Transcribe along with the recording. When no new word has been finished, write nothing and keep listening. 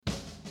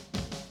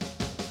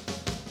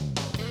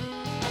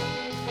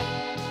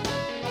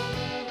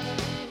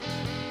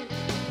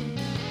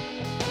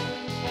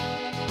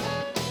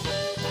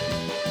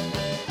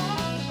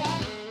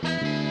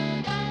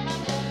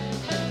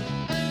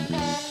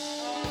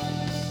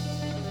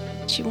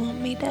what you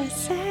want me to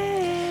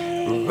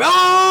say.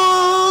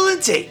 Rolling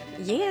tape.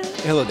 Yeah.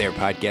 Hello there,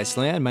 podcast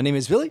land. My name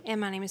is Billy.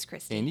 And my name is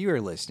Christy. And you are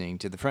listening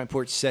to the Front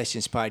Porch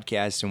Sessions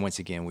podcast. And once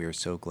again, we are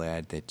so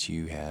glad that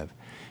you have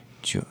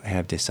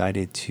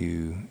decided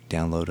to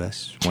download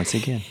us once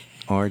again.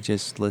 Or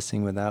just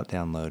listening without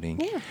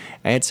downloading. Yeah.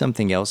 I had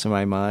something else in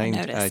my mind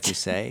noticed. to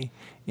say,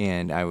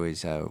 and I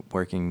was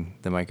working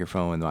the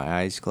microphone with my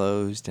eyes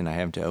closed, and I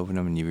happened to open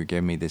them, and you were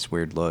giving me this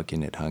weird look,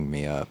 and it hung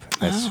me up.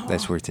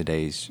 That's where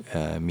today's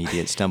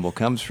immediate stumble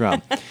comes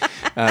from.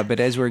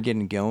 But as we're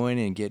getting going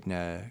and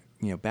getting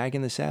back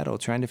in the saddle,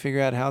 trying to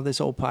figure out how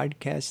this old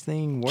podcast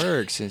thing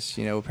works, is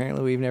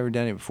apparently we've never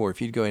done it before. If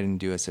you'd go ahead and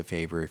do us a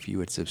favor, if you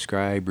would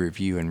subscribe,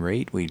 review, and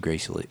rate, we'd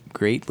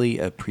greatly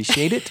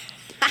appreciate it.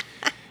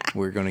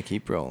 We're going to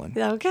keep rolling.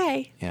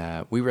 Okay.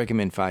 We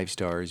recommend 5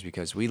 stars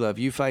because we love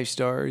you 5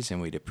 stars,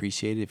 and we'd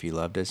appreciate it if you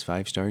loved us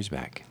 5 stars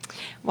back.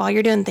 While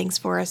you're doing things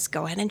for us,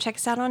 go ahead and check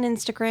us out on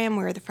Instagram.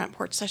 We're the Front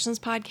Porch Sessions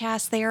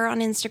podcast there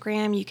on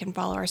Instagram. You can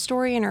follow our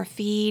story and our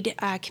feed,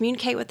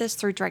 communicate with us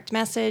through direct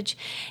message,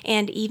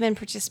 and even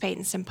participate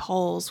in some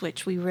polls,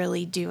 which we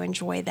really do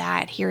enjoy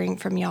that, hearing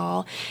from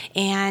y'all.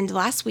 And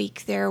last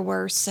week, there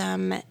were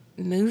some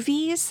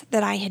movies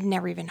that I had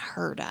never even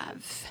heard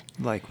of.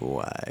 Like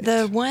what?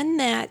 The one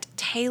that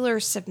Taylor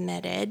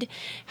submitted,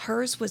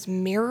 hers was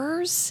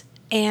Mirrors.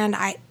 And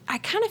I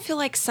kind of feel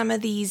like some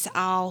of these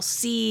I'll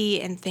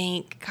see and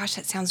think, gosh,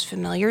 that sounds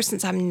familiar,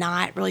 since I'm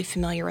not really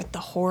familiar with the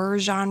horror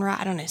genre.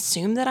 I don't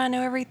assume that I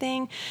know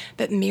everything.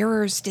 But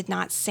Mirrors did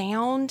not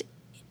sound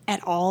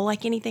at all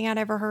like anything I'd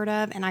ever heard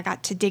of. And I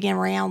got to digging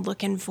around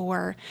looking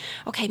for,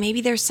 okay,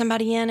 maybe there's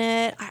somebody in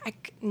it.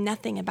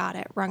 Nothing about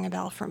it rung a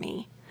bell for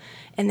me.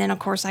 And then, of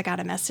course, I got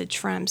a message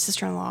from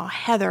sister-in-law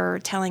Heather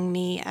telling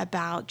me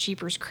about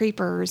Jeepers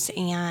Creepers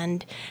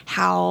and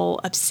how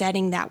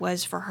upsetting that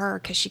was for her,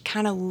 because she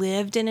kind of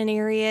lived in an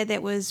area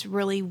that was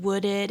really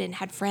wooded and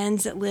had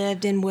friends that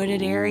lived in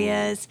wooded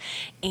areas.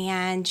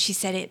 And she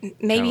said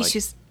she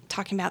was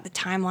talking about the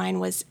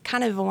timeline was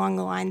kind of along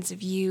the lines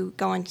of you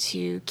going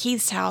to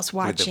Keith's house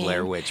watching. With the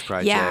Blair Witch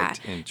Project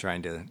and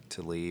trying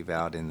to leave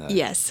out in the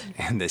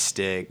and the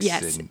sticks.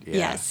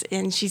 Yes.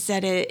 And she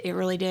said it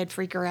really did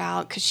freak her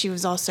out, because she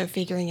was also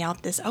figuring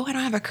out this, I don't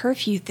have a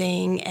curfew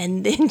thing.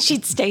 And then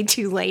she'd stay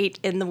too late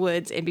in the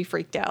woods and be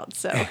freaked out.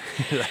 So I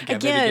better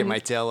get my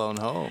tail on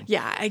home.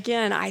 Yeah,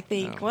 again, I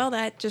think,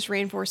 that just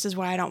reinforces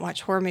why I don't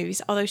watch horror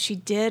movies. Although she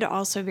did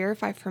also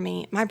verify for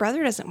me, my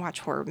brother doesn't watch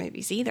horror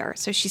movies either.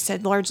 So she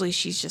said largely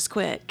she's just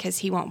quit because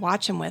he won't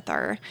watch them with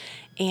her.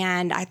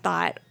 And I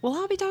thought, well,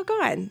 I'll be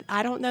doggone.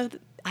 I don't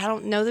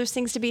know those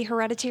things to be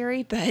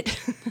hereditary, but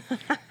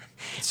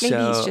maybe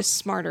he's just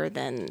smarter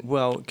than...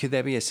 Well, could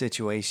that be a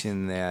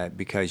situation that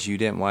because you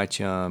didn't watch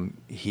them,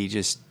 he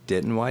just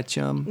didn't watch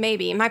them?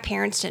 Maybe. My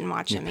parents didn't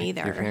watch them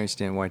either. Your parents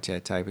didn't watch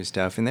that type of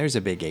stuff. And there's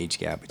a big age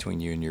gap between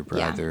you and your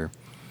brother.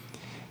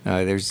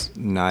 Yeah. There's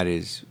not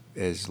as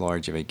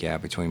large of a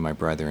gap between my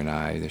brother and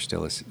I. There's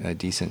still a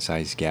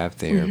decent-sized gap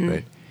there,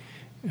 but...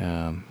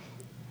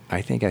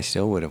 I think I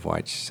still would have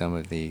watched some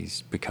of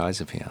these because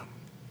of him.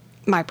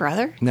 My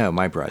brother? No,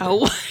 my brother.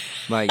 Oh.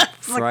 Like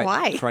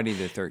why? Friday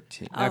the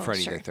 13th. Not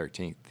Friday the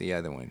 13th, the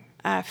other one.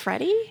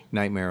 Freddy?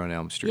 Nightmare on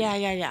Elm Street.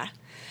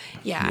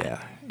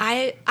 Yeah.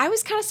 I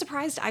was kind of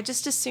surprised. I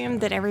just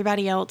assumed that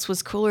everybody else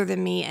was cooler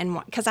than me,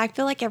 and because I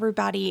feel like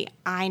everybody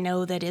I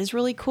know that is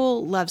really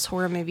cool loves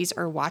horror movies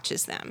or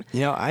watches them.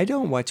 I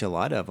don't watch a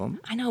lot of them.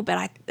 I know, but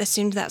I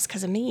assumed that's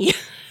because of me.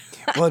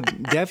 Well,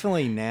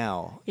 definitely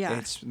now.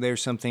 Yeah.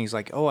 There's some things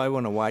like, I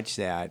want to watch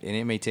that, and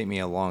it may take me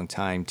a long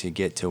time to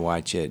get to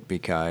watch it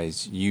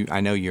because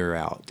I know you're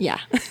out. Yeah.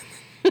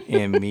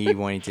 And me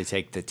wanting to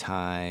take the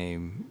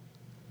time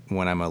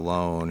when I'm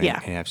alone and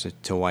have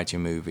to watch a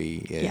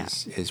movie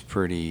is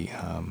pretty,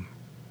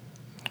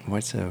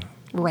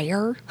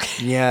 rare?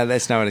 Yeah,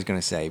 that's not what I was going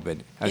to say, but...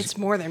 It's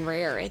more than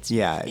rare. It's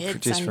just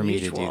unusual. For me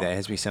to do that, it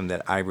has to be something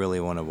that I really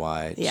want to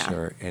watch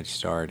or had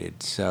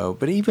started. So,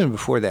 but even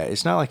before that,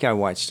 it's not like I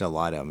watched a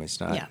lot of them. It's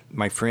not... Yeah.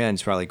 My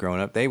friends, probably growing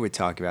up, they would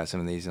talk about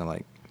some of these, and I'm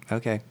like,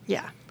 okay.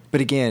 Yeah.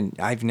 But again,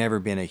 I've never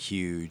been a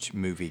huge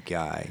movie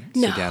guy.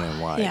 Sit down and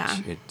watch. Yeah.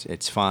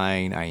 It's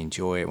fine. I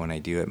enjoy it when I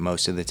do it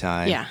most of the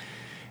time. Yeah.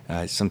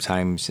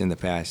 Sometimes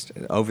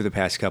over the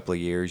past couple of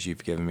years,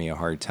 you've given me a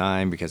hard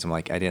time because I'm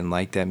like, I didn't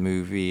like that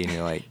movie. And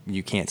you're like,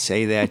 you can't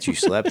say that. You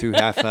slept through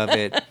half of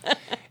it.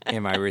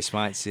 And my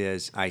response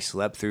is, I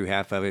slept through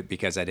half of it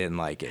because I didn't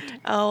like it.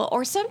 Oh,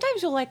 or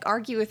sometimes you'll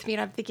argue with me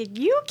and I'm thinking,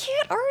 you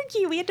can't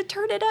argue. We had to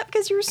turn it up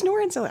because you were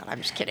snoring so loud.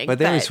 I'm just kidding. But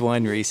there was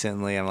one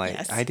recently, I'm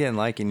like, I didn't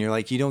like it. And you're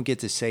like, you don't get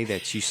to say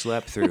that you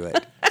slept through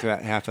it,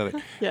 throughout half of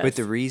it. Yes. But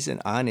the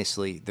reason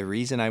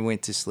I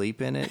went to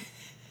sleep in it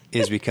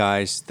is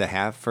because the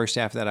first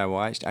half that I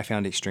watched, I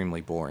found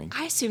extremely boring.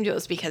 I assumed it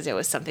was because it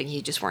was something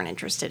you just weren't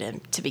interested in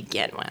to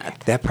begin with.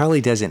 That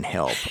probably doesn't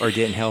help or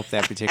didn't help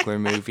that particular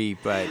movie,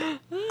 but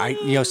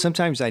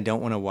sometimes I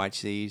don't want to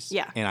watch these,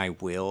 and I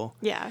will.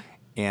 Yeah.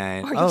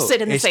 And Or you'll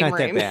sit in the it's same not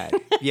room. that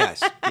bad.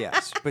 Yes,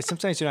 yes. But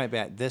sometimes they're not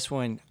bad. This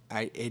one,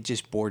 it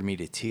just bored me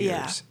to tears.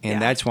 Yeah, And yeah.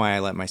 that's why I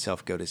let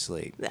myself go to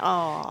sleep.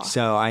 Oh,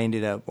 So I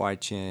ended up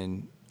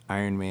watching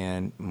Iron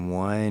Man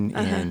 1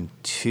 and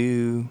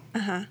 2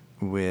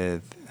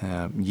 with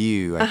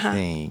you, I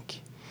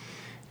think.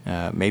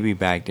 Maybe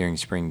back during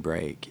spring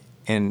break.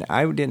 And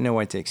I didn't know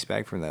what to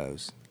expect from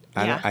those.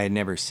 Yeah. I had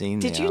never seen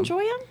them. did you enjoy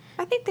them?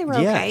 I think they were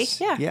okay. Yes.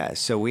 Yeah. Yes.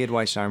 So we had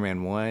watched Iron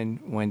Man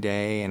 1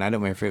 day, and I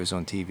don't remember if it was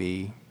on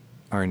TV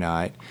or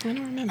not. I don't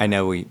remember. I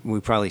know we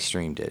probably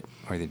streamed it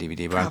or the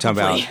DVD, but I'm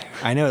talking Probably. about,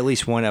 I know at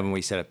least one of them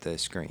we set up the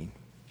screen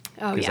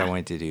Oh, because yeah. I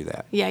wanted to do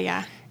that. Yeah,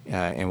 yeah.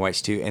 And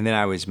watched 2. And then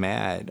I was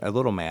mad, a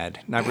little mad,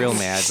 not real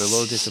mad, but a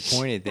little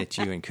disappointed that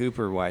you and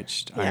Cooper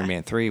watched Yeah. Iron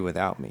Man 3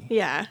 without me.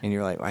 Yeah. And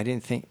you're like, I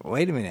didn't think,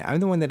 wait a minute, I'm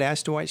the one that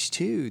asked to watch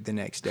 2 the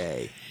next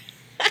day.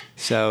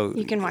 So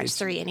You can watch it's-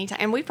 3 anytime.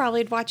 And we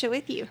probably would watch it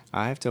with you.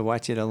 I have to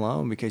watch it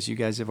alone because you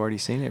guys have already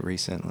seen it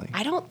recently.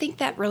 I don't think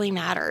that really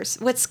matters.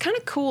 What's kind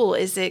of cool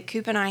is that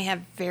Coop and I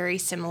have very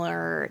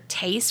similar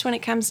tastes when it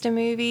comes to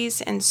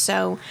movies. And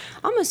so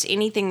almost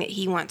anything that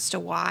he wants to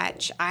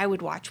watch, I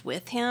would watch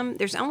with him.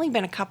 There's only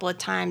been a couple of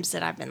times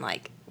that I've been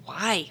like,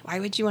 why? Why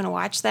would you want to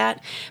watch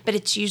that? But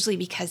it's usually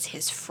because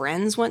his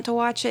friends want to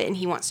watch it and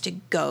he wants to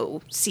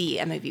go see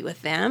a movie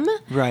with them.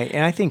 Right.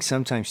 And I think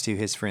sometimes, too,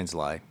 his friends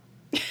lie.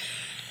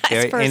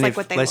 As far as And like if-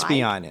 what they let's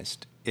be like.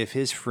 honest. If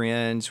his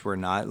friends were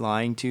not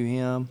lying to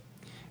him,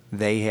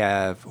 they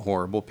have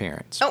horrible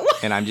parents. Oh.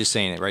 And I'm just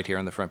saying it right here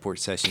on the Front Porch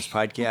Sessions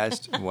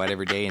podcast.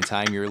 Whatever day and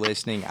time you're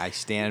listening, I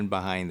stand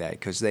behind that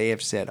because they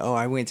have said,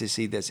 I went to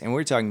see this. And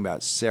we're talking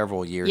about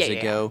several years Yeah, yeah.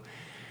 ago.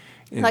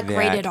 Like that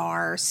rated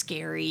R,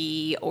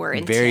 scary, or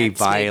intense very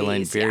violent,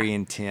 movies. very Yeah.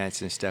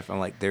 intense and stuff. I'm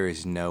like, there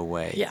is no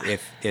way. Yeah.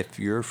 If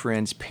your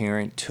friend's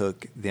parent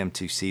took them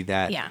to see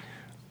that, Yeah.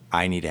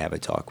 I need to have a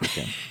talk with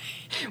them.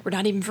 We're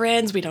not even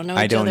friends. We don't know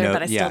I each don't other, know.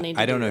 but I Yeah, still need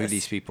to I don't do know this. who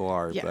these people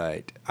are, Yeah.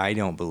 but I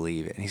don't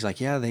believe it. And he's like,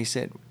 yeah, they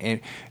said,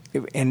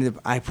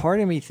 part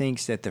of me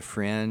thinks that the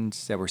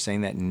friends that were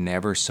saying that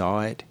never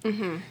saw it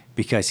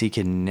because he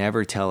could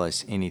never tell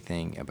us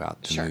anything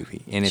about the Sure.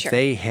 movie. And if Sure.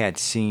 they had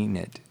seen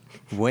it,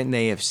 wouldn't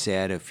they have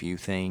said a few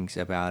things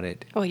about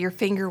it? Well, you're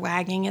finger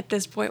wagging at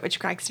this point, which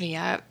cracks me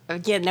up.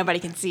 Again, nobody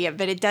can see it,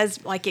 but it does,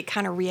 like, it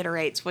kind of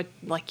reiterates what,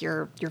 like,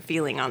 you're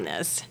feeling on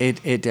this.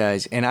 It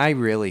does, and I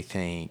really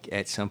think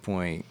at some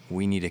point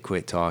we need to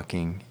quit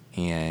talking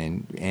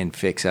and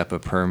fix up a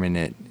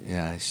permanent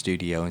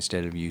studio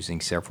instead of using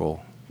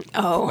several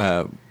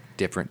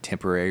different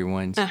temporary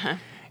ones,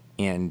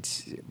 and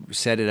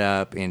set it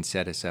up and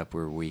set us up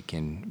where we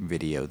can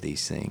video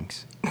these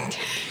things.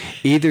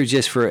 Either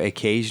just for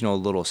occasional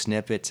little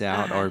snippets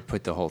out or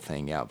put the whole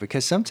thing out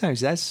because sometimes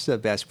that's the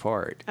best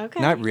part.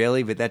 Okay. Not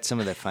really, but that's some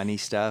of the funny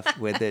stuff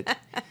with it.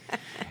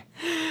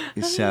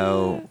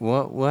 So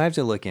we'll have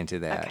to look into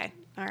that. Okay.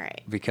 All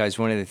right. Because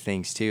one of the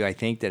things too, I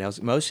think that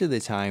helps. Most of the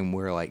time,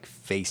 we're like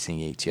facing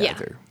each Yeah.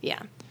 other. Yeah.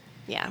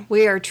 Yeah.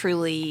 We are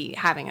truly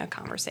having a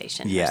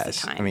conversation most of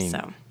Yes, the time. I mean,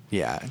 so.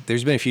 yeah.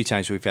 There's been a few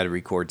times we've had to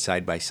record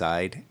side by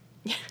side,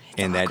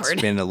 and that's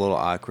awkward. been a little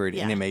awkward.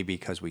 Yeah. And it may be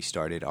because we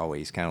started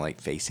always kind of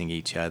like facing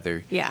each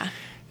other. Yeah.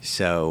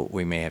 So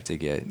we may have to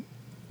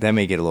that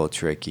may get a little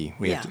tricky.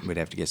 We'd Yeah.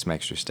 have to get some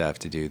extra stuff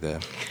to do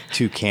the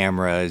 2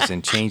 cameras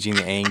and changing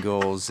the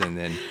angles, and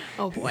then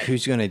Oh, boy.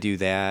 who's going to do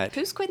that?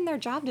 Who's quitting their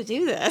job to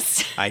do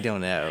this? I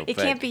don't know. It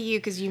but can't be you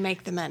because you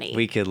make the money.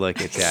 We could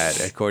look at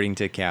that. According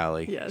to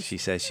Callie, Yes. she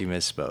says she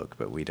misspoke,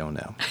 but we don't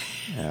know.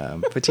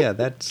 But yeah,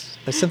 that's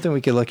something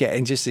we could look at,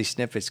 and just these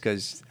snippets,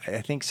 because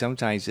I think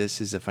sometimes this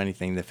is the funny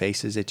thing: the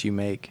faces that you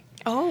make,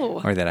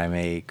 or that I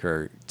make,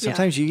 or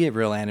sometimes you get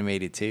real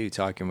animated too,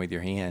 talking with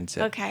your hands.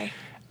 Okay.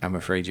 I'm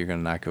afraid you're going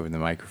to knock over the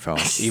microphone.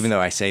 Even though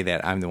I say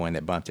that, I'm the one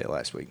that bumped it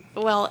last week.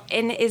 Well,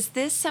 and is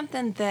this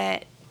something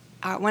that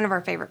one of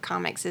our favorite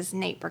comics is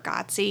Nate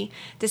Bargatze?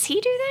 Does he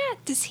do that?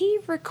 Does he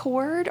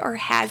record, or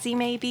has he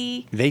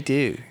maybe? They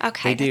do.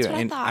 Okay, they do, that's what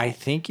I and thought. I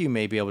think you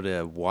may be able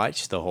to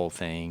watch the whole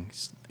thing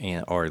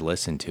or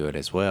listen to it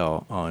as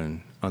well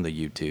on the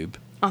YouTube.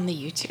 On the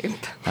YouTube.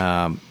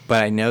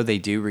 But I know they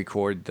do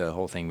record the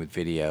whole thing with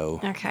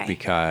video. Okay.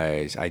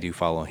 Because I do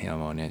follow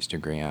him on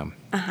Instagram,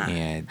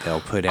 and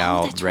they'll put Oh,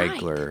 out that's right.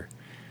 regular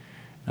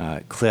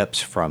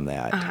clips from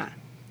that.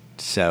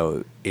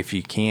 So if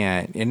you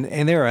can't,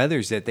 and there are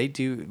others that they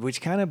do,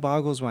 which kind of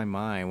boggles my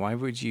mind. Why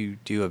would you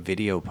do a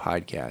video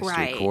podcast,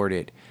 Right. record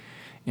it,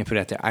 and put it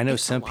out there? I know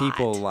It's a some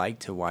people lot. like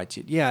to watch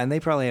it. Yeah, and they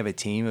probably have a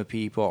team of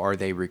people, or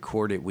they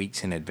record it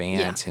weeks in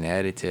advance and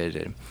edit it,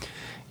 and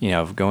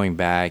going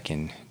back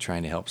and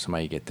trying to help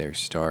somebody get there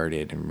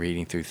started and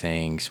reading through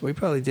things. We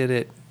probably did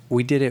it.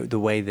 We did it the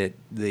way that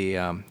the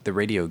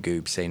radio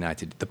goobs say not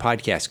to. The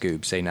podcast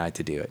goobs say not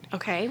to do it.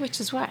 Okay, which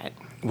is what?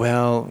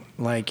 Well,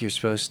 like you're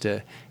supposed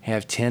to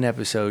have 10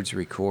 episodes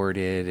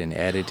recorded and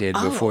edited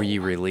before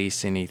you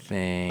release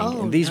anything.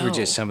 Oh, and these were no.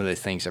 just some of the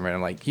things I read.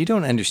 I'm like, you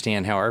don't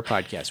understand how our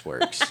podcast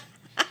works.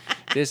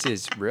 This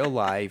is real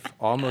life,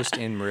 almost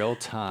in real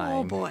time.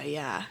 Oh boy,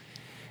 yeah.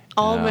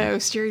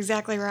 Almost. You're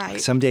exactly right.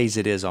 Some days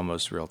it is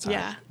almost real time.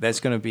 Yeah. That's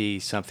going to be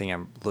something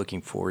I'm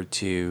looking forward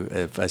to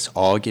of us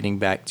all getting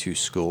back to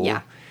school.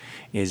 Yeah.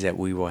 Is that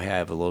we will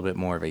have a little bit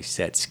more of a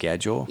set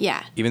schedule.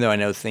 Yeah. Even though I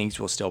know things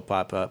will still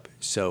pop up,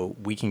 so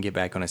we can get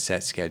back on a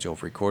set schedule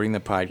of recording the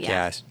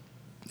podcast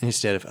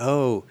instead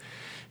of,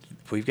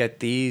 we've got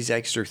these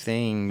extra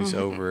things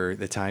over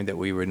the time that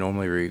we would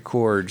normally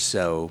record,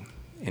 so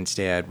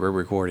instead we're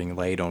recording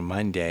late on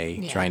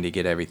Monday, trying to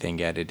get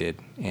everything edited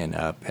and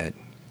up at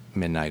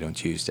midnight on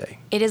Tuesday.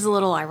 It is a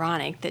little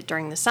ironic that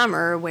during the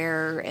summer,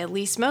 where at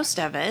least most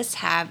of us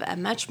have a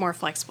much more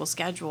flexible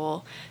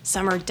schedule,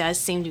 summer does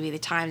seem to be the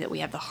time that we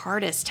have the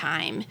hardest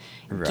time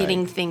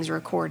getting things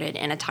recorded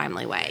in a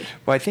timely way.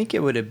 Well, I think it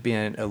would have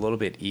been a little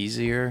bit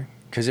easier,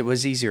 because it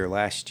was easier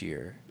last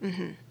year,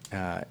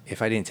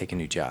 if I didn't take a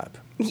new job.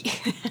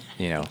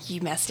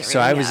 You messed it So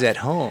really I was up. at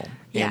home,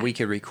 Yeah. and we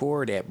could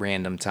record at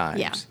random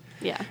times.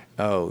 Yeah.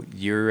 Oh,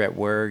 you're at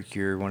work,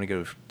 you want to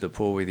go to the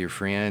pool with your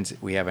friends,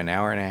 we have an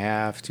hour and a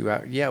half, 2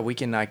 hours. Yeah, we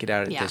can knock it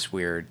out at this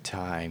weird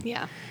time.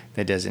 Yeah.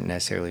 That doesn't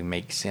necessarily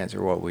make sense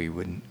or what we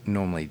would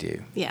normally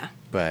do. Yeah.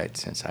 But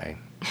since I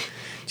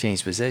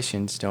changed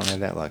positions, don't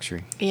have that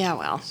luxury. Yeah,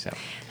 well, So,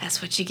 that's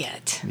what you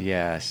get.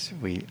 yes,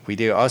 we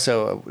do.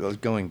 Also,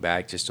 going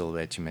back just a little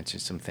bit, you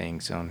mentioned some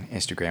things on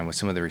Instagram with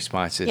some of the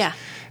responses.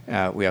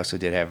 Yeah. We also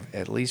did have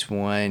at least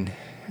one,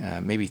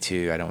 maybe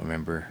two, I don't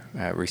remember,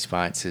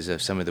 responses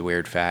of some of the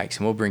weird facts.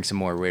 And we'll bring some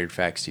more weird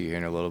facts to you here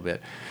in a little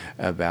bit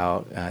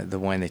about the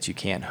one that you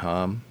can't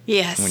hum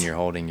Yes. when you're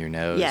holding your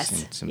nose. Yes.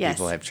 And some Yes.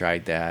 people have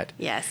tried that.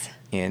 Yes.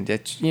 And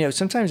that's,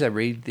 sometimes I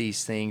read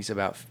these things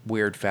about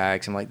weird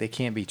facts. I'm like, they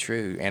can't be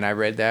true. And I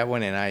read that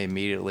one and I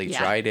immediately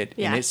tried it.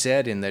 Yeah. And it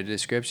said in the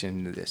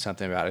description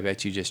something about, I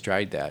bet you just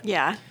tried that.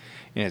 Yeah.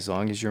 And as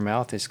long as your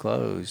mouth is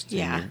closed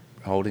Yeah. and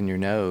you're holding your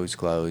nose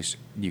closed,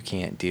 you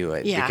can't do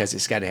it. Yeah. Because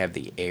it's got to have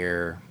the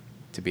air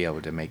to be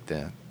able to make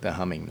the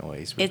humming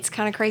noise. It's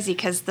kind of crazy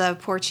because the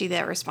Porchy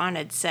that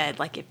responded said,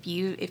 like,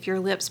 if your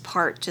lips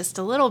part just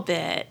a little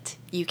bit,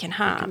 you can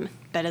hum,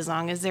 but as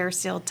long as they're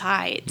sealed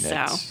tight.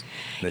 That's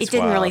It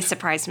didn't really wild.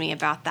 surprise me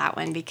about that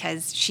one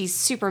because she's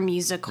super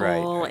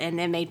musical, and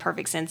it made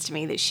perfect sense to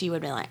me that she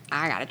would be like,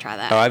 I got to try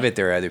that. Oh, I bet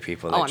there are other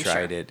people that I'm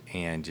tried sure. it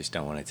and just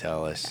don't want to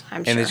tell us. I'm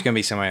and sure. there's going to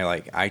be somebody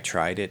like, I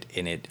tried it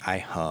and I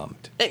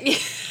hummed.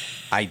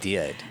 I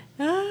did.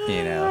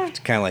 It's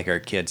kind of like our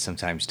kids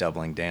sometimes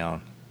doubling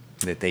down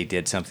that they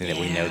did something that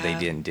we know they Yeah.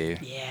 didn't do.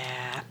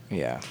 Yeah.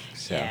 Yeah.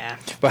 So. Yeah.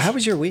 But how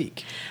was your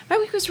week? My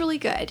week was really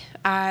good.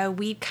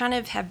 We kind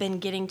of have been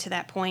getting to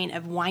that point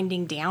of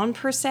winding down,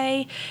 per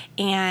se,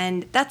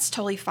 and that's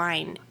totally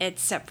fine,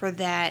 except for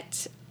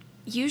that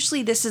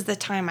usually this is the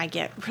time I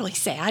get really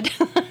sad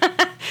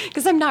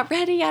because I'm not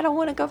ready. I don't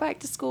want to go back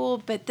to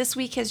school. But this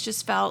week has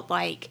just felt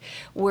like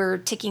we're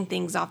ticking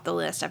things off the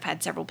list. I've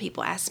had several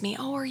people ask me,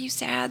 "Oh, are you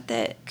sad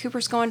that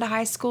Cooper's going to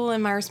high school?"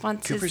 And my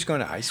response Cooper's is, going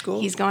to high school?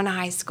 he's going to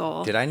high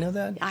school. Did I know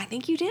that? I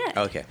think you did.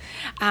 Okay.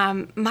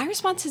 My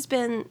response has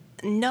been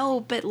no,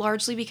 but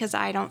largely because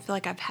I don't feel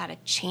like I've had a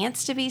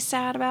chance to be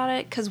sad about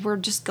it because we're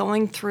just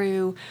going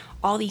through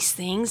all these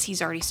things.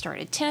 He's already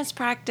started tennis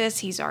practice.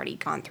 He's already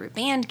gone through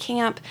band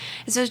camp.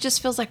 And so it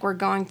just feels like we're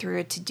going through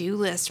a to-do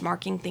list,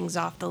 marking things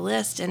off the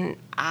list. And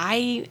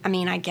I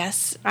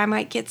guess I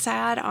might get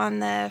sad on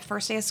the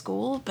first day of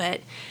school,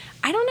 but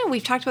I don't know.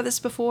 We've talked about this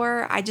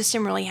before. I just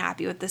am really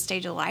happy with the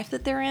stage of life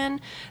that they're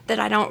in, that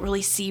I don't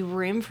really see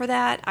room for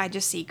that. I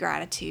just see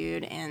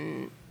gratitude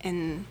and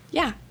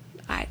yeah.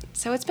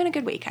 So it's been a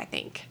good week, I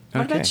think.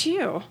 What Okay. about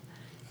you?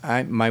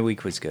 My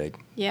week was good.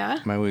 Yeah?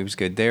 My week was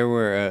good. There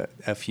were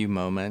a few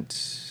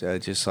moments,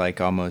 just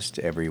like almost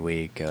every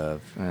week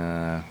of,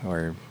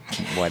 or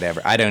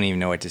whatever. I don't even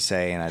know what to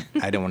say, and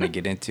I don't want to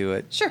get into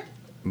it. Sure.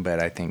 But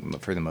I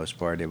think for the most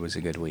part, it was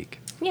a good week.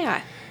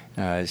 Yeah.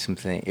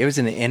 It was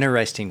an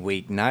interesting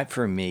week, not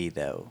for me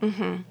though.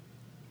 Mm-hmm.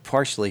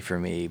 Partially for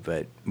me,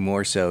 but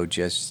more so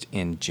just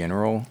in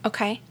general.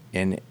 Okay.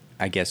 And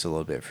I guess a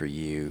little bit for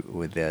you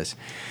with this.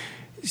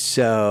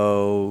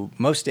 So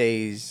most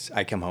days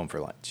I come home for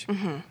lunch.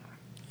 Mm-hmm.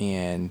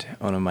 And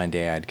on a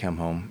Monday I'd come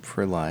home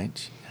for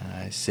lunch,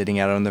 sitting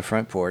out on the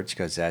front porch,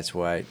 because that's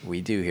what we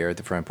do here at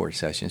the Front Porch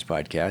Sessions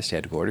podcast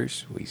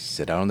headquarters. We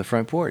sit out on the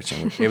front porch,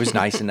 and it was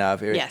nice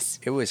enough. Yes.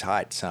 It was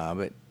hot some,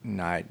 but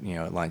not,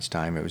 at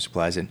lunchtime it was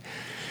pleasant.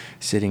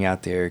 Sitting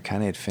out there,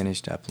 kind of had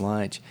finished up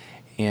lunch,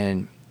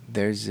 and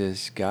there's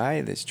this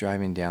guy that's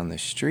driving down the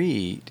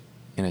street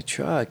in a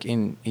truck,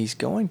 and he's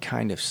going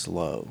kind of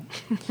slow.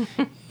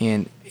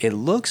 And it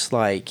looks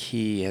like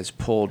he has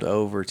pulled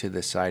over to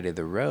the side of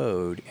the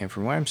road. And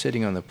from where I'm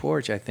sitting on the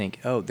porch, I think,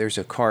 oh, there's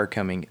a car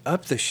coming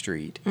up the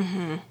street.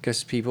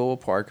 Because people will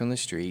park on the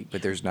street,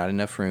 but there's not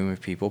enough room if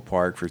people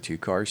park for two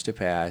cars to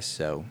pass.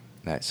 So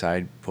that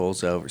side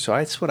pulls over. So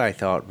that's what I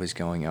thought was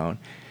going on.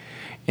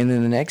 And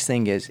then the next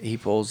thing is he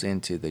pulls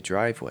into the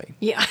driveway.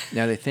 Yeah.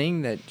 Now, the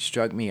thing that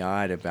struck me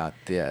odd about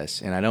this,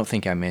 and I don't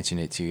think I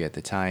mentioned it to you at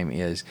the time,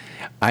 is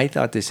I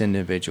thought this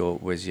individual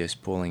was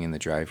just pulling in the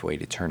driveway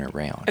to turn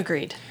around.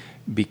 Agreed.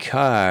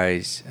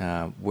 because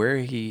where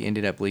he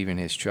ended up leaving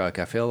his truck,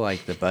 I feel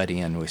like the butt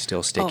end was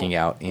still sticking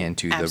out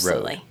into the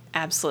road.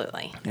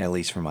 Absolutely. At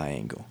least from my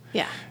angle.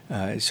 Yeah.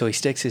 So he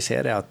sticks his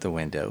head out the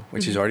window,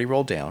 which is already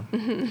rolled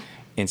down,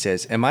 and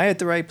says, "Am I at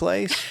the right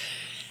place?"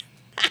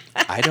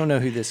 I don't know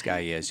who this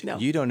guy is. No.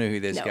 You don't know who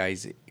this No.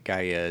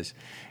 guy is.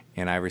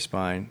 And I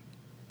respond,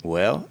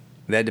 "Well,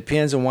 that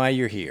depends on why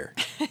you're here."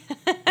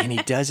 And he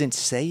doesn't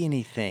say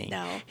anything.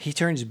 No. He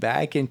turns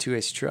back into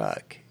his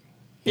truck.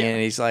 Yeah.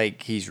 And he's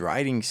like, he's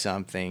writing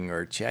something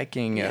or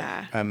checking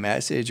a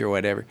message or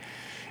whatever.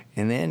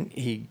 And then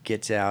he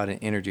gets out and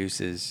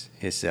introduces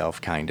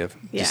himself, kind of.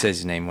 Yeah. Just says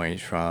his name, where he's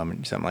from,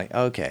 and something like,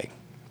 okay.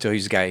 So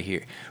he's the guy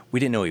here. We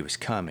didn't know he was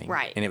coming.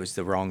 Right. And it was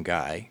the wrong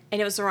guy. And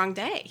it was the wrong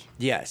day.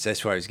 Yes,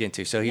 that's what I was getting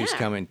to. So he was Yeah.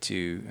 coming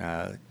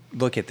to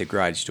look at the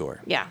garage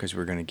door. Yeah. Because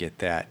we're going to get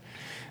that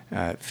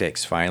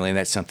fixed finally. And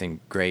that's something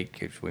great.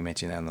 If we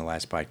mentioned that on the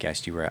last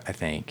podcast, I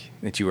think,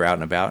 that you were out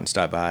and about and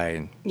stopped by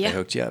and Yeah. they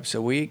hooked you up.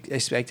 So we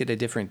expected a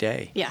different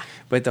day. Yeah.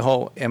 But the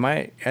whole, am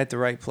I at the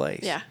right place?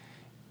 Yeah.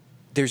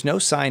 There's no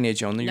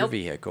signage on your Nope.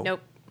 vehicle.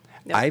 Nope.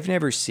 I've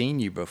never seen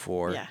you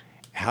before. Yeah.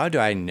 How do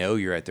I know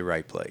you're at the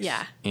right place?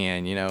 Yeah.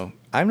 And,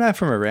 I'm not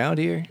from around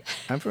here.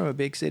 I'm from a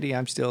big city.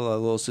 I'm still a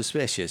little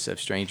suspicious of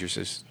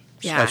strangers.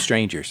 Yeah. Of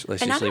strangers.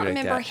 Let's And I just leave don't it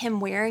at remember that. him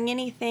wearing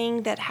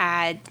anything that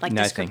had like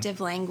Nothing. descriptive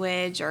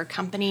language or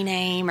company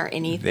name or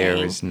anything. There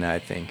was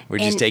nothing. We're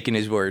And- just taking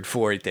his word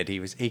for it that he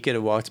could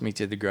have walked me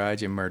to the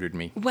garage and murdered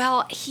me.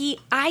 Well,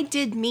 I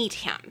did meet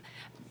him.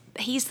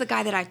 He's the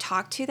guy that I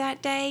talked to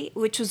that day,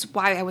 which was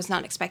why I was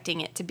not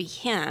expecting it to be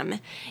him.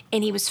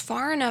 And he was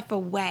far enough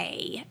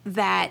away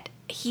that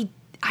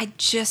I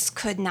just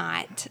could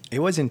not. It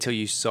wasn't until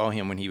you saw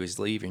him when he was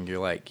leaving, you're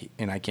like,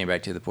 and I came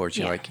back to the porch,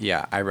 you're Yeah. like,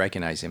 yeah, I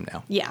recognize him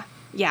now. Yeah.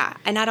 Yeah.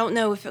 And I don't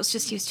know if it was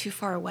just he was too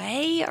far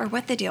away or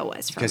what the deal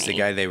was for me. Because the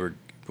guy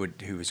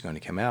who was going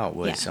to come out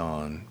was Yeah.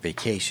 on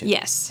vacation.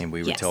 Yes. And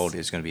we were Yes. told it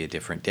was going to be a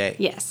different day.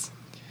 Yes.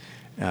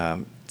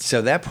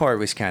 So that part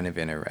was kind of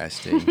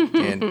interesting.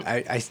 And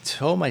I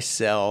told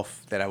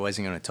myself that I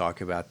wasn't going to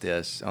talk about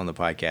this on the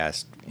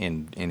podcast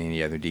in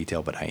any other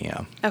detail, but I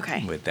am.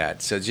 Okay. With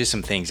that. So just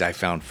some things I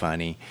found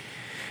funny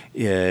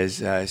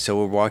is, so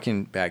we're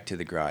walking back to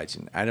the garage,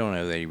 and I don't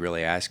know that he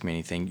really asked me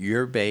anything.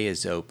 Your bay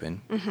is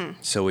open. Mm-hmm.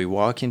 So we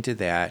walk into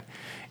that,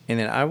 and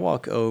then I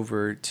walk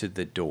over to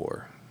the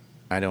door.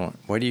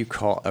 What do you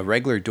call a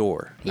regular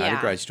door? Not a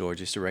Yeah. garage door,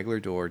 just a regular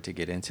door to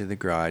get into the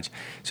garage.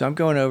 So I'm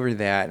going over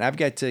that, and I've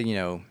got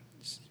to,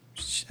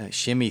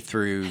 shimmy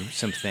through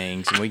some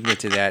things, and we can get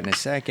to that in a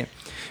second.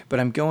 But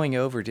I'm going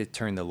over to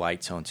turn the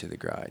lights on to the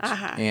garage.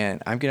 Uh-huh.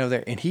 And I'm going over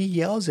there, and he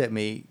yells at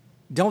me,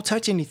 "Don't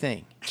touch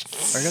anything,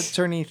 or don't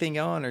turn anything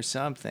on or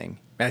something."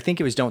 I think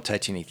it was "don't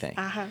touch anything."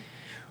 Uh-huh.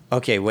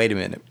 Okay, wait a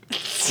minute.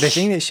 The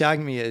thing that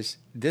shocked me is,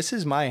 this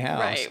is my house.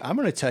 Right. I'm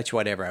going to touch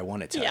whatever I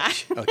want to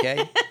touch, Yeah.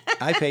 okay?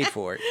 I paid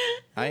for it.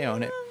 I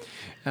own it.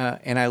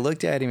 And I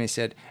looked at him and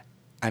said,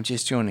 "I'm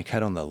just going to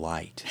cut on the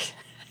light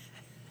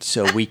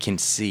so we can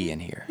see in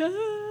here."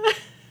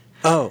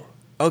 Oh,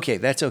 okay,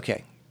 that's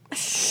okay.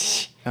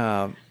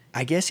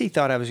 I guess he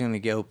thought I was going to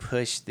go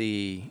push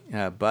the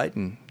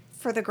button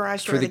For the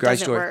garage door for the that garage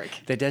doesn't door. work.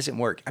 That doesn't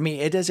work. I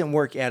mean, it doesn't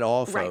work at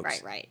all, Right,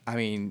 folks. right. I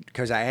mean,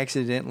 because I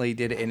accidentally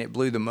did it and it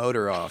blew the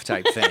motor off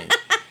type thing.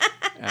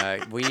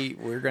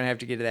 We're going to have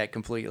to get that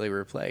completely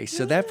replaced.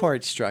 So that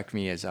part struck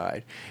me as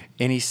odd.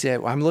 And he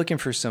said, "Well, I'm looking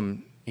for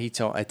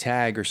a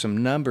tag or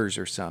some numbers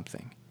or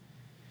something."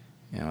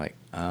 And I'm like,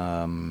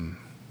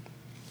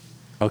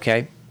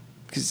 okay.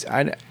 Because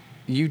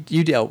you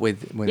dealt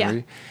with when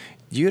Yeah.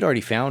 you had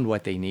already found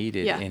what they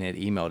needed Yeah. and had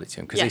emailed it to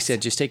him. Because they Yes.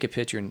 said, just take a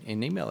picture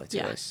and email it to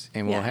Yeah. us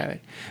and we'll Yeah. have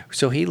it.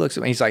 So he looks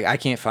at me, he's like, "I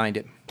can't find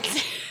it.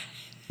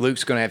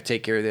 Luke's going to have to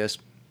take care of this."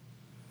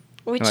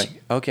 Which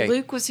like, okay.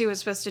 Luke was who was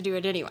supposed to do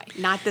it anyway,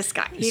 not this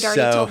guy. He'd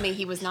already So- told me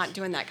he was not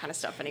doing that kind of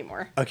stuff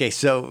anymore. Okay,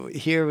 so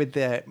here with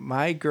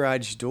my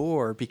garage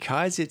door,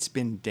 because it's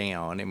been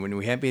down and when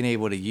we haven't been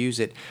able to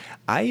use it,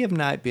 I have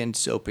not been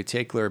so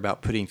particular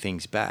about putting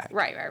things back.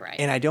 Right.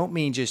 And I don't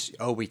mean just,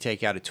 we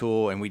take out a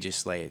tool and we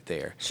just lay it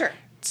there. Sure.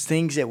 It's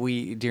things that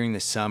during the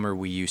summer,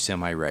 we use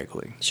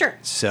semi-regularly. Sure.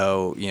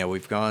 So,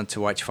 we've gone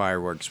to watch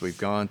fireworks. We've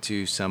gone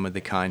to some of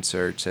the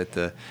concerts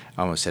I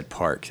almost said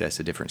park. That's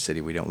a different city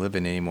we don't live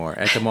in anymore.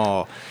 At the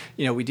mall.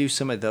 We do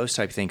some of those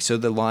type of things. So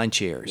the lawn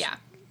chairs. Yeah.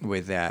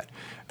 With that.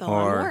 The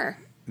lawnmower.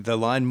 The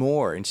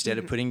lawnmower, instead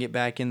of putting it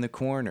back in the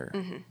corner.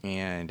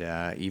 And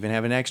even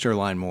have an extra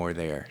lawnmower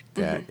there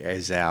that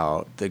is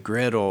out. The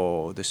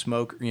griddle, the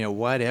smoke,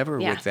 whatever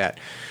Yeah. with that.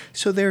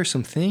 So there are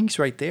some things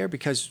right there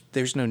because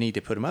there's no need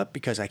to put them up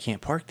because I can't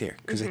park there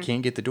because I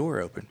can't get the door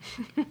open.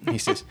 He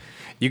says,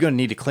 "You're going to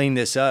need to clean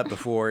this up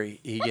before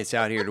he gets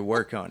out here to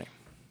work on it."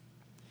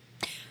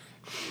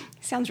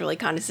 Sounds really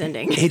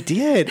condescending. It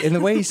did. And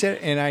the way he said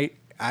it, and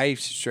I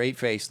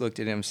straight-faced looked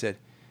at him and said,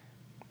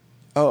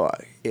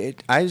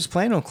 I was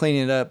planning on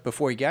cleaning it up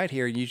before he got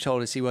here, and you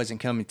told us he wasn't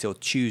coming until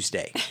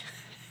Tuesday.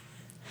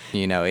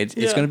 It's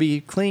Yeah. going to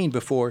be clean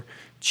before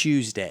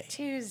Tuesday.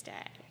 Tuesday.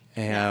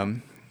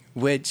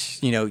 which,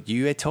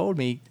 you had told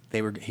me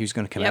he was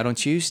going to come out on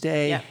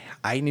Tuesday. Yep.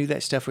 I knew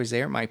that stuff was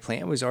there. My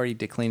plan was already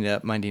to clean it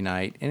up Monday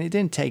night, and it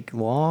didn't take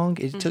long.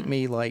 It took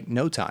me like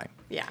no time.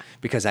 Yeah.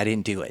 Because I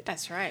didn't do it.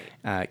 That's right.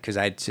 Because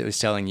I was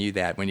telling you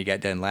that when you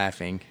got done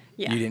laughing,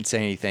 you didn't say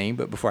anything.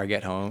 But before I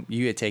got home,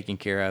 you had taken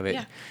care of it.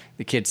 Yeah.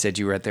 The kid said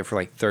you were out there for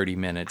like 30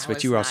 minutes,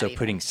 but you were also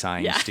putting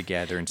signs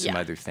together and some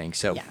other things.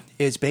 So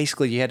it's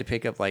basically you had to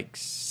pick up like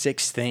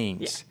 6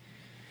 things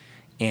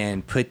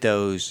and put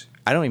those.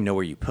 I don't even know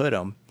where you put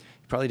them.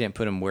 You probably didn't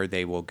put them where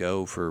they will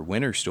go for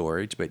winter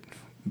storage, but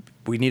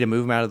we need to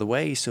move him out of the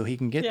way so he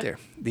can get there.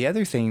 The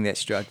other thing that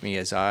struck me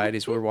as odd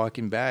is we're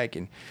walking back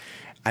and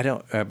I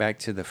don't back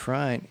to the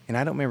front, and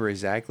I don't remember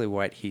exactly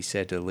what he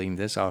said to lean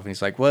this off. And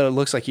he's like, "Well, it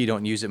looks like you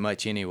don't use it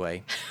much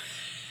anyway."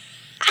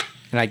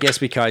 And I guess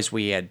because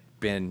we had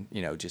been,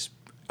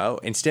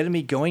 instead of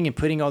me going and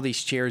putting all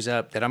these chairs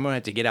up that I'm going to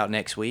have to get out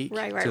next week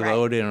to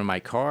load it in my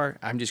car,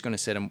 I'm just going to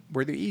set them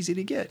where they're easy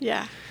to get.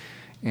 Yeah.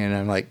 And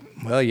I'm like,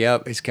 well,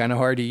 it's kind of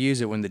hard to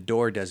use it when the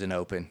door doesn't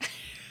open.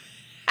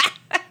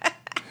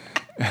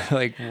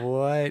 Like,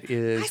 what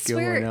is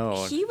going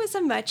on? He was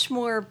a much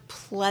more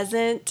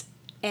pleasant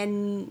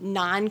and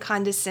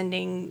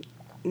non-condescending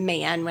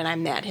man when I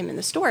met him in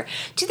the store,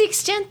 to the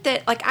extent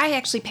that, like, I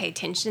actually pay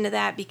attention to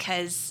that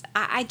because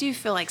I do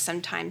feel like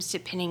sometimes,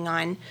 depending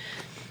on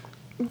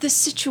the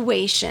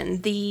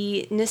situation,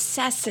 the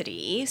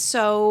necessity.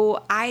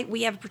 So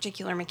we have a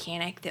particular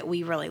mechanic that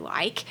we really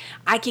like.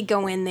 I could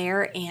go in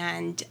there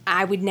and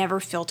I would never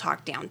feel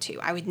talked down to.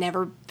 I would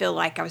never feel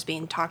like I was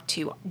being talked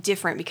to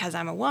different because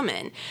I'm a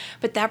woman.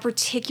 But that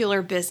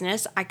particular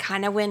business, I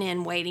kind of went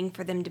in waiting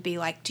for them to be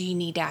like, do you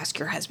need to ask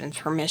your husband's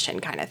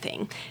permission kind of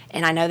thing.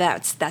 And I know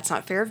that's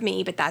not fair of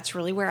me, but that's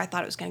really where I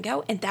thought it was going to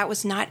go. And that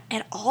was not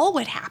at all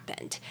what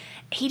happened.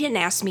 He didn't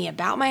ask me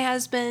about my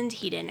husband.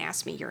 He didn't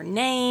ask me your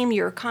name,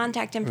 your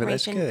contact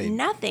information,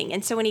 nothing.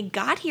 And so when he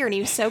got here and he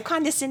was so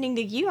condescending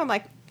to you, I'm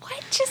like,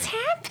 what just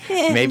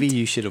happened? Maybe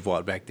you should have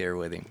walked back there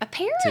with him.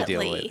 Apparently. To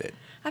deal with it.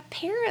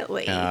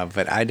 Apparently.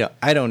 But I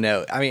don't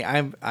know. I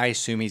mean, I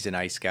assume he's a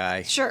nice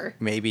guy. Sure.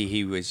 Maybe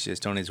he was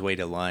just on his way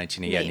to lunch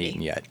and he hadn't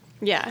eaten yet.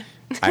 Yeah.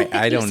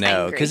 I don't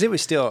know, because it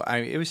was still a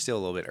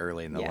little bit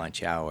early in the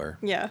lunch hour.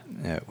 Yeah.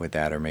 With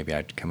that, or maybe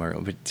I'd come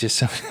early, but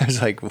just I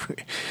was like,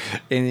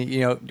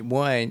 and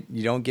one,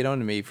 you don't get on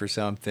to me for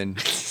something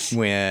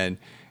when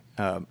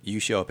you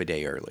show up a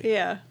day early.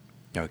 Yeah.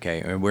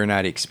 Okay, and we're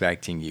not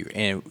expecting you,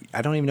 and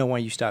I don't even know why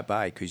you stopped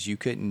by because you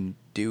couldn't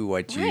do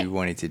what you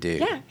wanted to do.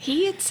 Yeah,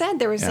 he had said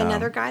there was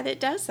another guy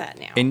that does that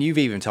now. And you've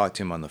even talked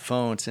to him on the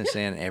phone since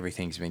then.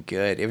 Everything's been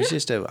good. It was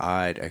just an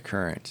odd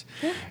occurrence.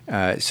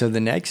 Yeah. So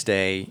the next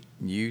day,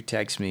 you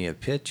text me a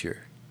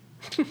picture.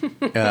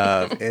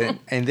 And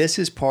this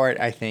is part,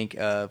 I think,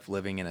 of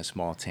living in a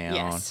small town.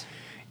 Yes.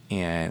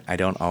 And I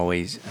don't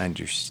always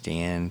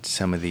understand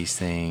some of these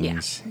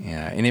things.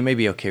 Yeah. And it may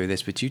be okay with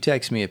this, but you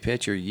text me a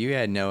picture. You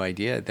had no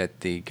idea that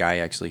the guy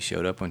actually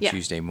showed up on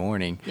Tuesday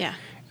morning. Yeah.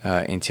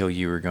 Until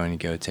you were going to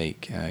go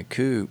take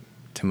Coop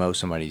to mow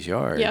somebody's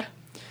yard. Yeah.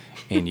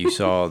 And you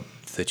saw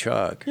the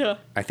truck. Yeah.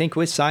 I think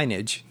with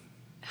signage.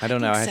 I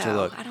don't know. I had to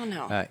look. I don't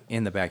know.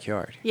 In the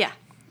backyard. Yeah.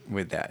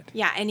 With that.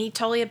 Yeah, and he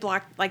totally had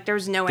blocked, like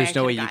there's no way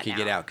you could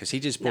get out because he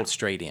just pulled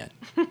straight in.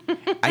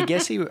 I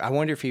guess I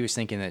wonder if he was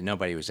thinking that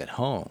nobody was at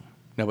home.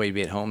 Nobody would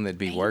be at home that'd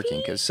be working,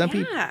 because some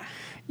people,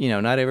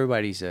 not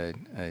everybody's a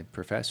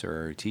professor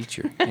or a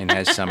teacher and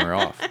has summer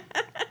off.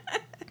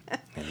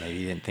 And maybe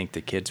he didn't think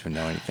the kids would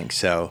know anything.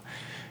 So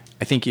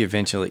I think you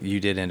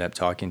did end up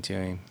talking to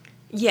him.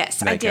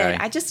 Yes, I did.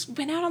 I just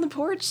went out on the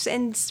porch,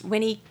 and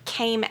when he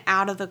came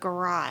out of the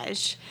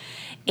garage,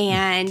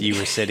 and you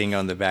were sitting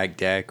on the back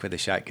deck with a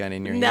shotgun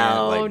in your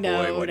hand.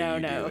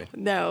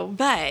 No.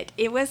 But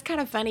it was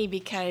kind of funny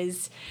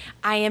because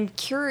I am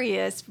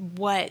curious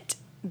what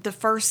the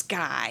first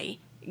guy,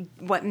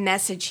 what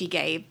message he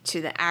gave to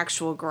the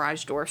actual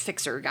garage door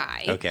fixer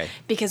guy. Okay.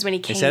 Because when he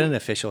came... Is that an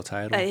official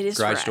title? It is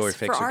garage for door us.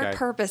 fixer For our guy?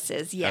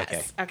 purposes,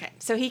 yes. Okay.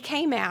 So he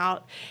came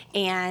out,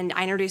 and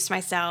I introduced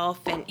myself,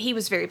 and he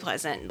was very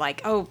pleasant.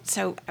 Like,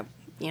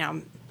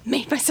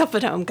 made myself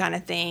at home kind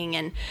of thing.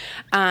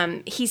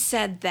 And he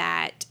said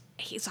that,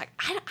 he's like,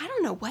 I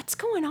don't know what's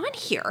going on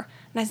here.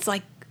 And I was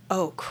like,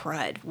 oh,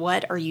 crud,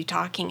 what are you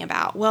talking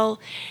about? Well,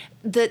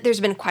 there's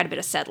been quite a bit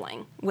of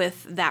settling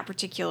with that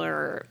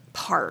particular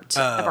part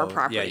of our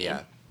property.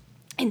 Yeah.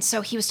 And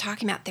so he was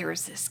talking about there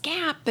was this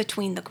gap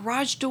between the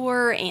garage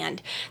door and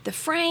the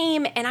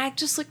frame. And I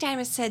just looked at him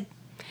and said,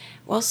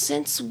 well,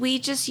 since we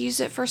just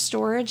use it for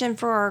storage and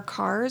for our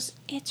cars,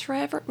 it's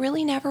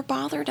really never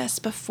bothered us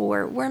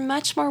before. We're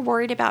much more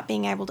worried about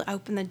being able to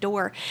open the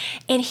door.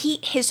 And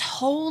his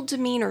whole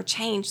demeanor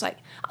changed, like,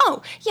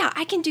 oh, yeah,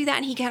 I can do that.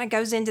 And he kind of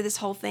goes into this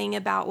whole thing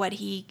about what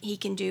he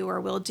can do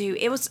or will do.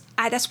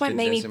 That's what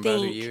made me think. It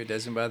doesn't bother you, it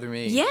doesn't bother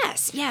me.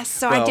 Yes.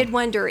 So I did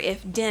wonder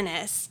if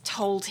Dennis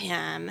told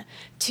him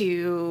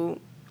to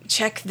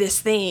check this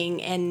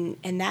thing,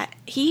 and that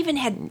he even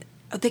had...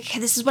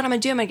 this is what I'm going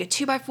to do. I'm going to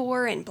get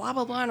 2x4 and blah,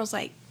 blah, blah. And I was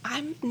like,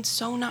 I'm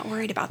so not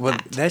worried about that. Well,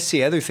 that's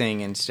the other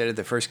thing. Instead of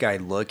the first guy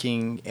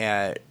looking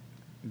at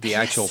the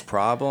actual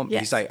problem. Yes.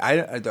 He's like,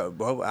 I don't,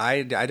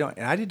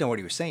 and I didn't know what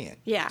he was saying.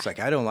 Yeah. It's like,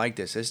 I don't like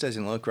this. This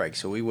doesn't look right.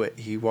 So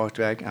he walked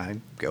back. I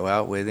go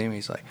out with him.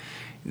 He's like,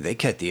 they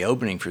cut the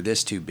opening for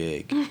this too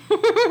big.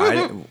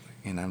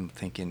 And I'm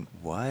thinking,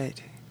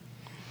 what?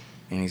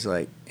 And he's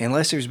like,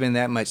 unless there's been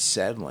that much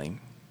settling.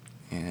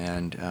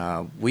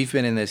 And we've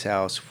been in this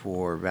house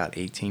for about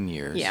 18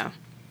 years. Yeah.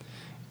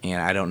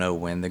 And I don't know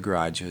when the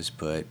garage was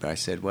put, but I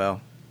said,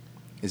 well,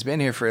 it's been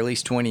here for at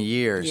least 20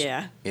 years.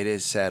 Yeah. It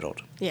is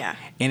settled. Yeah.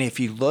 And if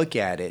you look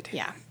at it,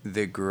 Yeah.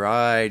 the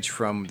garage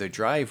from the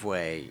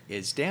driveway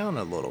is down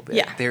a little bit.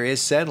 Yeah. There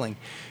is settling.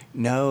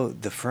 No,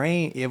 the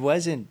frame, it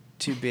wasn't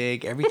too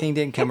big. Everything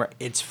didn't come right.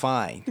 It's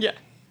fine. Yeah.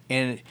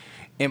 And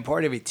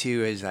part of it,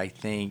 too, is I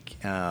think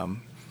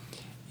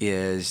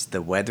is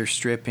the weather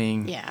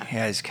stripping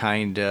has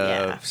kind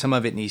of, some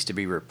of it needs to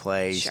be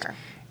replaced. Sure.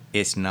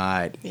 It's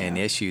not an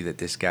issue that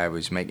this guy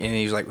was making. And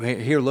he was like,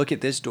 here, look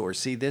at this door.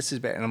 See, this is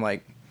bad. And I'm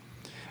like,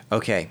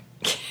 okay.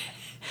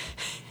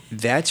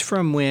 That's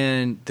from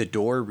when the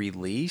door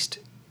released,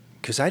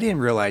 because I didn't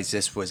realize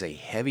this was a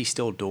heavy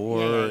steel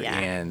door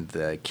and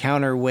the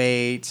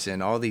counterweights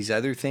and all these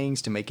other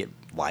things to make it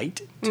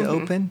light to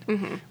open.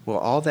 Mm-hmm. Well,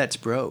 all that's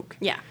broke.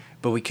 Yeah.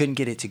 But we couldn't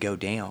get it to go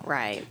down.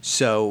 Right.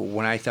 So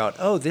when I thought,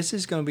 oh, this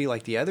is going to be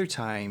like the other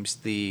times,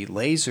 the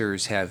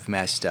lasers have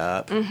messed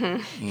up,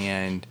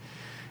 and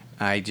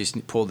I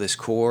just pull this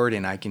cord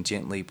and I can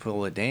gently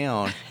pull it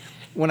down.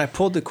 When I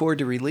pulled the cord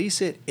to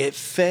release it, it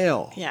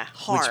fell. Yeah,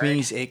 hard. Which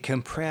means it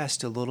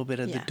compressed a little bit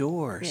of the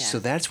door. Yeah. So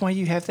that's why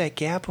you have that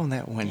gap on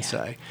that one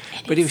side.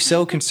 And But he was it's so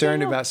not a big concerned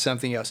deal. about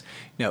something else.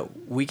 No,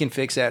 we can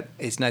fix that.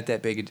 It's not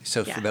that big.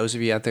 So for those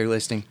of you out there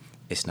listening,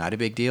 it's not a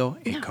big deal.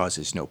 It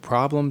causes no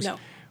problems. No.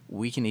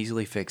 We can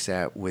easily fix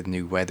that with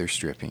new weather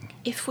stripping,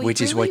 If we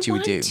which really is what you would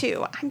want do.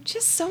 to. I'm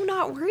just so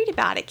not worried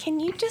about it. Can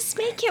you just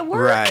make it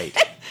work? Right.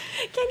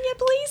 Can you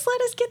please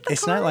let us get the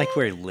It's car not like in?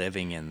 we're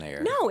living in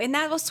there. No, and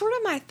that was sort of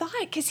my thought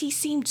because he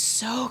seemed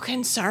so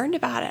concerned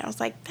about it. I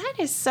was like, that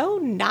is so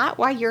not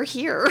why you're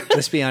here.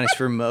 Let's be honest.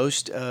 For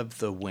most of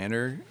the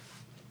winter,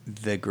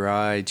 the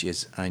garage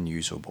is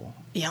unusable.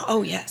 Yeah.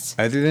 Oh, yes.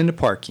 Other than to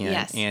park in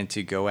Yes. and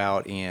to go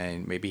out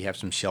and maybe have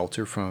some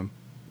shelter from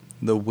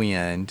the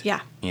wind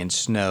Yeah. and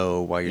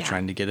snow while you're Yeah.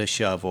 trying to get a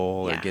shovel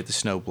or Yeah. get the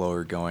snow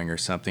blower going or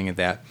something like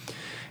that.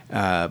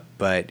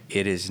 But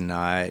it is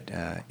not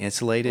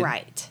insulated.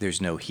 Right.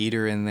 There's no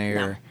heater in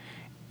there.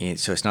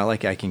 So it's not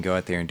like I can go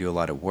out there and do a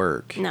lot of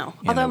work. No.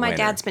 in Although the my winter.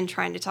 dad's been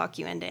trying to talk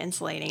you into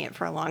insulating it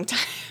for a long time.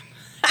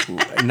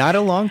 Not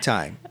a long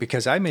time,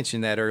 because I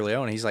mentioned that early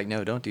on. He's like,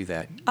 no, don't do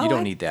that. You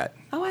don't need that.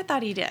 Oh, I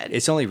thought he did.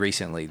 It's only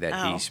recently that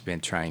Oh. he's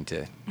been trying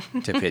to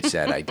pitch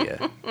that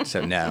idea.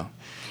 So no.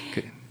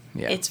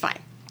 Yeah. It's fine.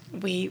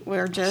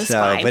 We're just So,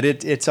 fine. but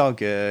it's all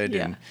good.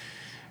 Yeah.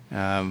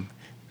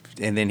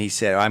 And then he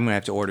said, I'm going to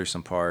have to order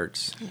some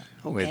parts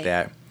with Okay.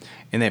 that.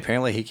 And then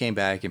apparently he came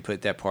back and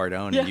put that part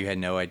on, and you had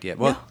no idea.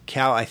 Well, No.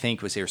 Cal, I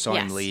think, was there, saw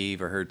him Yes.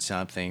 leave or heard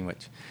something,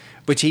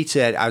 which he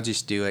said, I'll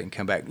just do it and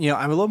come back. You know,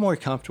 I'm a little more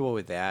comfortable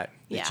with that.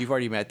 Yeah. That you've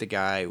already met the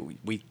guy.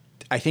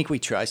 I think we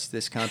trust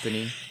this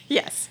company.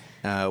 yes.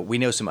 We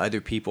know some other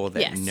people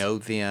that Yes. know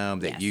them,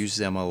 that Yes. use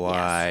them a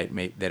lot,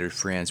 that are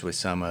friends with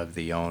some of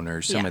the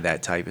owners, some Yeah. of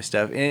that type of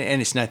stuff.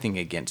 And it's nothing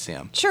against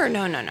them. Sure.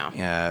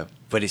 No.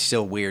 But it's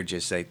still weird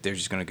just like they're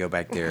just going to go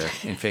back there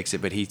and fix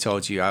it. But he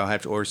told you, I'll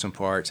have to order some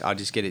parts. I'll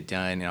just get it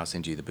done, and I'll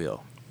send you the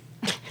bill.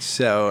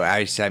 So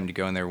I just happened to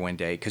go in there one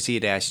day because he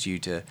had asked you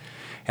to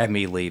have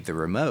me leave the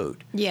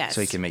remote. Yes.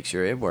 So he can make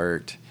sure it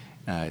worked.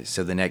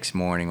 So the next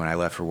morning when I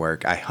left for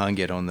work, I hung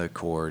it on the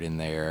cord in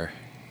there.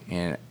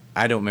 And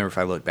I don't remember if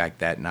I looked back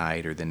that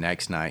night or the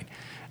next night,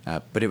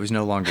 but it was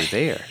no longer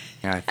there.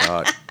 And I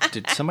thought,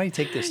 did somebody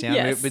take this down?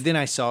 Yes. But then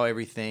I saw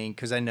everything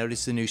because I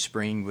noticed the new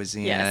spring was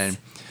in. Yes.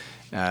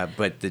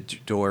 But the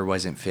door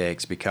wasn't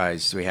fixed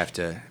because we have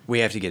to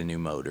get a new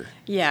motor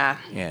Yeah.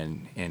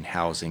 and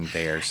housing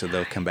there, so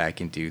they'll come back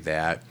and do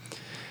that.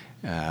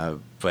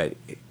 But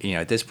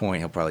at this point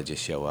he'll probably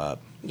just show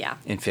up Yeah.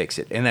 and fix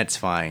it, and that's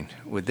fine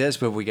with this.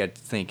 But we got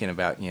thinking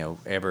about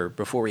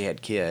before we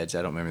had kids.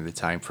 I don't remember the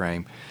time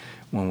frame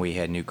when we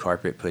had new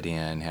carpet put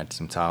in, had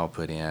some tile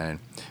put in.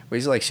 We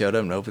just showed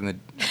up and opened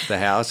the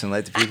house and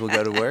let the people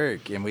go to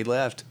work, and we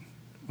left,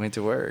 went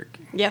to work.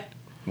 Yep.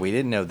 We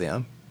didn't know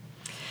them.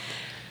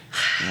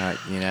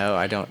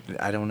 I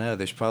don't know.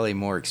 There's probably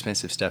more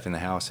expensive stuff in the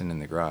house than in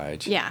the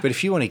garage. Yeah. But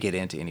if you want to get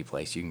into any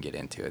place, you can get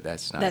into it.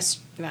 That's not.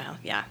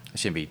 Yeah. I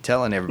shouldn't be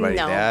telling everybody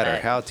No, that or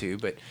but- how to,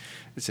 but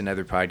it's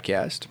another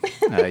podcast.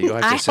 You'll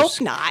have I to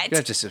hope not. You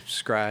have to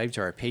subscribe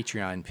to our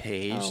Patreon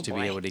page Oh, to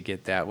boy. be able to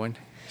get that one.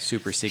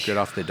 Super secret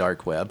off the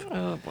dark web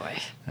Oh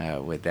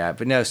boy. with that.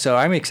 But no, so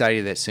I'm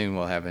excited that soon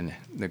we'll have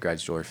the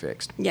garage door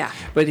fixed. Yeah.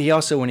 But he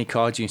also, when he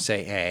called you and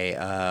say, hey,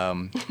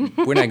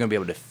 we're not going to be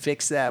able to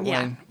fix that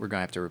Yeah. one. We're going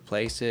to have to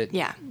replace it.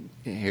 Yeah.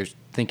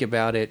 Think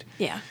about it.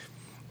 Yeah.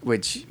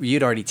 Which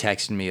you'd already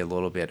texted me a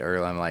little bit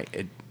earlier. I'm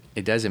like,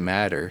 it doesn't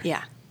matter.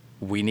 Yeah.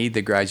 We need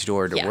the garage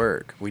door to Yeah.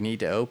 work. We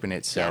need to open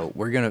it. So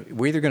Yeah.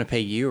 we're either going to pay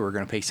you or we're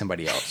going to pay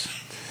somebody else.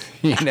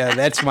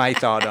 That's my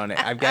thought on it.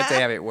 I've got to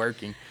have it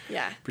working.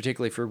 Yeah.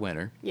 Particularly for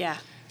winter. Yeah.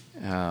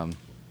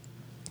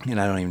 And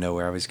I don't even know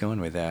where I was going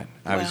with that.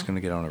 I was Well, going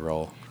to get on a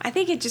roll. I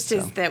think it just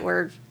is that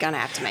we're going to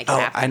have to make it Oh,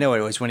 happen. I know what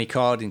it was when he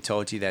called and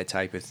told you that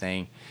type of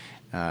thing.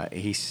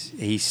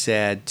 He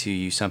said to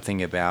you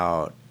something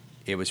about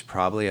it was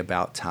probably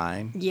about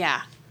time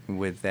Yeah.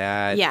 with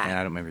that. Yeah. And I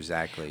don't remember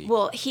exactly.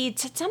 Well, he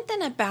said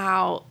something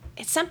about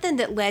it's something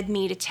that led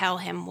me to tell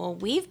him, well,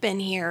 we've been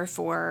here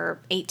for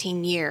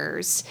 18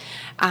 years,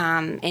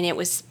 and it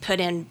was put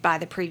in by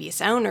the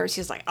previous owners. He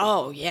was like,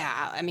 oh,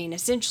 yeah. I mean,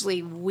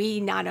 essentially, we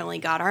not only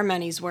got our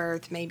money's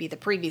worth, maybe the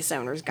previous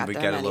owners got We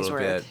their got a money's little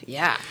worth. bit.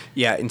 Yeah.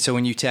 Yeah, and so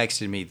when you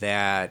texted me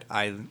that,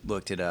 I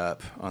looked it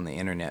up on the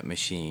internet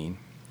machine,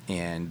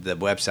 and the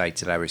websites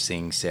that I was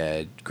seeing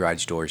said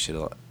garage doors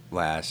should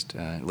last,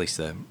 at least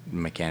the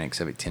mechanics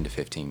of it, 10 to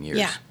 15 years.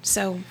 Yeah.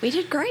 So we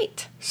did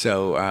great.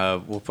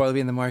 So we'll probably be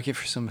in the market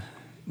for some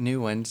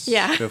new ones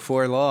Yeah.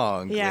 before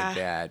long Yeah. with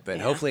that. But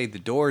Yeah. hopefully the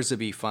doors will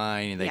be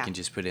fine, and they Yeah. can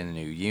just put in a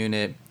new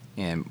unit,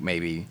 and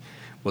maybe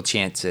we'll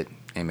chance it,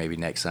 and maybe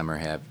next summer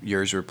have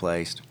yours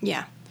replaced.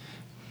 Yeah.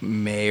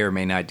 May or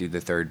may not do the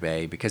third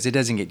bay because it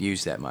doesn't get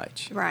used that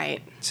much.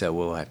 Right. So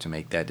we'll have to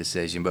make that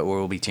decision. But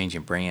we'll be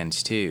changing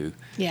brands too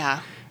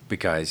Yeah.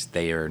 because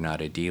they are not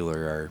a dealer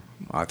or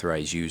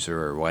authorized user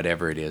or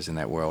whatever it is in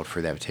that world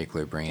for that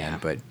particular brand. Yeah.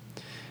 But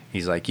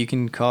he's like, you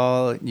can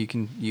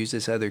use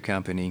this other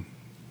company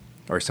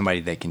or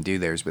somebody that can do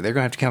theirs, but they're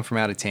going to have to come from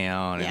out of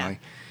town. Yeah.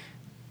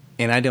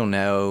 And I don't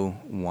know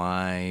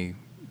why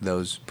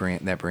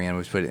that brand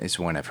was put. It's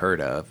one I've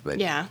heard of, but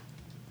Yeah.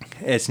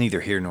 it's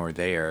neither here nor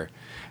there.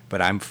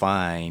 But I'm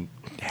fine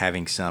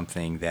having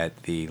something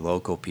that the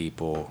local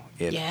people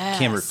can Yes.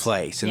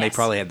 replace, and they Yes.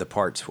 probably have the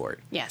parts for it.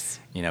 Yes.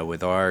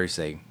 With ours,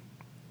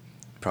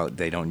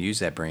 they don't use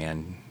that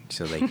brand,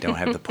 so they don't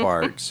have the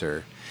parts,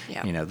 or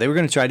Yeah. they were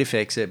going to try to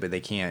fix it, but they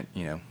can't,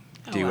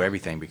 do well.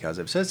 everything because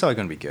of it. So it's all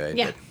going to be good.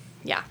 Yeah. But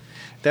Yeah.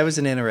 that was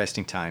an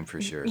interesting time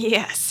for sure.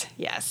 Yes,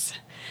 yes.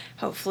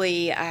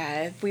 Hopefully,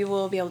 we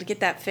will be able to get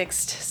that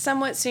fixed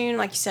somewhat soon.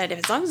 Like you said,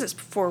 as long as it's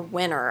before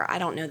winter, I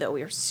don't know that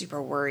we're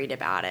super worried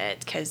about it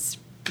because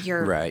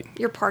Right.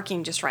 you're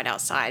parking just right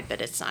outside, but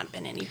it's not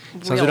been any.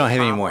 As long as we don't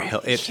have any more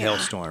problem.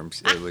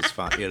 hailstorms, it was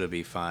fine. It'll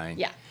be fine.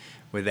 Yeah.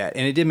 With that,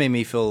 and it did make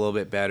me feel a little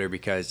bit better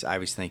because I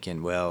was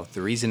thinking, well,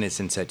 the reason it's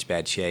in such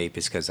bad shape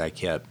is because I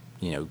kept,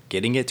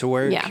 getting it to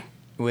work. Yeah.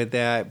 With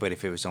that, but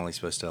if it was only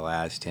supposed to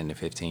last 10 to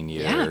 15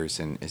 years,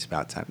 and it's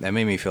about time, that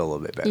made me feel a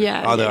little bit better.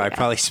 Yeah, Although yeah, I yeah.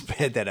 probably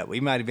sped that up. We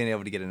might have been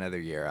able to get another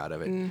year out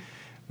of it,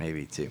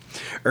 maybe two.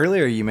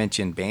 Earlier, you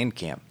mentioned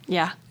Bandcamp,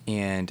 Yeah.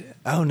 and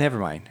never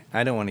mind.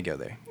 I don't want to go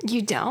there.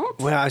 You don't?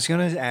 Well, I was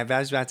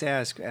about to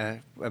ask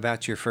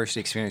about your first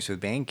experience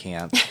with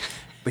Bandcamp,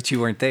 but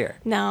you weren't there.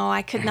 No,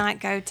 I could not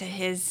go to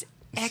his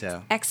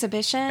So,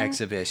 exhibition.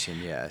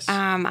 Exhibition, yes.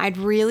 I'd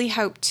really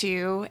hoped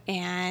to,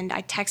 and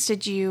I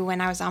texted you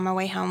when I was on my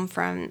way home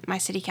from my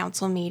city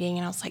council meeting,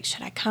 and I was like,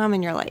 should I come?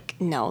 And you're like,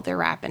 no, they're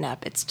wrapping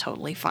up. It's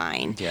totally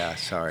fine. Yeah,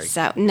 sorry.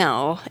 So,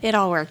 no, it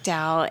all worked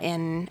out,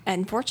 and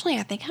unfortunately,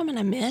 I think I'm going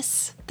to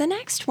miss the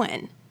next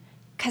one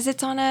because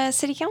it's on a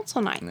city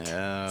council night. No.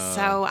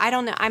 So, I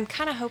don't know. I'm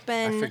kind of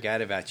hoping. I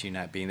forgot about you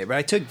not being there, but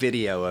I took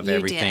video of You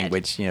everything, did.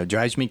 which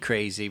drives me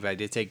crazy. But I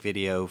did take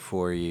video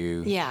for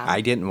you. Yeah.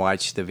 I didn't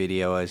watch the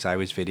video as I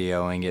was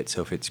videoing it,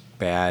 so if it's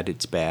bad,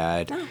 it's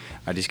bad. Oh.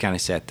 I just kind of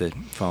set the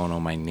phone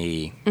on my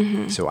knee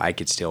Mm-hmm. so I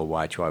could still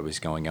watch what was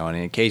going on.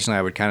 And occasionally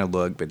I would kind of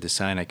look, but the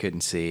sign I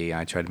couldn't see.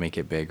 I tried to make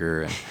it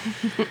bigger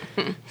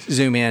and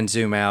zoom in,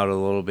 zoom out a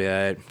little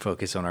bit,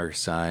 focus on our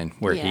son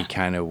where he Yeah.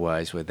 kind of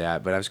was with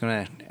that. But I was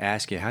going to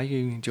ask you how you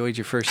enjoyed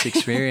your first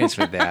experience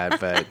with that,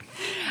 but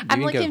I'm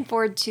you can go. looking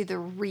forward to the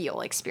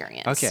real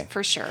experience. Okay.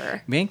 For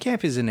sure.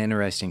 Bandcamp is an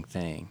interesting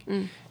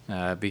thing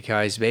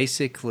because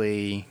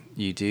basically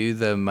you do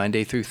the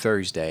Monday through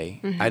Thursday.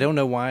 I don't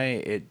know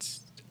why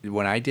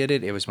when I did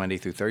it, it was Monday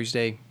through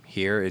Thursday.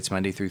 Here, it's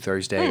Monday through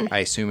Thursday. I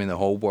assume in the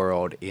whole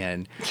world,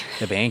 in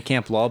the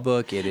Bandcamp law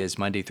book, it is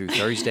Monday through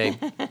Thursday.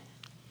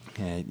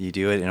 You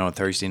do it, and on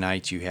Thursday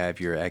nights, you have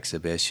your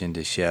exhibition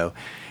to show.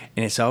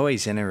 And it's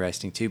always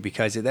interesting, too,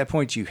 because at that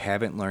point, you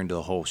haven't learned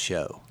the whole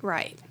show.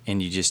 Right.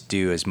 And you just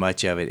do as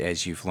much of it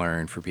as you've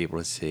learned for people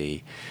to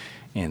see.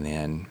 And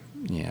then,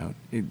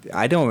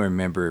 I don't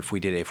remember if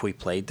we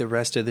played the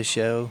rest of the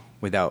show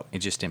without it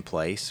just in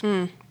place.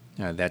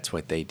 That's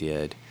what they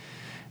did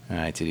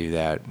to do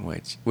that,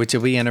 which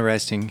will be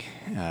interesting.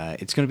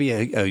 It's going to be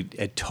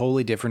a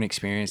totally different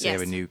experience. They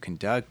have a Yes. new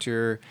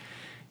conductor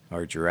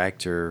or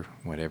director,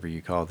 whatever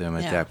you call them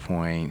at Yeah. that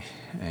point,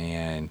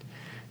 and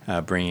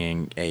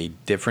bringing a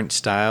different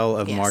style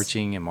of Yes.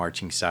 marching, a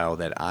marching style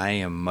that I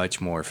am much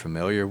more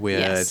familiar with.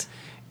 Yes.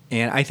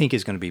 And I think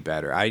it's going to be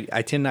better. I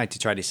tend not to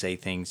try to say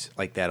things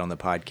like that on the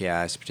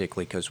podcast,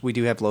 particularly because we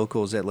do have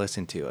locals that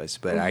listen to us.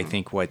 But I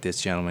think what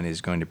this gentleman is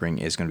going to bring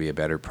is going to be a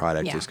better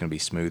product. Yeah. It's going to be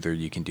smoother.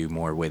 You can do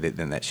more with it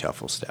than that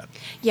shuffle step.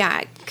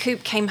 Yeah,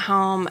 Coop came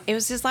home. It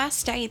was his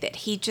last day that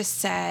he just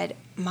said,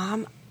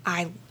 "Mom,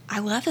 I I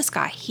love this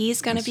guy.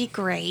 He's going to be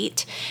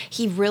great.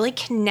 He really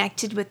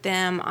connected with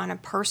them on a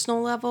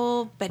personal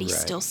level, but he Right.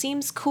 still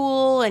seems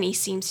cool and he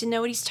seems to know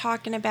what he's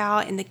talking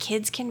about. And the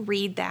kids can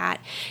read that.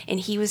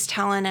 And he was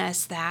telling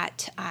us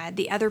that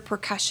the other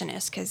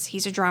percussionist, because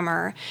he's a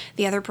drummer,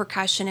 the other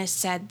percussionist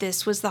said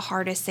this was the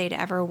hardest they'd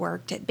ever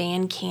worked at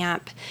band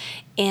camp.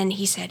 And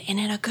he said, and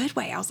in a good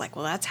way. I was like,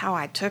 well, that's how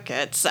I took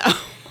it. So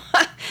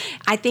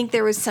I think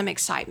there was some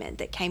excitement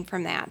that came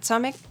from that. So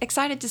I'm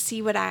excited to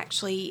see what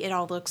actually it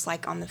all looks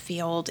like on the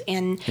field.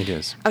 And It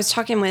is. I was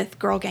talking with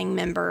Girl Gang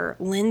member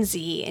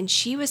Lindsay, and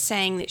she was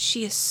saying that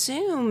she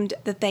assumed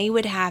that they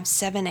would have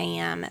 7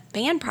 a.m.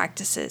 band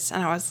practices.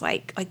 And I was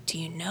like, do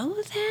you know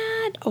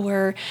that?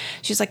 Or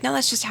she was like, no,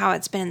 that's just how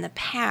it's been in the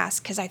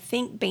past, because I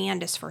think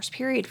band is first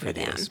period for It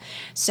them. is.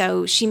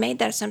 So she made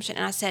that assumption.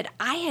 And I said,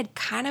 I had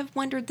kind of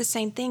wondered the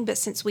same thing, but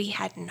since we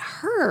hadn't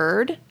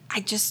heard,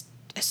 I just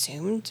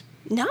assumed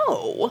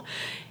no.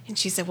 And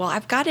she said, well,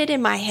 I've got it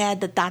in my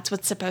head that that's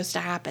what's supposed to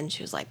happen.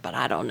 She was like, but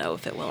I don't know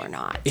if it will or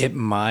not. It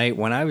might.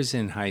 When I was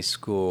in high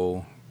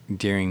school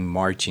during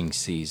marching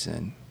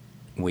season,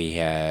 we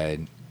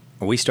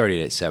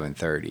started at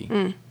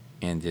 7:30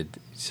 and did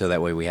so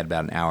that way we had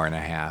about an hour and a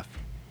half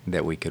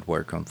that we could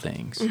work on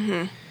things.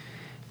 Mm-hmm.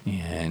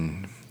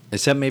 And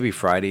except maybe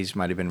Fridays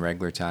might have been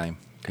regular time.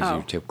 Because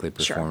you typically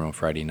perform sure. on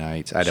Friday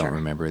nights. I don't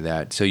remember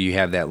that. So you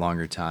have that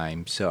longer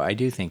time. So I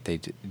do think they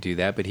do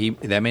that, but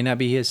that may not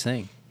be his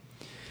thing.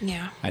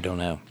 Yeah. I don't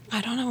know. I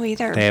don't know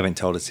either. They haven't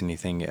told us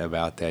anything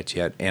about that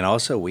yet. And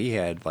also, we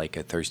had like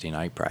a Thursday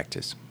night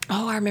practice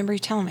Oh, I remember you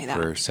telling me that.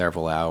 for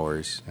several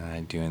hours,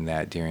 doing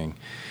that during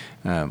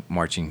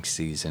marching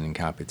season and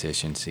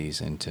competition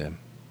season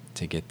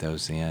to get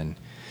those in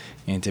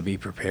and to be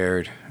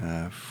prepared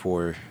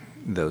for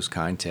those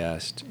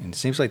contests. And it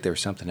seems like there was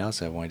something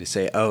else I wanted to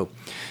say. Oh,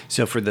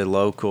 so for the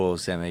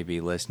locals that may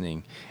be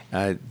listening,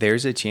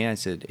 there's a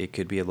chance that it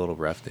could be a little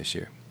rough this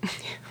year.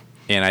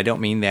 And I don't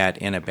mean that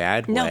in a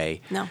bad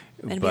way. No.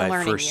 It'll be a But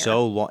learning for year.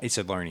 so long, it's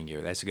a learning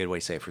year. That's a good way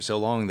to say it. For so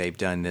long, they've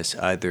done this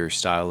other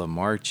style of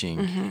marching,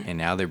 and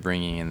now they're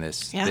bringing in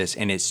this,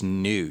 and it's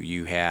new.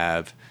 You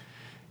have,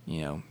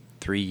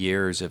 3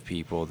 years of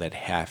people that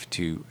have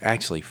to,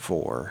 actually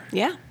 4.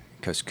 Yeah.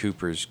 Because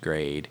Cooper's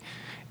grade,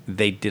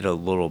 they did a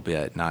little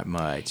bit, not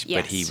much,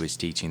 but he Yes. was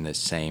teaching the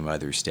same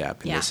other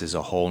step, and Yeah. this is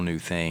a whole new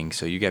thing.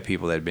 So you got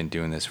people that have been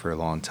doing this for a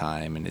long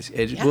time, and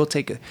it will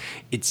take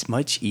it's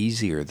much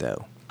easier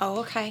though.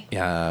 Oh, okay.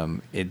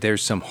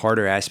 There's some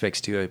harder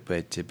aspects to it,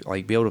 but to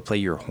be able to play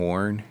your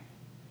horn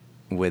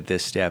with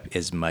this step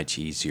is much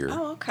easier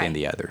than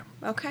the other.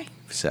 Okay.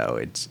 So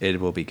it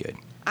will be good.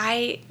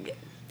 I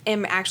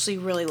am actually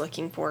really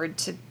looking forward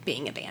to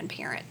being a band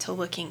parent, to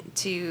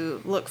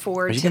look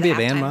forward to Are you going to be a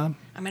band halftime. mom?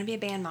 I'm going to be a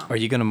band mom. Are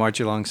you going to march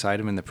alongside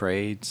them in the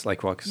parades,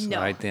 like walk No,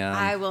 beside them?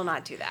 I will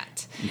not do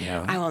that.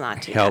 Yeah. I will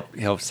not do that.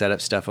 Help set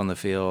up stuff on the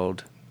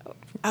field.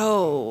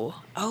 Oh,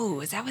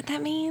 is that what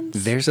that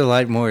means? There's a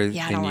lot more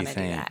Yeah, I than don't you want to do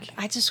think. that.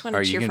 I just want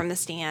Are to you cheer gonna- from the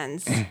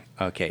stands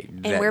Okay.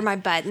 and wear my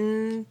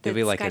button. You'll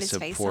be that's like got a his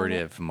face on it.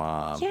 supportive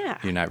mom. Yeah.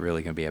 You're not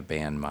really going to be a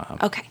band mom.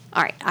 Okay,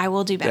 all right. I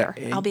will do better.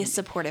 Yeah, I'll be a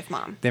supportive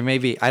mom. There may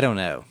be, I don't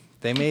know.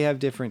 They may have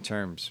different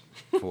terms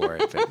for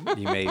it, but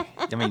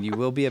you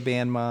will be a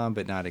band mom,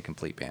 but not a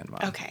complete band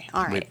mom. Okay,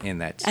 all right. In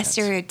that A sense.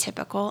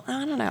 stereotypical,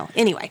 I don't know.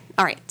 Anyway,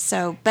 all right.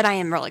 So, but I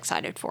am real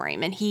excited for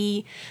him, and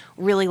he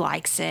really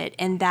likes it,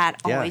 and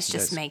that Yeah, always he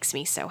just does. makes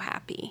me so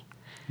happy.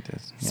 It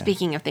does, yeah.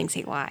 Speaking of things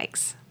he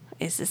likes,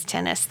 is this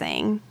tennis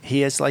thing.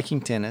 He is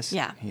liking tennis.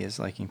 Yeah. He is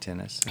liking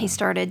tennis. He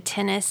started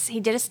tennis. He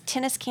did a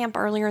tennis camp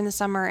earlier in the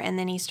summer, and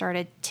then he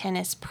started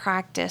tennis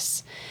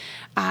practice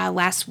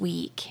last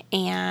week.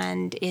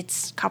 And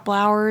it's a couple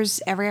hours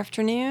every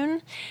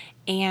afternoon.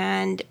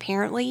 And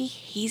apparently,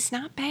 he's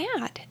not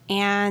bad.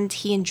 And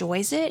he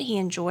enjoys it. He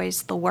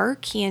enjoys the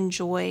work. He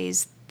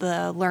enjoys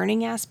the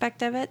learning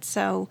aspect of it.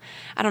 So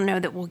I don't know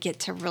that we'll get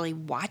to really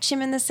watch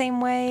him in the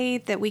same way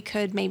that we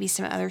could maybe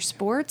some other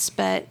sports,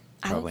 but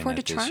I look Probably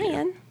forward to not this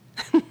year.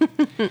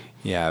 trying.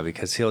 Yeah,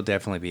 because he'll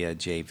definitely be a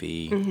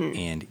JV. Mm-hmm.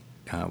 And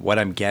what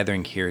I'm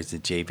gathering here is the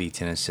JV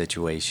tennis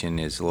situation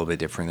is a little bit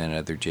different than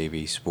other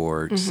JV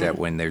sports. Mm-hmm. That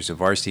when there's a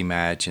varsity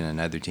match and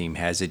another team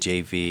has a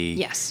JV,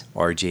 Yes.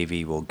 our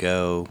JV will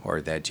go,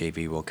 or that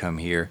JV will come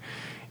here,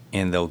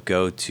 and they'll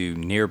go to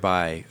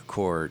nearby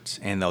courts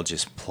and they'll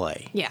just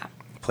play. Yeah.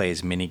 Play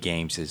as many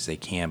games as they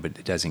can, but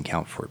it doesn't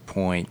count for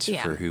points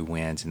Yeah. for who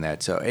wins and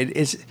that. So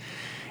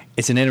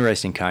it's an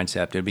interesting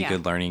concept. It'll be a Yeah.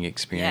 good learning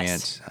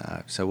experience.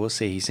 So we'll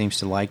see. He seems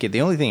to like it. The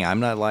only thing I'm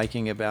not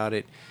liking about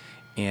it,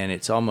 and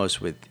it's almost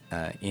with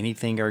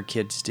anything our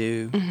kids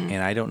do,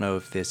 and I don't know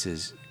if this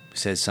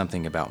says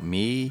something about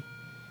me,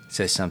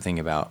 says something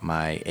about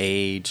my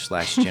age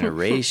 /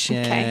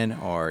 generation,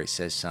 or it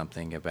says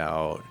something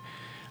about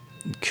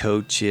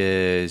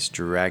coaches,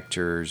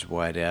 directors,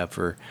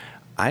 whatever.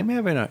 I'm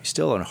having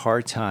still a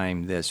hard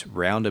time this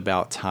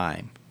roundabout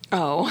time.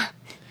 Oh,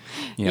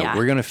 Yeah.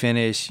 We're going to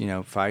finish,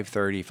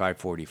 5:30,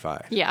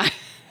 5:45. yeah.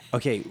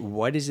 Okay,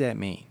 what does that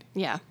mean?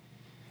 Yeah.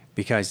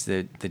 Because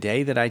the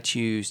day that I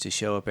choose to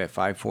show up at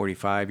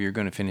 5:45, you're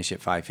going to finish at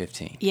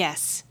 5:15.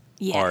 Yes.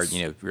 Or,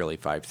 Yes. really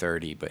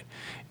 5:30. But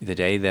the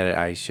day that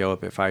I show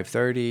up at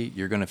 5:30,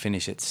 you're going to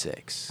finish at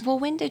 6. Well,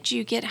 when did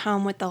you get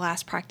home with the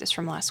last practice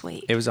from last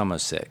week? It was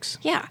almost 6.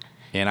 Yeah.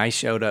 And I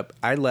showed up.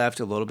 I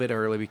left a little bit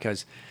early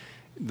because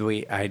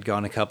I had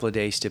gone a couple of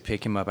days to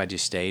pick him up. I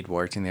just stayed,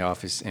 worked in the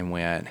office, and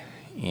went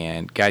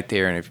and got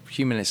there. And a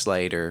few minutes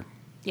later,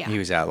 Yeah. he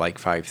was out like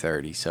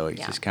 5:30. So it's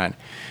Yeah. just kind of,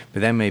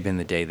 but that may have been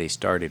the day they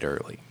started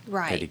early.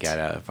 Right. That he got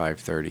out at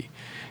 5:30.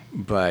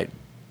 But,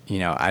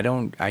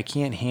 I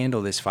can't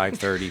handle this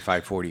 5:30,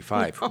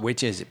 5:45,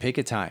 which is pick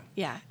a time.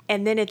 Yeah.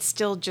 And then it's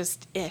still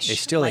just ish. It's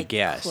still a like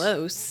guess.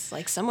 Close.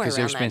 Like somewhere around Because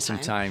that there's been some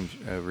time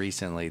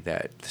recently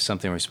that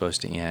something was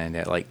supposed to end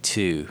at like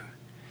 2.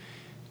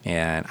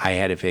 And I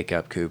had to pick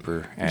up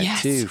Cooper at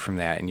Yes. 2 from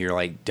that. And you're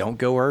like, don't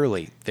go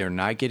early. They're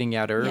not getting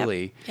out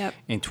early. Yep.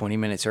 And 20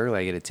 minutes early,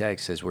 I get a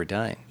text says, we're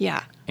done.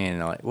 Yeah.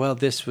 And I'm like, well,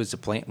 this was the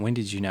plan. When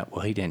did you know?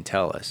 Well, he didn't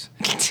tell us.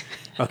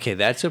 Okay,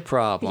 that's a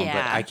problem. But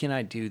Yeah. I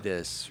cannot do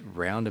this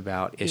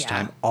roundabout-ish Yeah.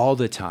 time all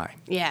the time.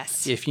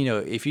 Yes. If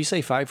you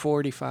say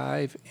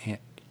 5:45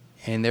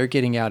 and they're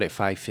getting out at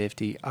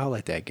 5:50, I'll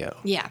let that go.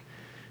 Yeah.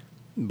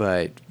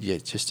 But you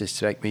just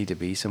expect me to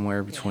be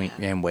somewhere between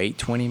and wait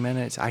 20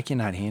 minutes. I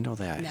cannot handle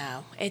that.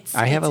 No. It's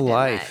I have it's a bit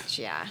life. much,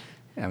 yeah.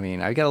 I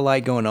mean, I got a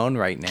lot going on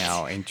right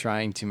now and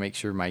trying to make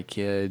sure my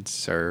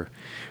kids are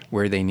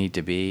where they need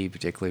to be,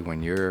 particularly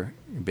when you're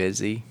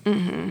busy.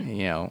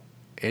 Mm-hmm.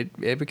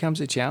 It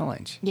becomes a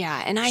challenge.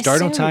 Yeah. And I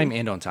Start on assume- time,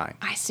 end on time.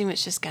 I assume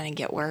it's just going to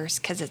get worse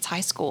because it's high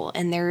school.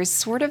 And there's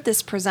sort of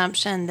this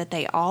presumption that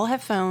they all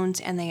have phones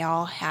and they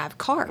all have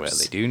cars. Well,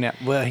 they do now.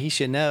 Well, he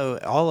should know.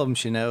 All of them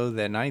should know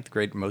that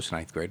most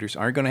ninth graders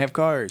aren't going to have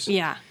cars.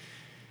 Yeah.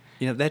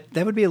 That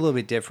would be a little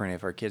bit different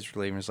if our kids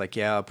were leaving. It's like,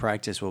 yeah,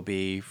 practice will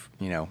be,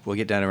 we'll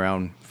get done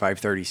around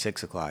 5:30,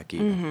 6 o'clock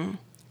even. Mm-hmm.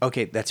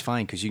 Okay, that's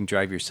fine because you can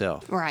drive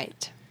yourself.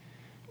 Right.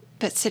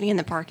 But sitting in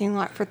the parking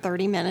lot for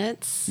 30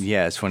 minutes.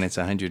 Yes, when it's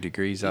 100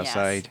 degrees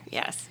outside,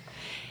 Yes.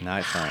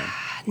 not fun.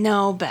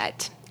 No,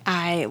 but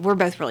we're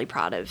both really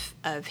proud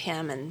of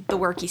him and the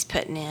work he's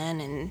putting in.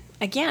 And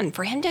again,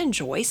 for him to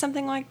enjoy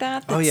something like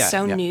that's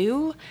so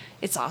new,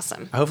 it's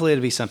awesome. Hopefully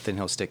it'll be something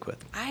he'll stick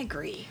with. I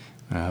agree.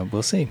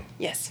 We'll see.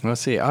 Yes. We'll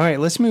see. All right,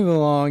 let's move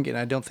along. And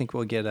I don't think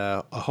we'll get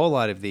a whole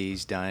lot of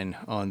these done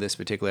on this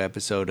particular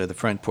episode of the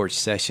Front Porch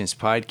Sessions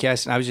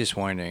podcast. And I was just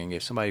wondering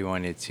if somebody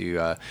wanted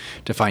to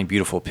find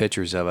beautiful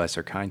pictures of us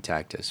or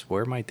contact us,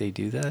 where might they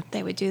do that?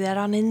 They would do that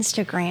on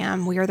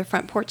Instagram. We are the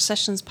Front Porch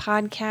Sessions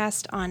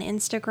podcast on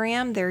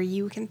Instagram. There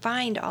you can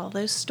find all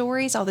those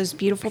stories, all those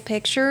beautiful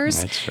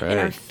pictures That's in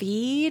our right.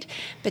 feed.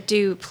 But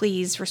do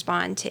please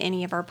respond to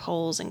any of our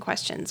polls and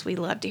questions. We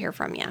love to hear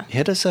from you.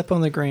 Hit us up on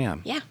the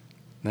gram. Yeah.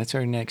 That's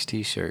our next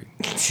T-shirt.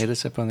 Hit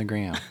us up on the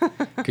gram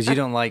because you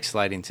don't like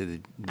sliding to the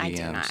DMs. I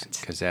do not.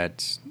 Because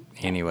that's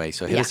anyway.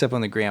 So hit Yeah. us up on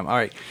the gram. All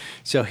right.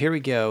 So here we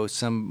go.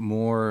 Some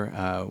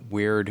more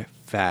weird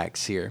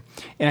facts here,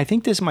 and I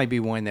think this might be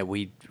one that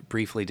we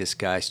briefly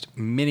discussed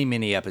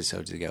many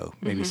episodes ago,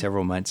 maybe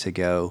several months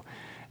ago.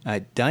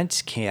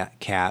 Dunce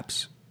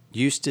caps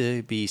used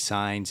to be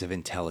signs of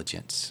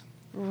intelligence.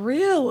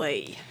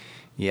 Really?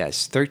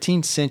 Yes,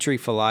 13th century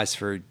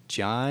philosopher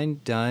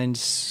John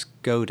Duns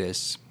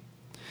Scotus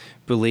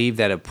believed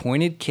that a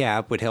pointed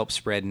cap would help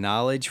spread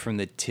knowledge from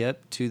the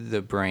tip to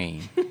the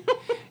brain.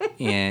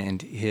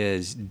 And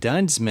his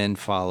Dunsman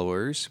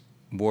followers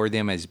wore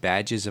them as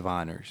badges of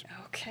honors.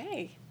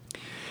 Okay.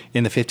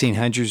 In the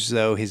 1500s,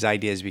 though, his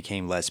ideas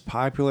became less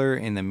popular,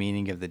 and the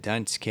meaning of the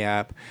dunce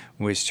cap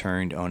was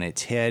turned on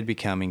its head,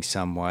 becoming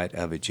somewhat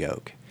of a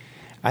joke.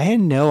 I had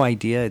no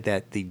idea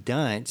that the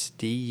dunce,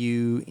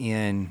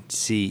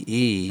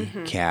 D-U-N-C-E,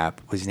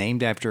 cap was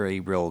named after a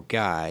real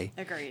guy.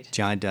 Agreed.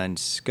 John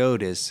Duns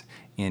Scotus,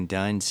 and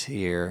Duns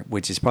here,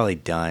 which is probably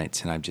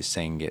dunce, and I'm just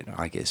saying it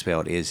like it's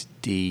spelled, is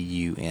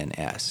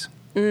D-U-N-S.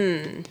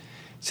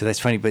 So that's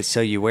funny, but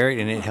so you wear it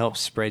and it helps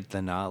spread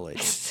the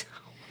knowledge.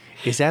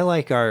 Is that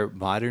like our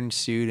modern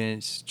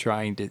students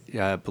trying to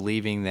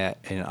believing that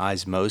in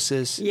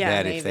osmosis, Yeah,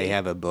 that if they maybe.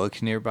 have a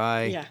book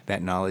nearby, Yeah.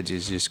 that knowledge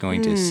is just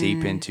going to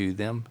seep into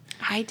them?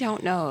 I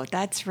don't know.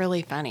 That's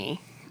really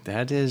funny.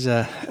 That is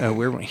a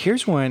weird one.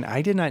 Here's one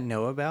I did not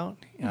know about.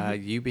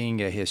 You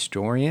being a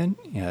historian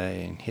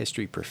and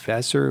history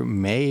professor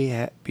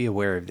may be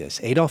aware of this.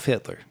 Adolf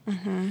Hitler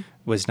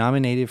was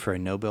nominated for a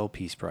Nobel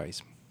Peace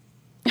Prize.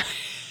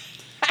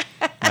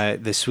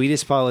 The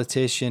Swedish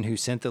politician who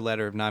sent the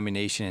letter of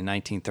nomination in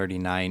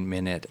 1939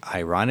 meant it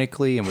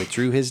ironically and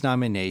withdrew his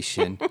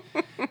nomination.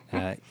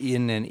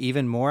 In an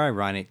even more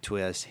ironic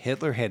twist,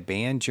 Hitler had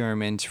banned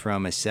Germans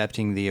from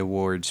accepting the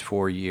awards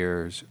 4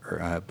 years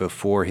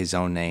before his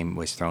own name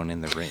was thrown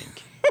in the ring.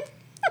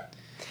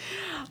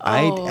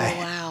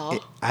 Wow.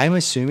 I'm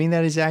assuming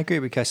that is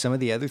accurate because some of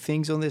the other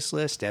things on this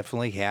list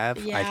definitely have.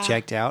 Yeah. I've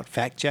checked out,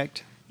 fact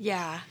checked.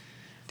 Yeah.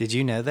 Did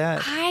you know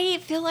that? I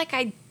feel like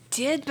I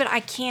did, but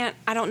I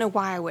don't know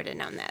why I would have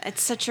known that.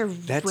 It's such a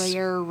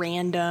rare,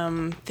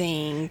 random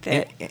thing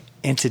that.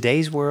 In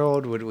today's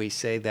world, would we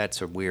say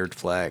that's a weird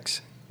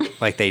flex?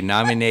 Like they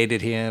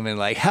nominated him and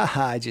like,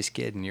 haha, just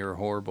kidding. You're a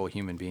horrible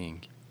human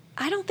being.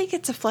 I don't think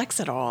it's a flex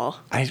at all.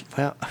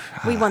 Well,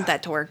 We want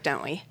that to work,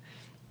 don't we?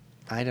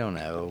 I don't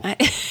know.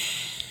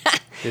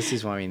 This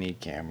is why we need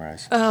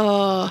cameras.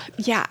 Oh,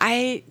 yeah.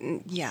 I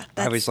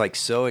was like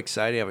so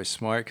excited. I was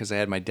smart because I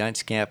had my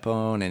dunce cap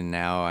on, and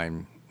now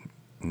I'm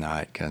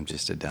not. 'Cause I'm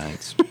just a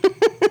dunce.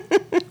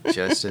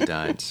 Just a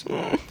dunce.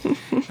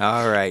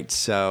 All right.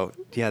 So,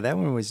 yeah, that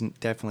one was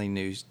definitely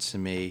news to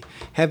me.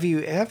 Have you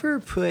ever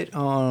put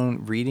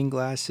on reading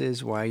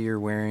glasses while you're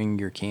wearing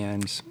your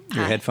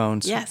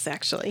headphones? Yes,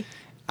 actually.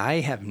 I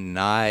have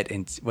not,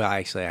 and well,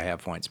 actually, I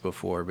have once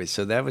before, but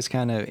so that was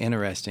kind of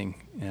interesting.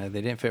 They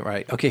didn't fit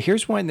right. Okay,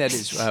 here's one that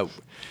is,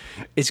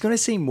 it's going to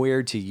seem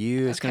weird to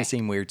you. It's going to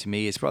seem weird to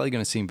me. It's probably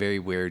going to seem very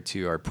weird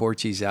to our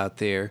Porchies out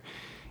there,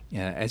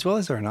 as well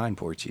as our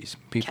non-Porchies.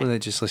 People that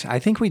just listen. I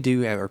think we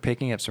are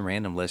picking up some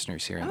random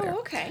listeners here and there. Oh,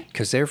 okay.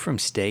 Because they're from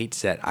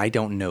states that I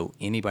don't know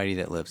anybody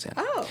that lives in.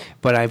 Oh.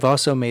 But I've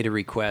also made a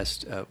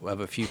request of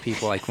a few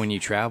people, like when you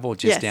travel,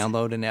 just Yes.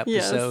 download an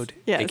episode.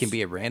 Yes. It can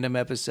be a random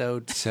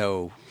episode,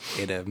 so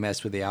it'll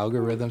mess with the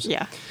algorithms.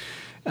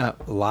 Yeah,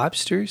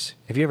 Lobsters.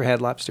 Have you ever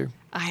had lobster?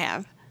 I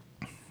have.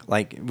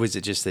 Like, was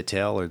it just the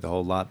tail or the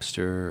whole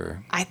lobster?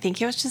 Or? I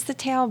think it was just the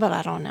tail, but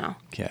I don't know.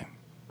 Okay.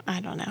 I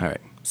don't know. All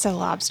right. So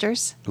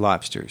lobsters?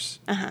 Lobsters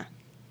Uh-huh.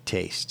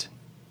 taste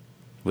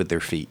with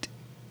their feet.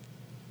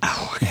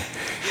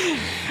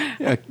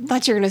 I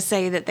thought you were going to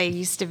say that they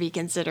used to be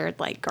considered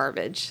like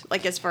garbage.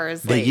 Like as far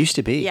as They like, used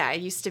to be. Yeah,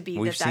 it used to be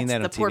We've seen that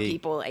the on poor TV.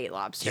 people ate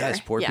lobster.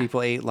 Yes, poor Yeah.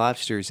 people ate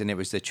lobsters, and it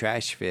was the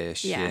trash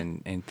fish Yeah.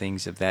 and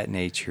things of that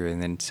nature,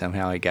 and then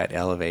somehow it got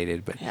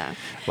elevated. But Yeah.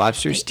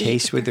 lobsters They eat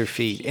taste with their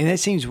feet, and that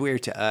seems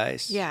weird to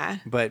us. Yeah.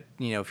 But,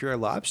 if you're a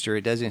lobster,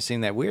 it doesn't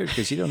seem that weird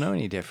because you don't know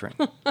any different.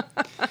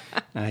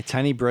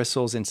 Tiny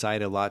bristles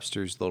inside a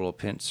lobster's little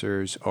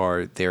pincers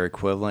are their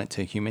equivalent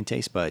to human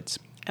taste buds.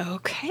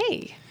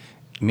 Okay.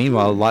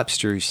 Meanwhile,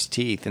 lobster's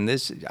teeth, and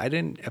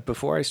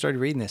before I started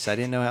reading this, I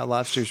didn't know how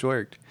lobsters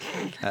worked.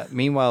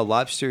 Meanwhile,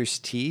 lobster's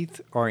teeth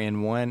are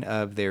in one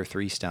of their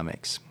 3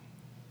 stomachs.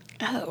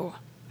 Oh.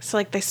 So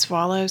like they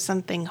swallow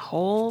something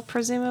whole,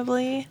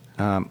 presumably?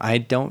 I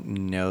don't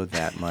know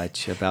that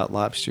much about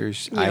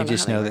lobsters. You I don't know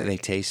just how they know that they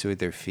work. taste with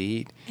their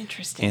feet.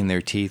 Interesting. And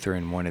their teeth are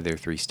in one of their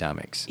 3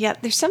 stomachs. Yeah,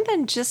 there's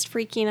something just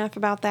freaky enough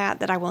about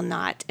that I will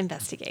not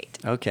investigate.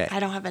 Okay. I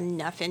don't have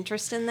enough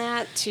interest in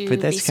that to But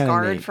be that's kinda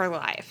scarred neat. for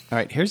life. All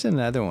right, here's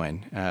another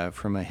one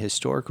from a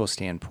historical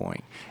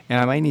standpoint. And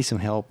I might need some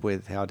help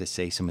with how to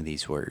say some of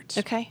these words.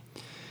 Okay.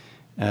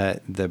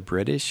 The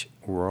British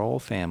royal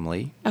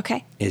family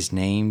Okay. is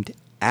named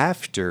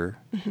after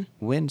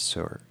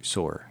Windsor.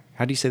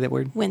 How do you say that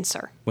word?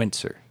 Windsor.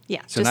 Windsor.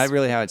 Yeah, So not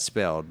really how it's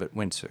spelled, but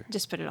Windsor.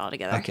 Just put it all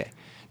together. Okay.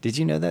 Did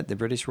you know that the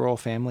British royal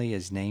family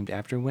is named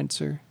after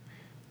Windsor?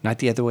 Not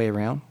the other way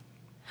around?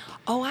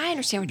 Oh, I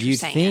understand what You you're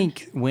saying.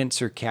 think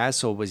Windsor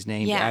Castle was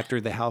named Yeah.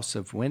 after the House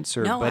of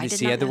Windsor, No, but I it's did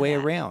the not other know way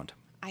that. around.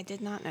 I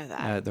did not know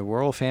that. The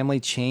royal family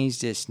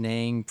changed its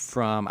name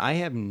from, I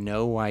have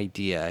no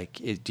idea.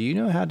 Do you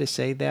know how to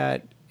say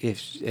that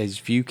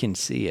if you can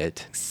see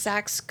it?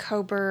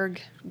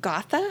 Saxe-Coburg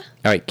Gotha? All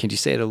right, can you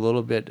say it a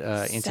little bit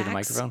into the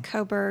microphone?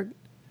 Saxe-Coburg.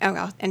 Oh,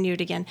 I'll do it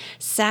again.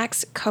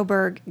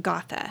 Saxe-Coburg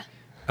Gotha.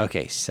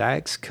 Okay,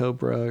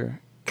 Saxe-Coburg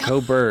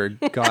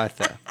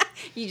Gotha.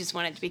 You just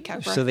want it to be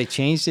Cobra. So they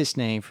changed its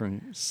name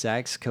from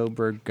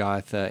Saxe-Coburg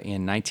Gotha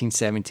in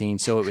 1917,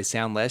 so it would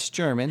sound less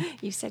German.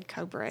 You said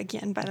Cobra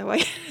again, by the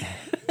way.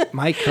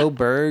 My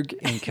Coburg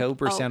and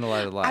Cobra sound a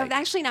lot alike. I'm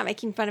actually not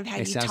making fun of how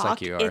It you sounds talk.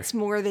 like you are. It's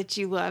more that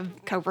you love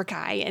Cobra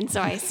Kai, and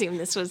so I assume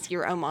this was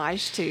your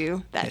homage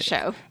to that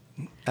show.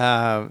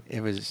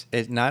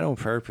 It's not on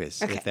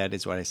purpose, Okay. if that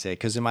is what I say,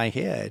 because in my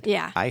head,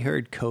 Yeah. I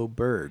heard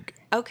Coburg.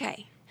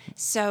 Okay.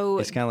 So,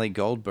 It's kind of like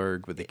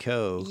Goldberg with the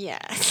Co.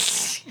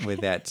 yes.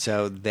 With that.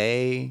 So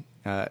they,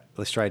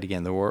 let's try it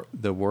again.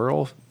 The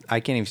world, I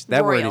can't even,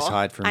 that word is Royal.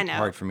 hard I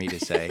know. for me to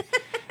say.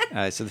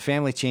 So the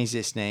family changed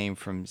its name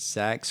from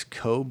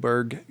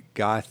Saxe-Coburg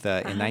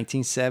Gotha in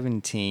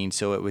 1917,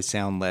 so it would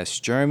sound less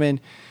German,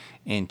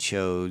 and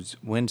chose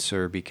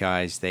Windsor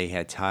because they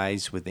had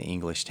ties with the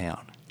English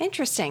town.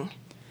 Interesting.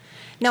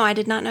 No, I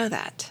did not know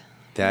that.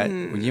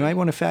 You might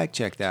want to fact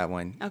check that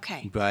one.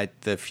 Okay. But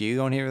the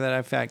few on here that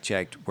I fact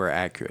checked were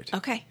accurate.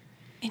 Okay.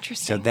 So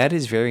Interesting. that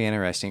is very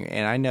interesting.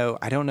 And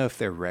I don't know if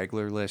they're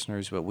regular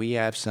listeners, but we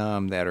have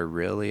some that are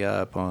really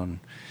up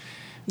on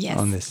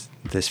yes.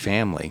 this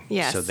family.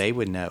 Yes. So they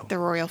would know. The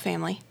royal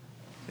family.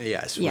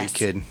 Yes, Yes.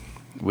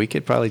 we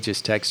could probably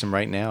just text them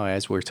right now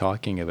as we're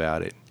talking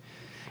about it.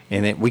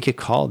 And then we could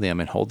call them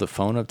and hold the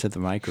phone up to the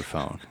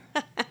microphone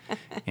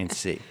and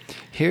see.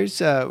 Here's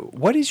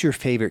what is your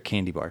favorite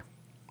candy bar?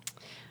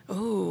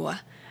 Ooh,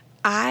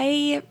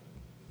 I'm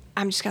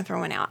just gonna throw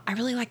one out. I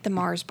really like the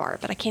Mars bar,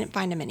 but I can't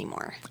find them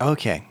anymore.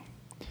 Okay.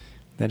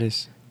 That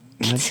is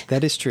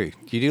true.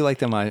 You do like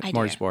the do.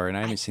 Mars bar, and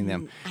I haven't seen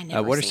them. I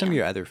never what are seen some of them.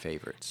 your other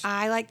favorites?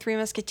 I like Three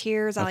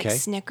Musketeers. I like Okay.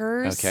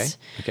 Snickers.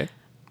 Okay.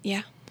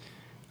 Yeah.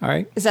 All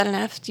right. Is that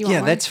enough? Do you want Yeah,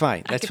 more? that's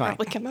fine. I That's could fine.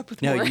 probably come up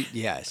with No, more.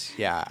 yes,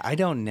 yeah. I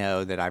don't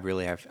know that I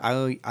really have.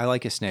 I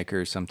like a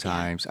Snickers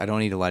sometimes. I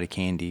don't eat a lot of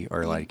candy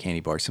or a lot of candy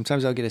bars.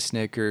 Sometimes I'll get a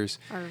Snickers.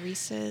 Or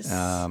Reese's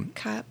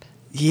cup.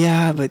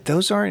 Yeah, but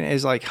those aren't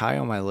as like high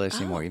on my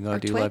list anymore. Even though I or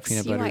do love Twix.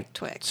 peanut You butter. like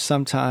Twix.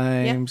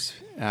 Sometimes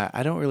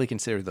I don't really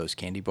consider those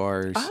candy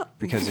bars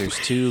because there's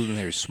two and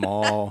they're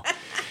small.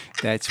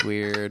 That's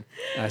weird.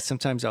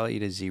 Sometimes I'll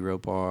eat a Zero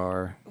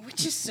bar.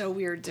 Which is so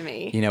weird to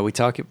me. You know, we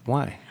talk.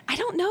 Why? I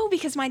don't know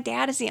because my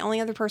dad is the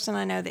only other person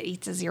I know that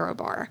eats a Zero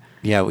bar.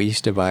 Yeah, we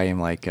used to buy him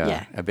like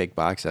Yeah. a big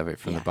box of it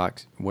from the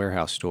box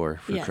warehouse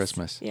store for Yes.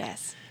 Christmas.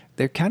 Yes.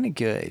 They're kind of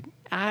good.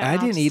 I'll I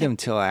didn't eat say- them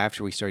until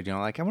after we started doing.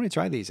 Like, I want to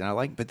try these, and I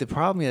like. But the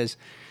problem is,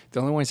 the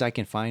only ones I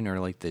can find are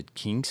like the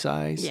king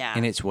size, Yeah.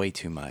 and it's way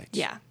too much.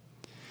 Yeah.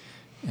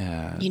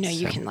 You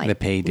so can like the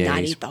paydays.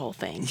 not eat the whole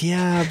thing.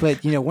 Yeah,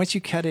 but once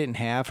you cut it in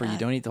half or you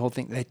don't eat the whole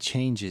thing, that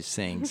changes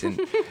things.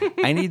 And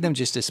I need them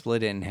just to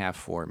split it in half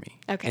for me.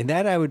 Okay. And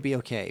that I would be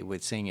okay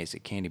with saying it's a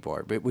candy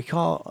bar. But we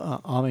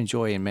call Almond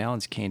Joy and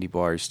Mounds candy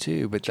bars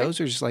too. But those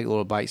are just like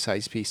little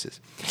bite-sized pieces.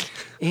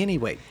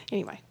 Anyway,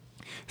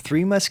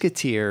 Three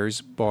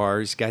Musketeers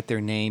bars got their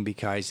name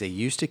because they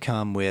used to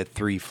come with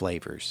 3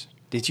 flavors.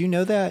 Did you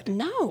know that?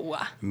 No.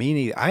 Me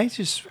neither.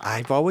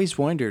 I've always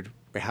wondered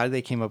how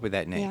they came up with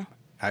that name. Yeah.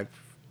 I've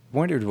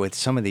wondered with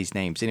some of these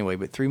names anyway,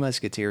 but Three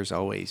Musketeers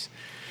always.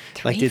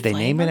 Three Did they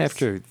name it flavors?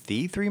 after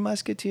the Three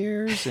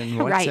Musketeers? And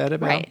what's Right, that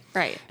about?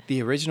 right.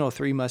 The original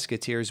Three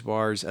Musketeers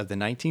bars of the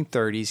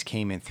 1930s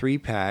came in 3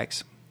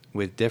 packs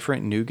with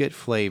different nougat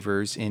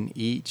flavors in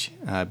each,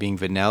 being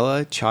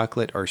vanilla,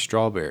 chocolate, or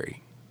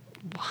strawberry.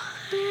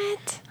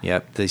 What?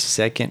 Yep. The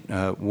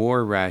second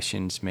war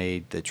rations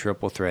made the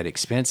triple threat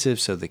expensive,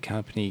 so the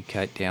company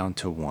cut down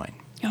to 1.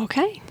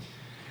 Okay.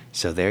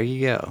 So there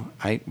you go.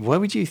 What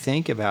would you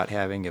think about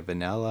having a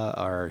vanilla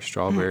or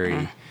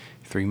strawberry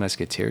Three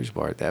Musketeers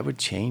bar? That would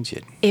change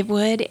it. It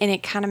would, and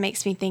it kind of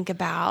makes me think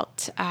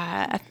about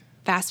a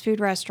fast food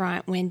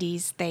restaurant,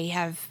 Wendy's. They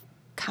have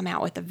come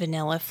out with a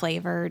vanilla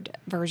flavored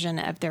version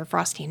of their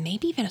Frosty, and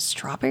maybe even a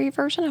strawberry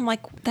version. I'm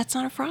like, that's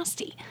not a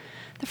Frosty.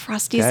 The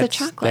Frosty is the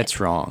chocolate. That's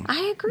wrong.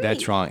 I agree.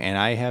 That's wrong. And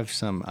I have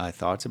some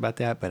thoughts about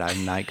that, but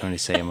I'm not going to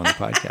say them on the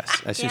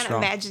podcast. That's just Can't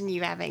wrong. imagine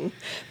you having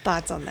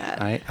thoughts on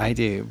that. I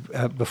do.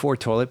 Before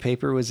toilet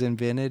paper was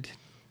invented,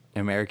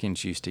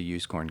 Americans used to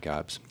use corn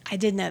cobs. I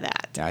did know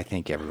that. I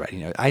think everybody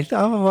knows. I've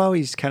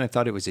always kind of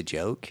thought it was a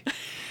joke.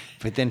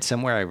 But then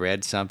somewhere I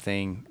read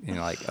something,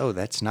 like, oh,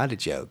 that's not a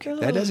joke.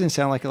 That doesn't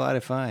sound like a lot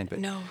of fun. But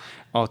No.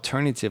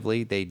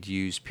 Alternatively, they'd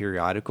use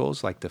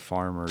periodicals like the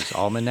Farmer's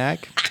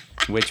Almanac,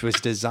 which was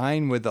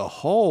designed with a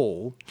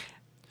hole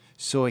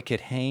so it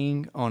could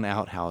hang on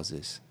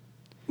outhouses.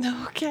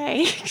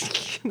 Okay.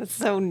 That's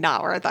so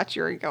not where I thought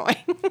you were going.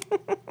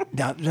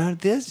 Now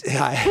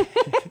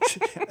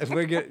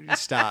we're going to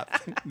stop.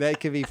 That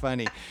could be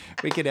funny.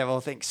 We could have a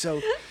whole thing.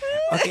 So,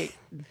 okay,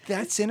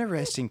 that's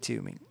interesting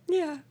to me.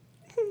 Yeah.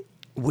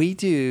 We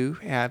do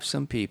have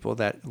some people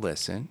that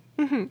listen,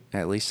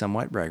 at least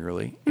somewhat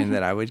regularly, and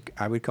that I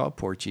would call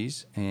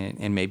Porchies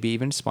and maybe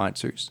even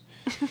sponsors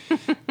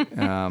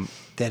that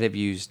have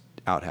used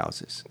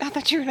outhouses. I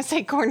thought you were going to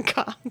say corn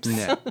cobs.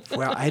 No,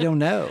 well, I don't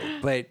know,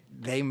 but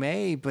they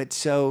may. But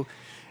so,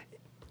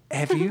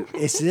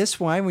 is this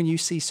why when you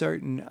see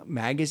certain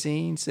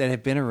magazines that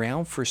have been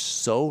around for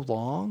so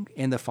long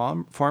in the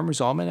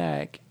Farmer's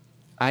Almanac,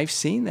 I've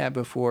seen that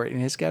before,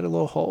 and it's got a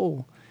little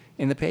hole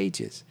in the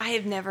pages. I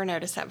have never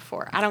noticed that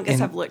before. I don't guess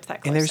I've looked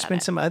that close And there's at been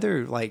it. some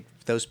other, like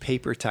those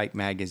paper type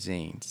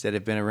magazines that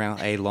have been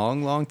around a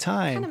long, long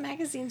time. What kind of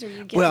magazines are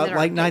you getting Well, that are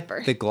like on not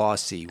paper? the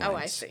glossy ones. Oh,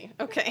 I see.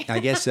 Okay. I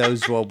guess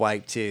those will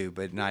wipe too,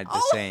 but not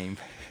the same.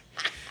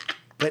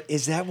 But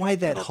is that why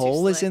that little too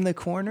hole is slick. in the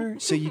corner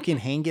so you can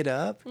hang it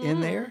up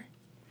in there?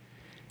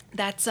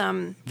 That's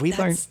We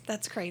learned-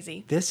 that's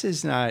crazy. This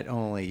is not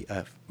only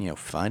a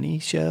funny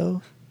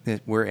show.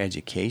 That we're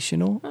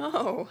educational.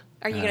 Oh,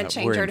 are you going to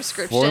change we're our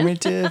description?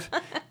 informative.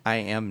 I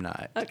am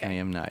not. Okay. I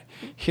am not.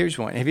 Here's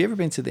one. Have you ever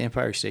been to the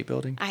Empire State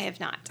Building? I have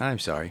not. I'm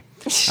sorry.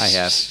 I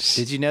have.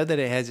 Did you know that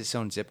it has its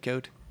own zip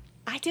code?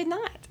 I did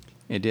not.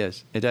 It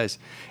does. It does.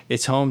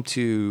 It's home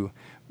to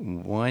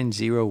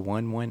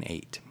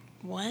 10118.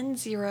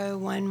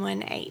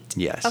 10118.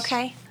 Yes.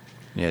 Okay.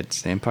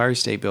 It's the Empire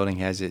State Building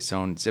has its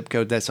own zip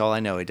code. That's all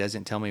I know. It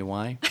doesn't tell me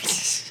why.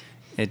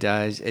 It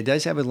does. It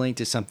does have a link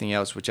to something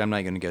else, which I'm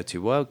not going to go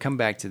to. Well, come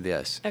back to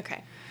this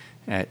Okay.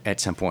 at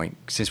some point.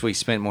 Since we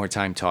spent more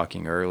time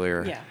talking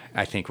earlier, Yeah.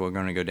 I think we're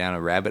going to go down a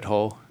rabbit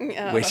hole,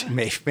 Yeah. which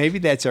maybe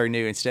that's our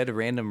new, instead of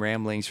random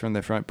ramblings from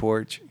the front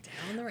porch,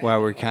 Down the while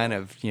we're rabbit kind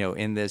of,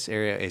 in this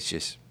area, it's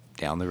just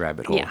down the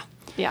rabbit hole.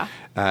 Yeah.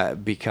 Yeah.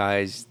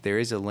 Because there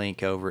is a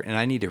link over, and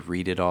I need to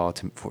read it all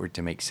for it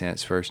to make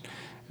sense first.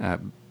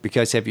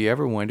 Because have you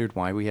ever wondered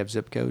why we have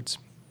zip codes?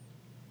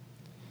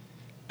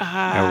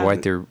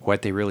 Or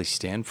what they really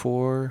stand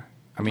for?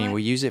 I mean, What?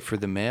 we use it for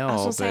the mail, I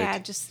was gonna but say I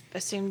just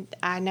assumed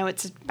I know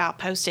it's about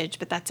postage,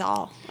 but that's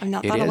all. I've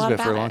not it thought a is. lot But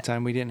about for a long it.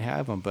 time, we didn't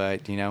have them.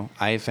 But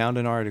I found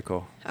an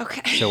article.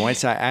 Okay. So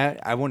once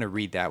I want to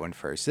read that one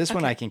first. This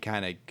one Okay. I can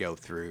kind of go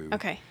through.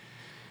 Okay.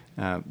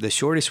 The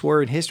shortest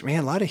war in history.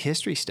 Man, a lot of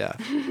history stuff.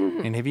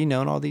 And have you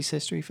known all these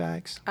history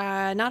facts?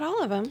 Not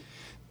all of them.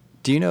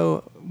 Do you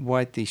know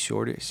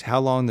how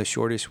long the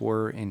shortest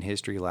war in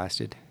history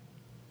lasted?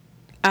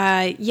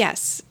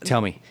 Yes.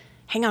 Tell me.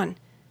 Hang on.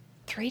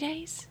 3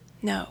 days?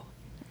 No.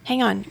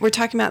 Hang on. We're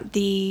talking about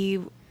the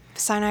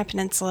Sinai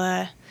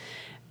Peninsula.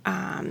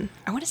 I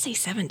want to say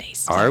 7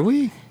 days. Are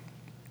we?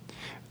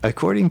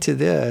 According to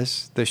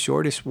this, the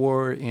shortest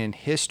war in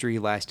history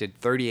lasted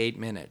 38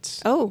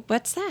 minutes. Oh,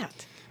 what's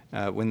that?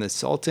 When the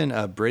Sultan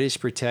of British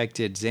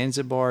protected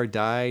Zanzibar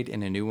died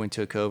and a new one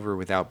took over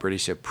without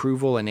British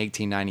approval in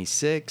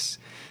 1896,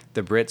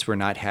 the Brits were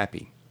not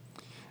happy.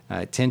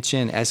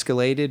 Tension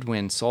escalated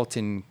when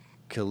Sultan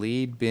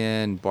Khalid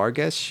bin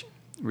Bargash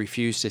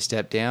refused to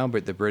step down,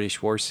 but the British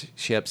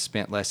warships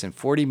spent less than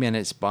 40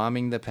 minutes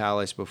bombing the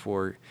palace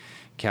before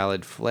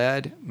Khalid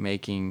fled,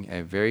 making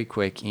a very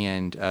quick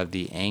end of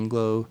the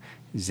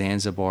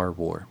Anglo-Zanzibar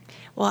War.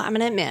 Well, I'm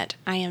going to admit,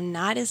 I am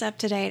not as up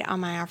to date on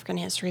my African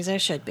history as I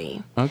should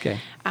be. Okay.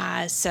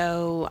 Missed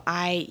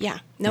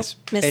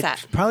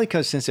that. Probably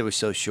because since it was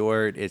so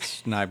short,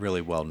 it's not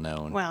really well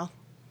known. Well,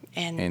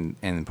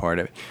 and part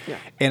of it. Yeah.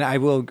 And I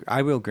will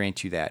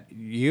grant you that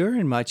you're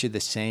in much of the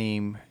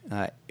same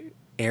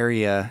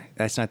area.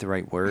 That's not the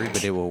right word,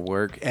 but it will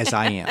work as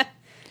I am.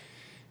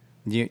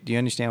 Do you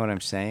understand what I'm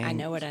saying? I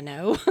know what I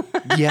know.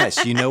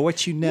 Yes, you know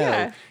what you know.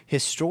 Yeah.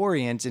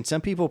 Historians, and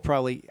some people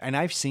probably, and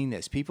I've seen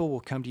this, people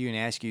will come to you and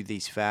ask you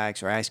these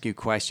facts or ask you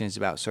questions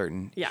about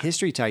certain Yeah.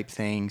 history type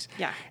things,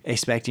 Yeah.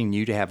 expecting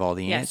you to have all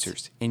the Yes.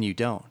 answers, and you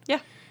don't.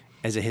 Yeah.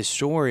 As a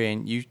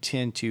historian, you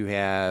tend to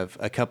have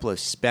a couple of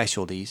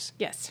specialties,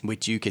 Yes.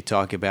 which you could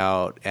talk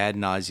about ad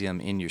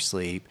nauseum in your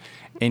sleep,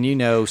 and you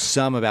know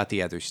some about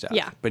the other stuff,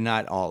 Yeah. but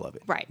not all of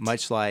it. Right.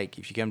 Much like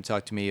if you come to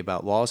talk to me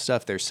about law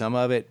stuff, there's some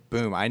of it.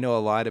 Boom, I know a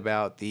lot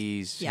about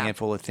these Yeah.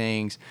 handful of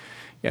things.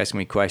 You ask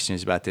me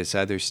questions about this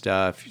other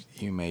stuff,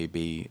 might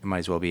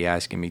as well be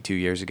asking me 2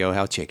 years ago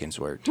how chickens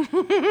worked.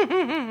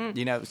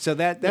 So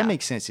that Yeah.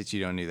 makes sense that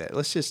you don't do that.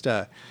 Let's just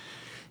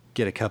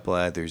get a couple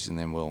of others, and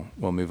then we'll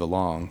move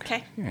along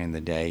Okay. in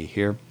the day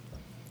here.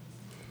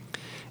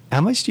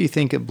 How much do you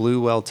think a blue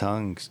whale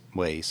tongue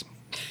weighs?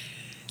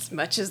 As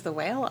much as the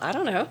whale? I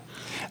don't know.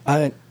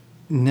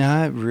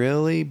 Not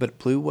really, but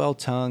blue whale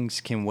tongues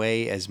can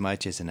weigh as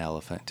much as an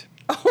elephant.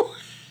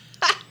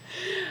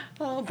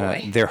 Oh,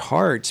 boy. Their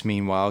hearts,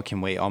 meanwhile,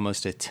 can weigh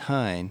almost a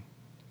ton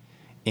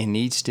and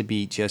needs to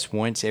beat just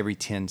once every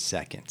 10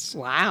 seconds.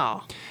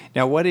 Wow.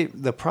 Now,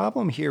 the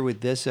problem here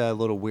with this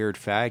little weird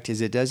fact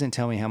is it doesn't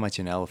tell me how much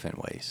an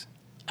elephant weighs.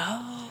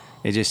 Oh.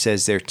 It just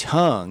says their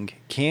tongue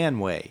can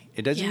weigh.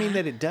 It doesn't mean Yeah.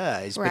 that it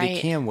does, but Right.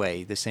 it can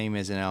weigh the same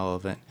as an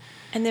elephant.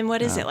 And then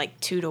what is it, like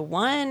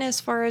 2-to-1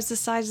 as far as the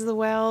size of the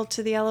whale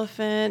to the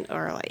elephant,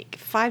 or like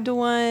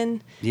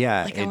 5-to-1?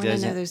 Yeah, Like, I it wanna know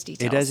doesn't. those It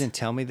details. doesn't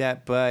tell me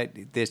that, but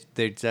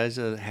there does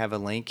have a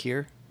link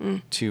here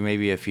to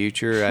maybe a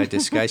future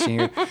discussion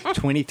here.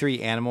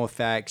 23 animal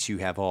facts you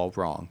have all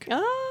wrong.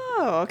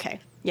 Oh, okay.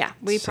 Yeah,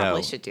 we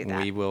probably So should do that.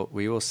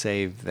 We will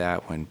save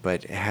that one.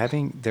 But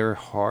having their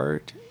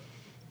heart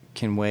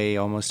can weigh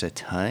almost a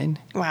ton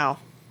Wow.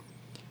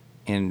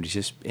 and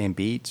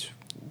beats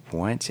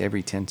once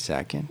every 10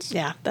 seconds.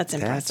 Yeah, that's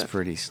impressive. That's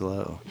pretty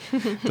slow.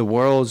 The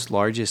world's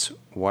largest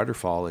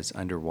waterfall is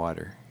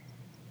underwater.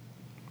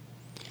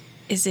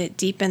 Is it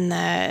deep in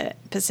the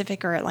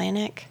Pacific or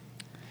Atlantic?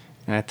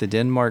 At the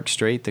Denmark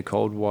Strait, the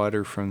cold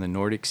water from the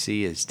Nordic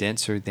Sea is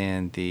denser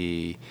than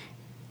the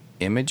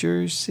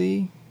Imagers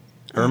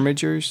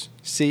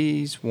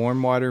Sea's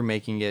warm water,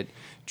 making it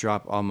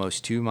drop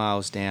almost 2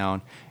 miles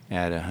down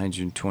at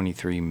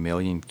 123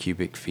 million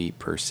cubic feet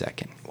per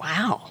second.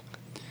 Wow.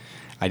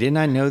 I did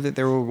not know that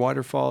there were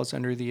waterfalls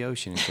under the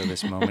ocean until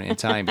this moment in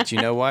time. But you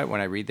know what?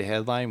 When I read the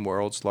headline,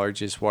 world's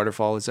largest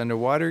waterfall is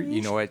underwater,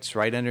 you know what's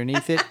right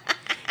underneath it?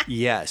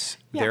 Yes,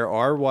 Yeah. there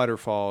are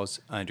waterfalls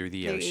under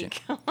the There you ocean.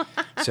 go.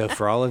 So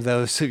for all of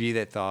those of you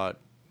that thought,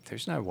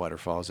 there's not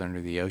waterfalls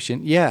under the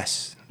ocean,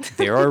 yes,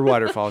 there are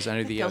waterfalls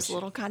under the Feels a ocean.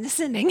 little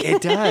condescending.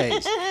 It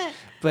does.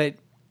 But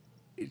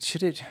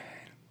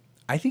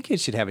I think it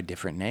should have a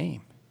different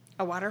name.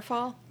 A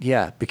waterfall?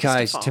 Yeah,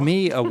 because to fall.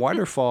 me, a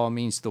waterfall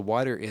means the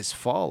water is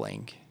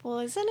falling. Well,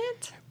 isn't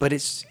it? But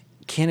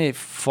can it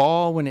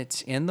fall when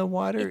it's in the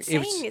water? It's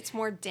saying it's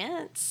more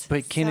dense.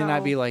 But can it not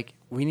so- be like,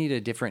 we need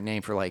a different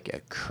name for like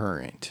a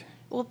current?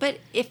 Well, but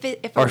if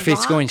Or a if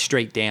it's rock- going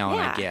straight down,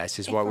 Yeah, I guess,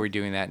 is if what a- we're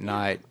doing that,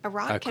 not a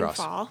rock across.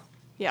 can fall.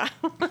 Yeah.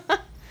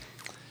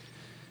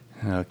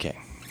 Okay.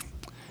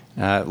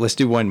 Let's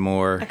do one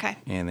more. Okay.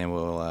 And then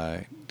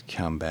we'll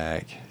come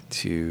back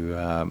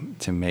to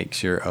make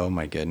sure. Oh,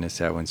 my goodness,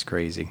 that one's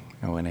crazy.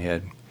 I went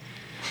ahead.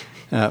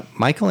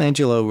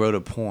 Michelangelo wrote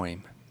a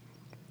poem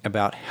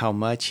about how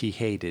much he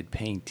hated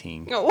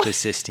painting Oh. the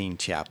Sistine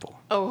Chapel.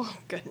 Oh,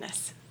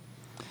 goodness.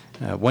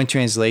 One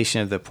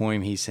translation of the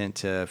poem he sent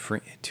to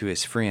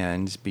his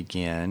friends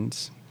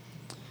begins,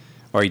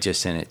 or he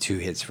just sent it to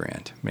his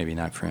friend, maybe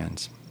not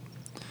friends.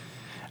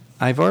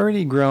 I've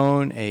already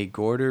grown a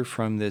goiter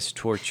from this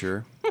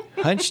torture,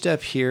 hunched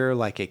up here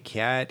like a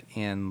cat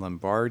in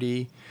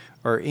Lombardy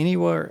or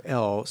anywhere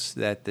else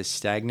that the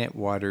stagnant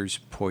waters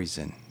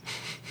poison.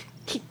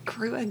 He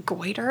grew a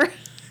goiter.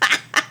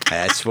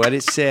 That's what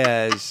it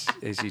says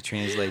as you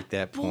translate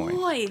that poem.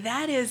 Boy,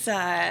 that is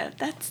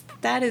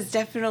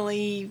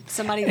definitely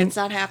somebody that's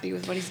not happy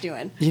with what he's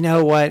doing. You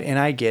know what? And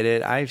I get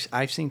it.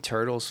 I've seen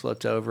turtles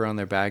flipped over on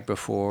their back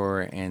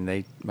before, and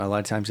a lot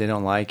of times they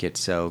don't like it.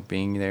 So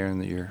being there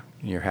in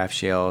your half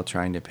shell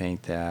trying to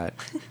paint that.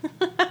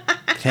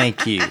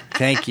 Thank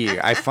you.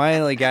 I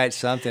finally got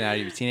something out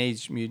of you.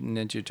 Teenage Mutant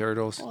Ninja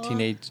Turtles. Well,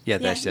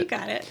 That's it. You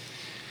got it.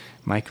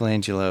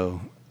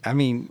 Michelangelo. I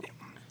mean,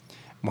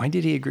 why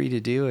did he agree to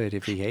do it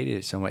if he hated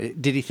it so much?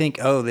 Did he think,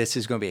 oh, this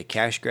is going to be a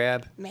cash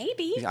grab?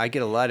 Maybe. I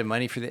get a lot of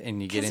money for that,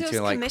 and you get into it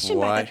was like commissioned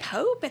what? by the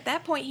Pope. At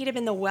that point, he'd have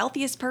been the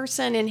wealthiest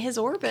person in his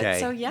orbit. Okay,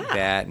 So yeah,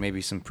 that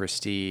maybe some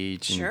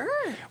prestige. And sure.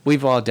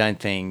 we've all done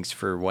things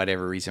for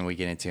whatever reason we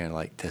get into, and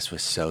like this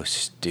was so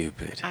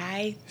stupid.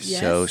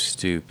 So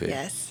stupid.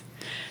 Yes.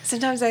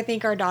 Sometimes I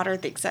think our daughter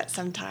thinks that.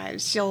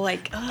 Sometimes she'll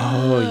like,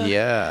 Oh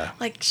yeah.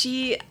 like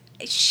she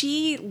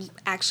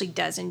actually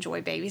does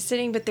enjoy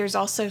babysitting, but there's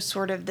also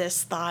sort of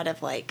this thought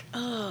of like,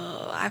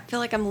 oh, I feel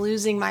like I'm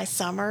losing my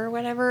summer or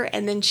whatever.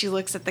 And then she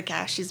looks at the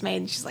cash she's made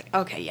and she's like,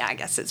 okay, yeah, I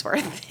guess it's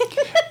worth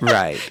it.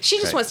 Right. She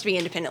just right. wants to be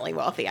independently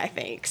wealthy, I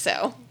think.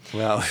 So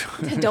Well,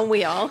 don't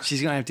we all?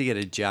 she's gonna have to get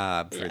a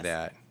job for Yes.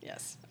 that.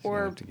 Yes. gonna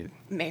Or have to get-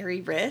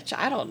 marry rich.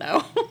 I don't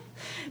know.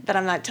 But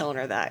I'm not telling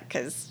her that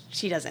because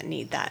she doesn't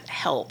need that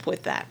help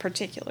with that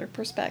particular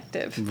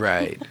perspective.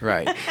 Right.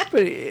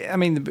 But I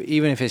mean,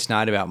 even if it's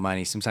not about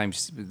money,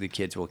 sometimes the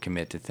kids will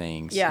commit to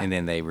things, Yeah. and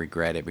then they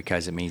regret it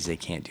because it means they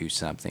can't do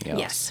something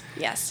else.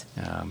 Yes.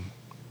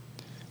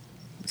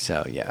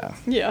 So yeah.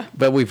 Yeah.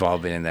 But we've all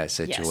been in that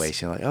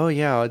situation. Like, oh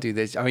yeah, I'll do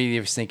this. I mean,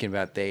 you was thinking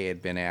about they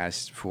had been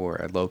asked for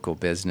a local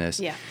business.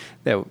 Yeah.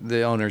 That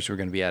the owners were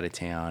going to be out of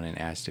town and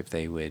asked if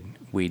they would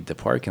weed the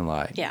parking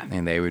lot. Yeah.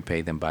 And they would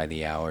pay them by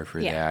the hour for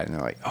Yeah. that. And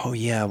they're like, oh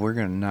yeah, we're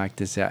going to knock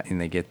this out. And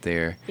they get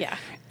there. Yeah.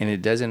 And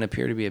it doesn't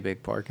appear to be a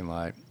big parking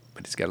lot,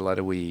 but it's got a lot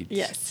of weeds.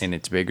 Yes. And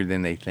it's bigger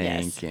than they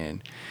think. Yes.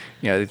 And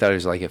they thought it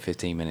was like a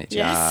 15-minute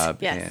job.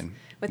 Yes. And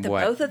With the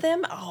what, both of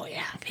them? Oh,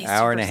 yeah. Be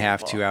hour and a super half,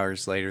 simple. 2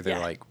 hours later, they're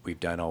Yeah. like, we've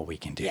done all we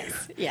can do.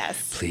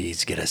 Yes.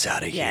 Please get us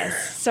out of here.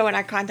 Yes. So when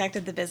I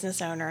contacted the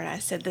business owner and I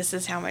said, this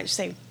is how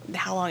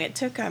long it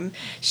took them,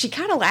 she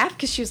kind of laughed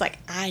because she was like,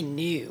 I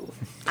knew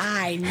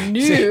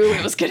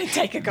it was going to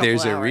take a couple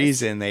There's hours. a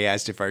reason they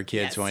asked if our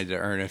kids Yes. wanted to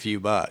earn a few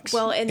bucks.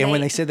 Well, and when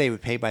they- they said they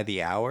would pay by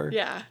the hour,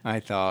 Yeah. I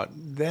thought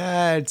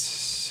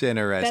that's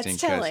interesting.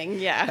 That's 'cause telling,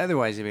 yeah.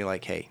 Otherwise, they'd be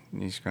like, "Hey,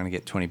 you're just going to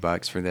get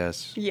 $20 for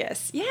this."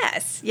 Yes.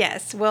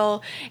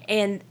 Well,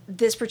 and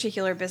this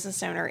particular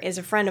business owner is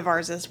a friend of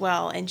ours as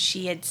well. And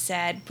she had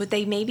said, would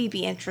they maybe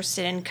be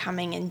interested in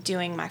coming and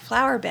doing my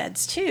flower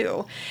beds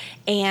too?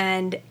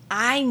 And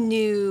I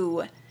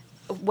knew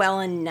well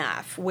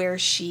enough where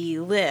she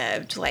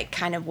lived, like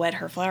kind of what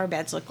her flower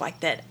beds look like,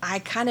 that I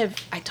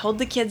told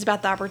the kids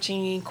about the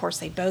opportunity. Of course,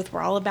 they both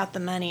were all about the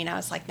money. And I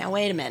was like, now,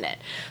 wait a minute.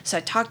 So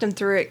I talked them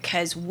through it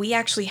because we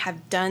actually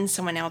have done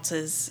someone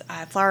else's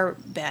flower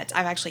beds.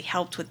 I've actually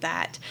helped with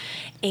that.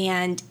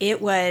 And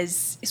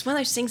it's one of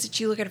those things that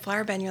you look at a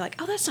flower bed and you're like,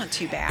 oh, that's not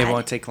too bad. It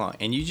won't take long.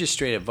 And you just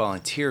straight up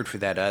volunteered for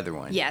that other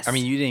one. Yes. I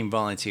mean, you didn't even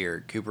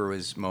volunteer. Cooper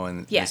was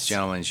mowing Yes. this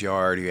gentleman's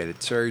yard who had a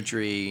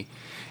surgery,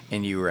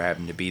 and you were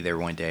happened to be there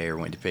one day or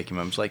went to pick him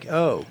up. It's like,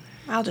 oh,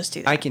 I'll just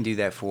do that. I can do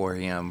that for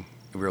him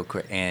real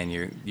quick. And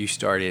you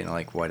started, and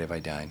like, what have I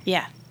done?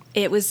 Yeah.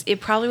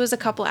 It probably was a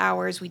couple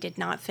hours. We did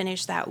not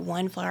finish that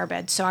one flower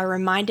bed. So I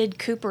reminded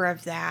Cooper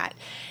of that.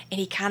 And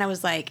he kind of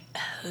was like,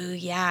 oh,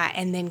 yeah.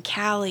 And then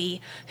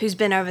Callie, who's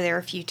been over there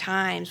a few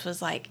times,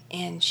 was like,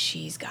 and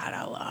she's got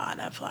a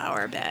lot of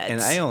flower beds. And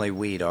I only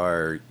weed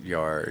our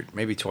yard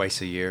maybe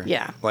twice a year.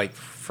 Yeah. Like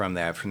from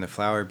the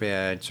flower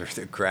beds or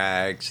the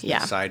crags,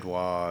 Yeah. the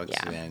sidewalks,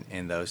 Yeah.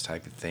 and those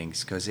type of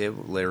things. Because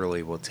it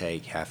literally will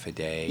take half a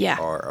day Yeah.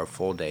 or a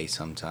full day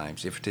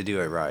sometimes if to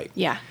do it right.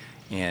 Yeah.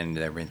 And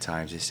there have been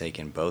times it's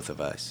taken both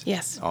of us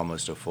Yes.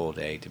 almost a full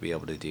day to be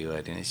able to do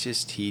it. And it's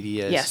just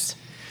tedious. Yes.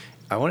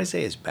 I want to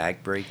say it's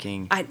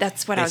backbreaking.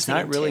 That's what I was It's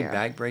not thinking really too.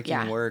 backbreaking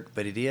Yeah. work,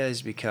 but it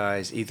is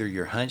because either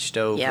you're hunched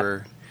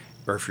over,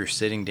 or if you're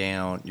sitting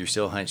down, you're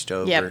still hunched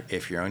over. Yep.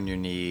 If you're on your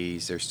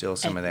knees, there's still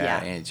some of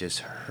that, yeah. and it just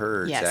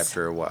hurts Yes.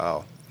 after a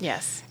while.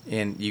 Yes.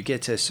 And you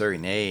get to a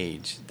certain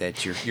age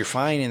that you're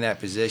fine in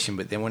that position,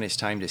 but then when it's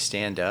time to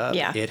stand up,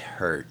 Yeah. it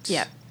hurts.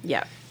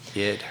 Yep.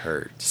 It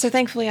hurts. So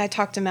thankfully, I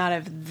talked them out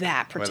of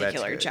that Well, that's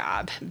particular good.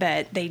 job,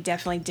 but they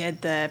definitely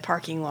did the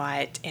parking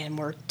lot and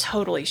were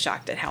totally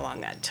shocked at how long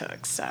that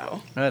took.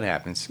 So That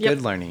happens. Yep.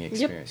 Good learning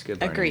experience. Yep.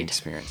 Good learning Agreed.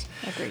 experience.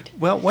 agreed.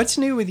 Well, what's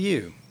new with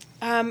you?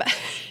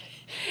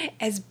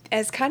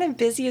 as kind of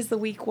busy as the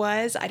week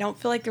was, I don't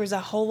feel like there was a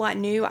whole lot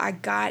new. I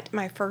got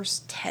my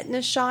first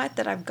tetanus shot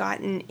that I've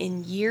gotten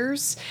in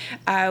years.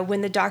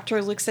 When the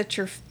doctor looks at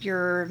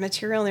your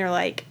material and they're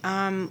like,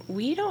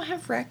 we don't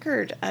have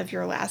record of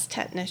your last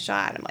tetanus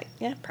shot. I'm like,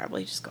 yeah,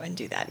 probably just go ahead and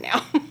do that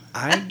now.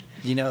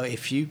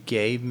 If you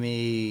gave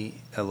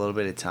me a little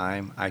bit of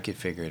time, I could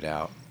figure it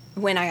out.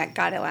 When I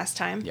got it last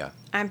time? Yeah.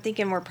 I'm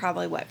thinking we're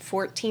probably,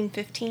 14,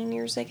 15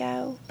 years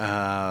ago?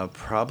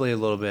 Probably a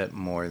little bit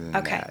more than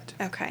that.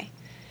 Okay.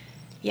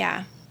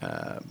 Yeah.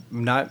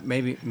 Not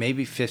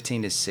maybe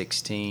 15 to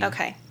 16.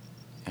 Okay.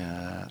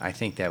 I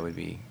think that would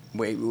be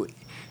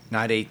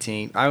not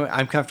 18.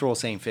 I'm comfortable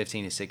saying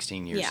 15 to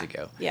 16 years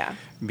ago. Yeah.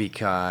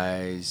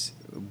 Because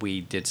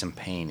we did some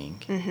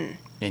painting,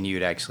 and you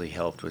had actually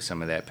helped with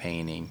some of that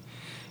painting.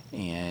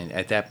 And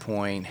at that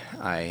point,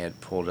 I had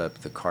pulled up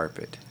the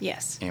carpet.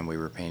 Yes. And we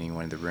were painting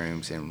one of the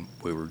rooms, and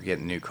we were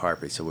getting new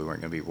carpet, so we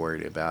weren't going to be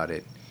worried about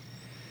it.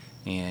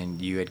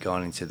 And you had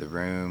gone into the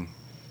room,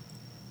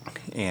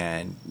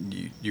 and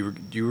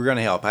you were going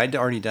to help. I'd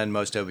already done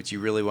most of it, but you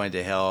really wanted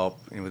to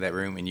help with that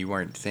room, and you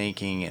weren't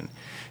thinking. And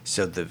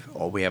so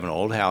we have an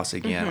old house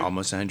again,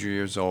 almost 100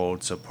 years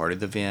old. So part of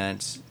the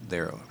vents,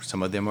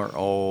 some of them are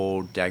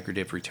old,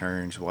 decorative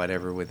returns,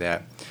 whatever with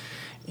that.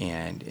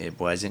 And it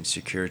wasn't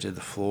secured to the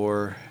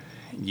floor.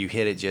 You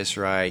hit it just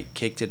right,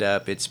 kicked it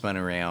up, it spun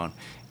around,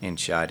 and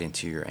shot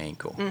into your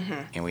ankle.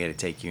 And we had to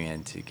take you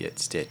in to get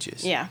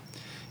stitches. Yeah.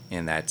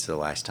 And that's the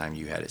last time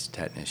you had a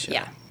tetanus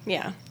shot.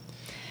 Yeah.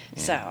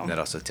 And so that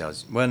also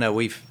tells you. Well, no,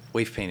 we've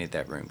painted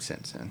that room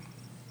since then.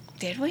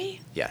 Did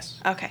we? Yes.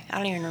 Okay, I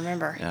don't even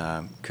remember.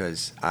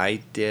 Because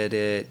I did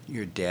it.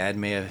 Your dad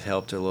may have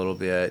helped a little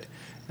bit.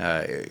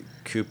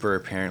 Cooper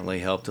apparently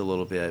helped a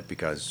little bit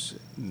because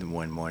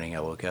one morning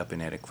I woke up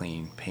and had to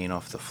clean paint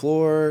off the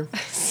floor.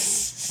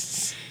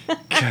 Because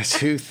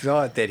who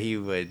thought that he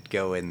would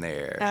go in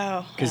there?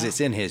 Oh. Because it's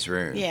in his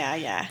room.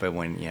 Yeah. But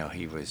when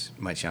he was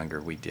much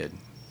younger, we did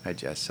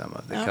adjust some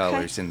of the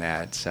colors in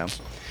that. So,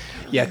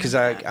 yeah, because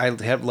I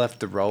have left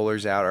the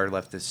rollers out or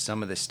left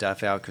some of the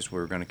stuff out because we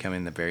were going to come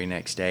in the very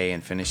next day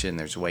and finish it. And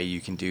there's a way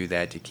you can do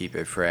that to keep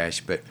it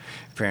fresh. But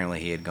apparently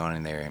he had gone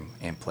in there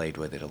and played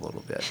with it a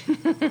little bit.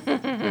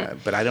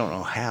 But I don't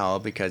know how,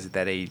 because at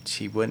that age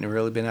he wouldn't have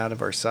really been out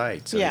of our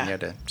sight. So he had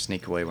to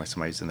sneak away when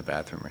somebody's in the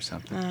bathroom or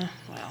something.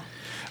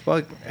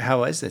 Well,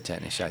 how was the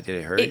tetanus shot? Did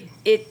it hurt?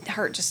 It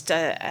hurt just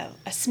a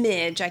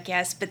smidge, I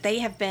guess. But they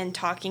have been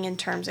talking in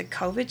terms of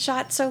COVID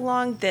shots so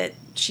long that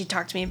she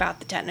talked to me about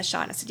the tetanus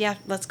shot. And I said, yeah,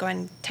 let's go ahead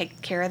and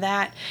take care of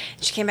that.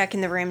 And she came back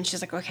in the room and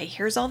she's like, okay,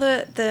 here's all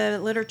the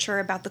literature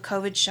about the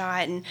COVID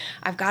shot. And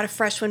I've got a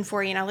fresh one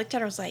for you. And I looked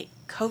at her, I was like,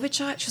 COVID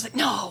shot? She was like,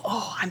 no.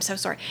 Oh, I'm so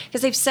sorry.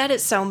 Because they've said it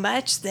so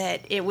much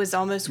that it was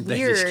almost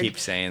weird. They just keep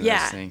saying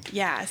those things.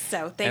 Yeah.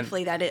 So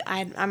thankfully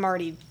I'm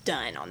already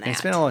done on that.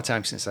 It's been a long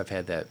time since I've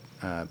had that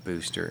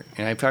booster.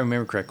 And if I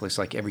remember correctly, it's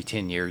like every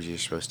 10 years you're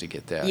supposed to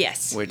get that.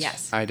 Yes. Which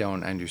I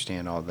don't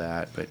understand all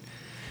that, but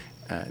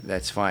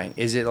that's fine.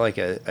 Is it like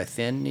a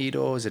thin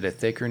needle? Is it a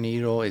thicker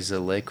needle? Is it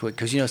liquid?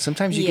 Because,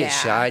 sometimes you get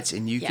shots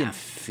and you can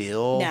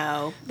feel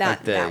no,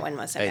 that one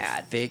wasn't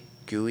bad. Thick,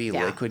 gooey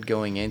liquid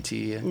going into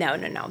you. No.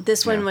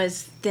 This one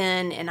was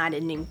thin, and I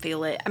didn't even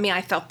feel it. I mean,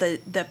 I felt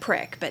the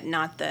prick, but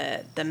not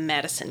the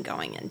medicine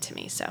going into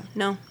me. So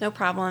no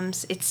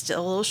problems. It's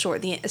still a little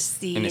short. The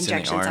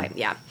injection site.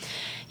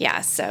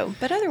 Yeah. So,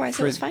 but otherwise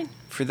it was fine.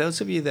 For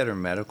those of you that are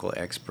medical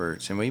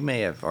experts, and we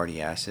may have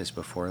already asked this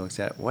before,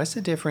 what's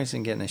the difference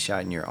in getting a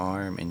shot in your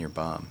arm and your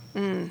bum,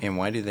 and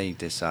why do they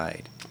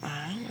decide?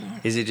 I don't know.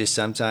 Is it just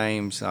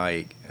sometimes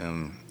like?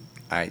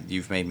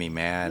 You've made me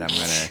mad.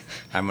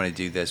 I'm gonna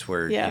do this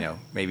where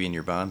maybe in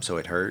your bum so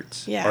it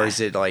hurts. Yeah. Or is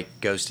it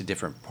like goes to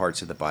different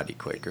parts of the body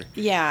quicker?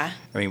 Yeah.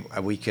 I mean,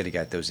 we could have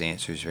got those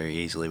answers very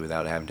easily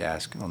without having to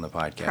ask on the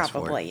podcast.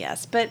 Probably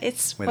yes, but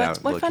it's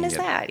what fun is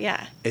that?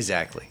 Yeah.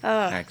 Exactly.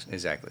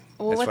 Exactly.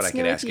 Well, that's what I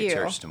could ask at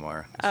church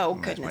tomorrow. Oh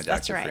goodness, my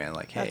that's doctor right. friend,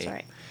 like, hey, that's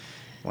right.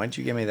 Why don't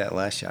you give me that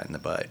last shot in the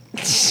butt?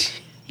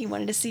 He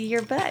wanted to see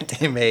your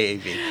butt.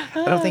 Maybe.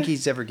 I don't think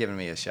he's ever given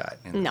me a shot.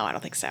 No, I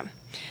don't think so.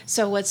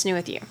 So what's new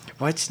with you?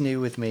 What's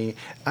new with me?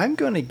 I'm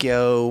going to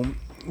go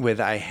with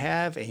I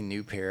have a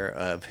new pair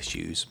of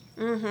shoes.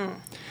 Mm-hmm.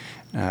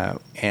 And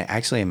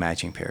actually a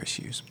matching pair of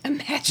shoes. A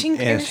matching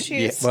pair of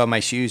shoes? Yeah, well,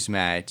 my shoes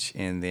match,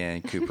 and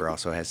then Cooper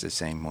also has the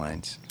same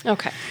ones.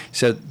 Okay.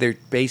 So they're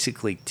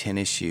basically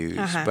tennis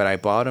shoes, but I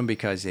bought them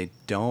because they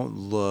don't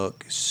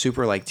look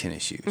super like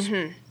tennis shoes.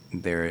 Mm-hmm.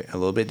 They're a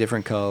little bit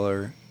different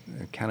color.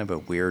 They're kind of a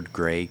weird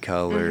gray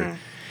color. Mm-hmm.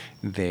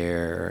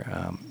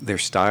 They're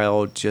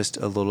styled just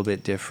a little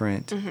bit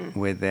different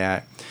with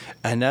that.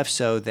 Enough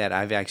so that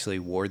I've actually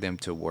wore them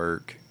to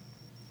work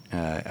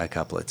a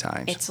couple of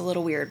times. It's a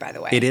little weird, by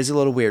the way. It is a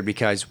little weird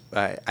because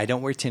I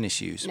don't wear tennis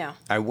shoes. No.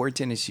 I wore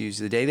tennis shoes.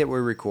 The day that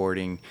we're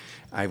recording,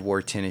 I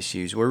wore tennis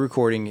shoes. We're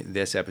recording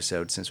this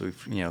episode since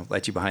we've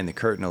let you behind the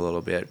curtain a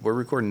little bit.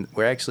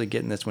 We're actually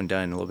getting this one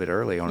done a little bit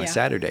early on a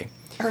Saturday.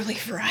 early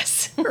for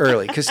us.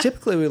 Early, because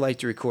typically we like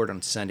to record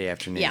on Sunday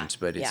afternoons, Yeah,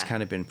 but it's yeah.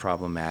 kind of been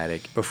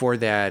problematic. Before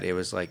that, it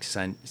was like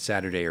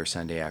Saturday or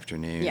Sunday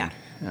afternoon. Yeah.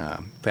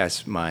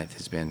 Past month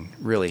has been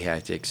really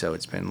hectic, so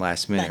it's been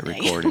last minute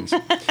Monday. recordings.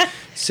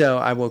 So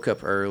I woke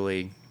up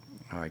early,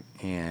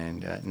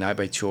 and not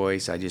by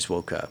choice. I just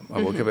woke up.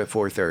 I woke up at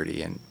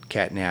 4:30 and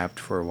cat napped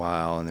for a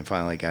while, and then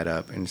finally got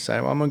up and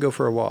decided, well, I'm gonna go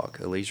for a walk,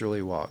 a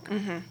leisurely walk,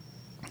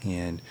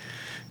 and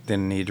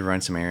then needed to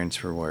run some errands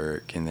for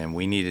work, and then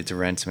we needed to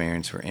run some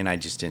errands and I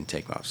just didn't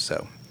take them off.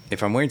 So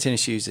if I'm wearing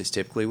tennis shoes, it's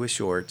typically with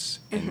shorts,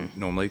 and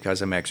normally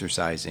because I'm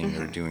exercising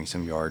or doing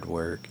some yard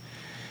work.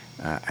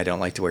 I don't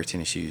like to wear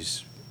tennis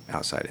shoes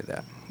outside of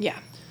that. Yeah.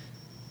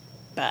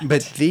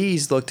 But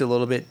these looked a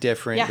little bit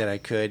different Yeah. that I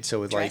could. So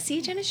with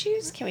dressy tennis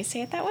shoes? Can we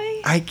say it that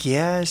way? I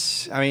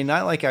guess, I mean,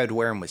 not like I would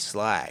wear them with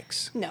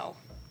slacks, No.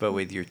 but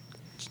with your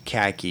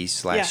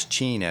khakis /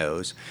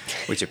 chinos,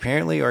 which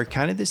apparently are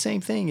kind of the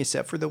same thing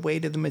except for the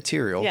weight of the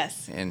material.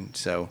 Yes. And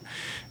so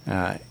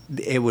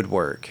it would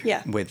work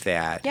Yeah. with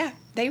that. Yeah,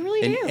 they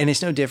really And, do. and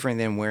it's no different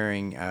than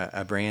wearing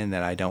a brand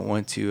that I don't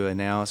want to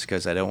announce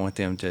because I don't want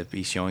them to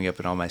be showing up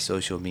in all my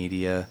social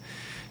media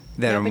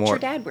that yeah, are but more. your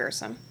dad wears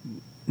them.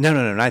 No,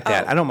 not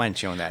that. Oh. I don't mind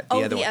showing that.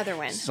 Oh, the other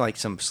one. It's like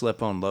some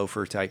slip-on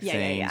loafer type Yeah,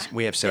 things. yeah.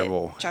 We have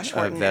several Josh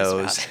Horton of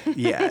knows those. about.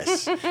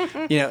 Yes.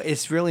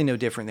 It's really no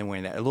different than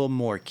wearing that. A little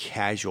more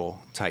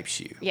casual type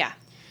shoe. Yeah.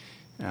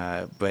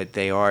 But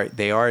they are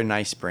a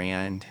nice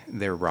brand.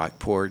 They're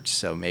Rockport,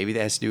 so maybe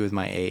that has to do with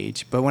my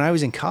age. But when I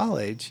was in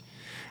college,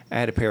 I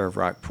had a pair of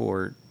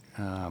Rockport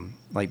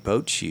like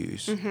boat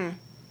shoes. Mm-hmm.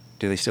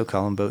 Do they still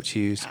call them boat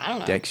shoes? I don't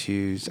know. Deck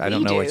shoes. I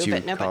don't know what you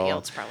but call nobody them.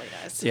 else probably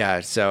does. Yeah,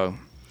 so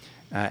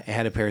I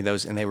had a pair of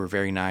those, and they were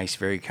very nice,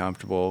 very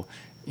comfortable.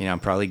 I'm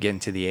probably getting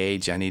to the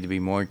age I need to be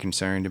more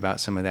concerned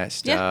about some of that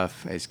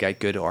stuff. It's got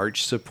good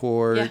arch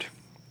support.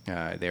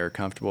 They are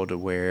comfortable to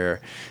wear.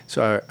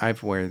 So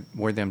I've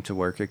wore them to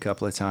work a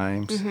couple of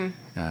times.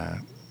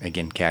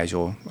 Again,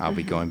 casual. I'll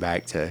be going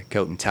back to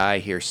coat and tie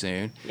here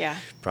soon. Yeah.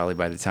 Probably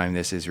by the time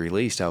this is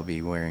released, I'll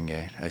be wearing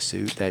a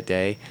suit that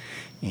day.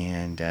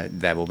 And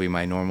that will be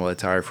my normal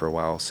attire for a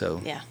while.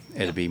 So Yeah.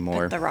 it'll be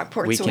more The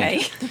Rockport's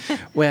weekend. way.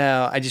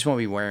 Well, I just won't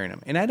be wearing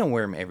them. And I don't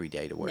wear them every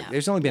day to work. No,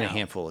 There's only been a no.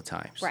 handful of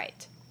times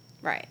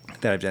Right.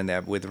 that I've done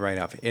that with the right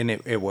outfit. And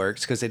it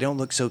works because they don't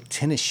look so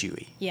tennis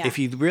shoey. Yeah. If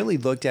you really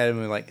looked at them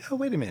and were like, oh,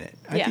 wait a minute.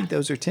 I Yeah. think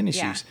those are tennis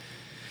Yeah. shoes.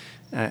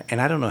 And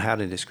I don't know how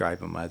to describe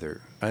them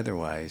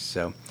otherwise.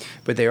 So,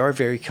 but they are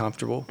very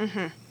comfortable.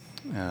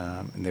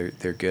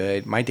 They're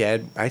good. My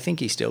dad, I think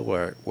he still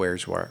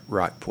wears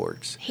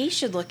Rockports. He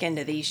should look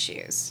into these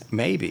shoes.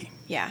 Maybe.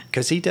 Yeah.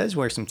 Because he does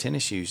wear some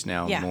tennis shoes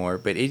now Yeah. more,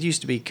 but it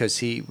used to be because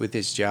he, with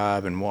his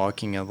job and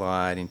walking a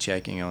lot and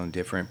checking on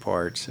different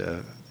parts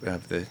of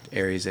the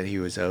areas that he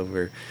was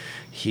over,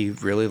 he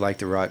really liked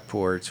the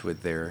Rockports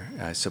with their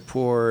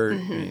support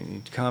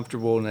and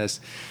comfortableness.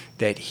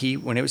 That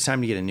when it was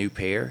time to get a new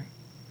pair,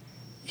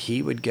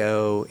 he would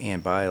go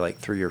and buy like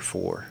 3 or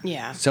 4.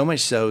 Yeah. So much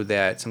so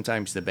that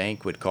sometimes the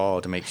bank would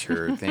call to make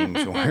sure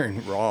things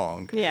weren't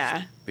wrong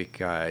Yeah.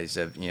 because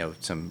of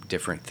some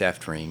different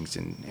theft rings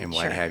and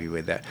what Sure. have you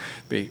with that.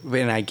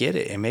 And I get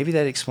it, and maybe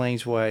that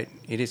explains what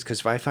it is. Because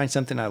if I find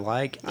something I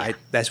like,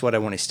 that's what I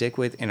want to stick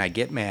with, and I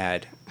get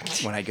mad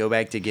when I go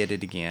back to get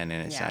it again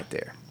and it's Yeah. not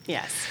there.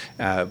 Yes.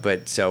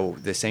 But so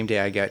the same day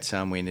I got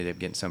some, we ended up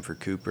getting some for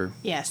Cooper.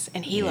 Yes.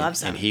 And he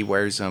loves them and he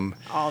wears them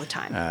all the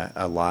time.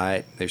 a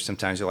lot. There's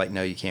sometimes they're like,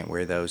 no, you can't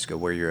wear those. Go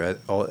wear your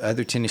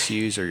other tennis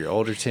shoes or your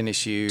older tennis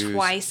shoes.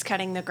 Twice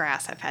cutting the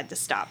grass, I've had to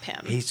stop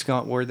him. He's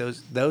going to wear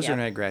those. Those Yep.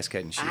 are not grass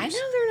cutting shoes. I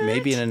know they're not.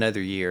 Maybe in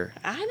another year.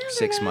 I know they're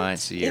 6 not.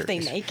 months, a year. If they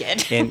make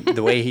it. And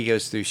the way he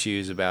goes through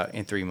shoes, about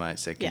in 3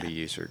 months, they can Yeah. be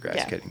used for grass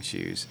Yeah. cutting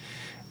shoes.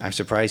 I'm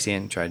surprised he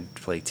hadn't tried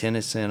to play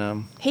tennis in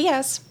them. He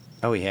has.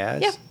 Oh, he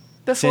has? Yeah.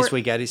 Before, Since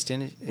we got his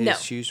No.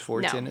 shoes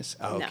for No. tennis?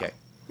 Oh, No. okay.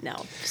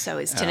 No. So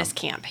his tennis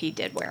camp, he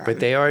did wear them. But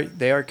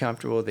they are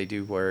comfortable. They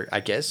do work.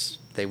 I guess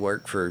they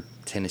work for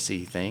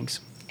Tennessee things.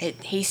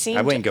 He seemed.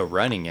 I wouldn't go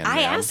running in them.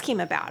 I asked him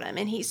about them,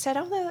 and he said,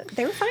 "Oh,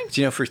 they were fine."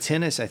 Do for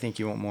tennis, I think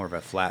you want more of a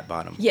flat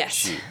bottom Yes.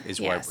 shoe, is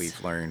Yes. what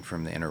we've learned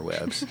from the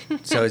interwebs.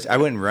 So I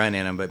wouldn't run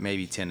in them, but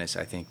maybe tennis,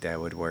 I think that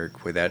would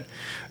work with that.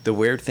 The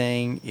weird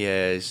thing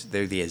is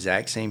they're the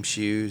exact same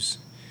shoes.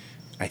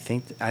 I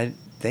think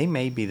they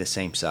may be the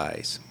same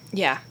size.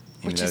 Yeah,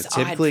 which is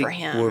typically odd for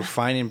him. we're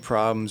finding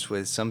problems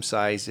with some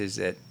sizes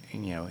that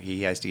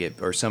he has to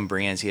get, or some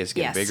brands he has to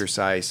get Yes. a bigger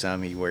size.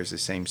 Some he wears the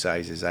same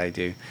size as I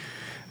do,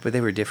 but they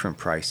were different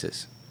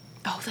prices.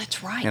 Oh,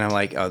 that's right. And I'm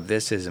like, oh,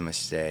 this is a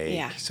mistake.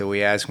 Yeah. So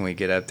we ask when we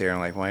get up there, I'm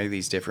like, why are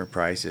these different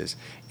prices?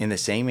 And the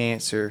same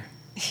answer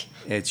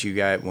that you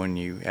got when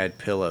you had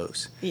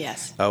pillows.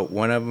 Yes. Oh,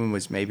 one of them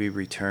was maybe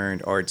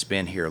returned or it's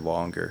been here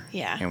longer.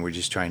 Yeah. And we're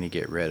just trying to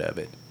get rid of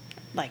it.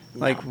 Like,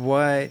 no. Like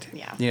what?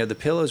 Yeah. The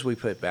pillows we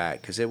put back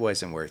because it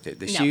wasn't worth it.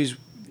 The No. shoes,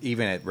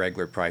 even at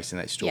regular price in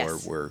that store,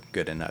 Yes. were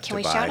good enough Can to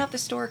we buy. shout out the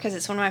store because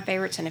it's one of my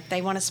favorites, and if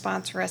they want to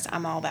sponsor us,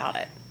 I'm all about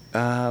it.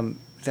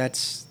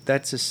 That's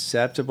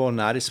acceptable.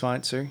 Not a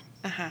sponsor.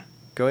 Uh huh.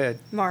 Go ahead.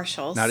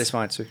 Marshalls. Not a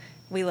sponsor.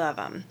 We love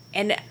them.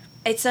 And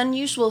it's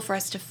unusual for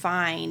us to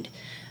find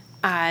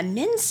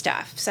men's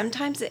stuff.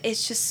 Sometimes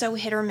it's just so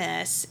hit or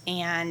miss,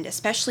 and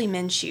especially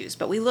men's shoes.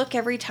 But we look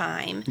every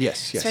time.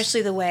 Yes.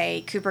 Especially the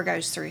way Cooper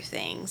goes through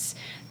things,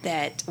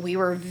 that we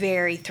were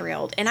very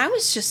thrilled. And I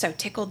was just so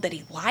tickled that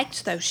he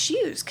liked those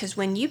shoes, because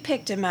when you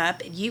picked him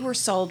up, you were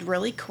sold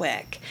really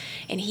quick.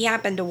 And he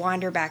happened to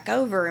wander back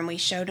over, and we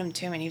showed them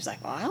to him, and he was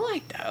like, well, I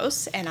like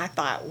those. And I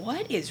thought,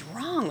 what is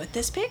wrong with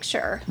this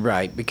picture?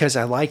 Right, because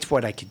I liked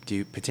what I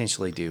could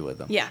potentially do with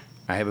them. Yeah.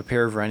 I have a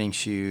pair of running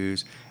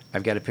shoes.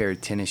 I've got a pair of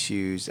tennis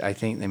shoes. I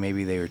think that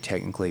maybe they were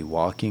technically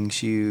walking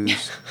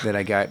shoes that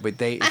I got.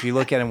 But if you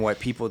look at them, what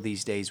people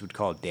these days would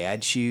call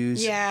dad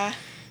shoes. Yeah.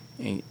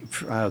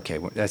 Okay,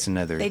 well, that's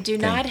another They do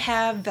thing. not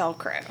have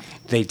Velcro.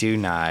 They do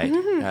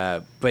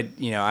not. But,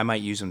 I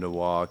might use them to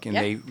walk, and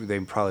Yep. they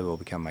probably will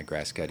become my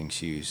grass cutting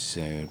shoes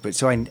soon. But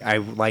so I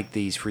like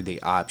these for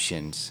the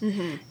options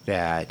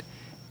that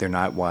they're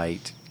not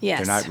white. Yes.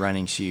 They're not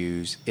running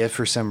shoes. If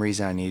for some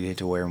reason I needed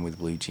to wear them with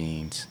blue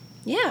jeans,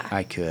 Yeah.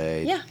 I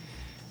could. Yeah.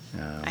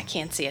 I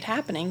can't see it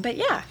happening, but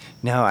yeah.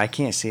 No, I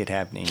can't see it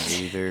happening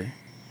either.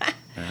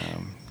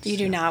 You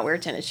do not wear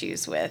tennis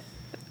shoes with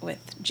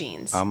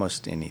jeans.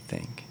 Almost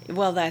anything.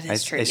 Well, that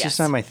is true. It's yes. just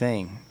not my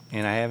thing,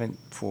 and I haven't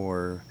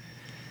for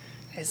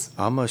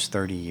almost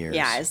 30 years.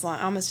 Yeah,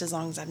 almost as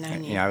long as I've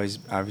known you. Yeah,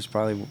 I was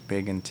probably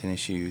big in tennis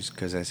shoes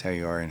because that's how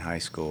you are in high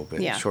school.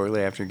 But Yeah.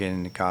 shortly after getting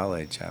into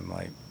college, I'm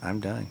like, I'm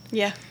done.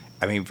 Yeah.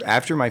 I mean,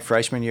 after my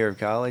freshman year of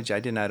college, I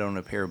did not own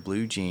a pair of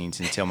blue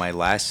jeans until my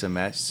last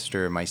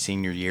semester of my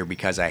senior year,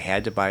 because I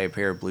had to buy a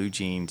pair of blue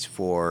jeans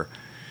for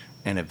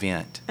an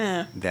event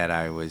that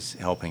I was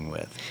helping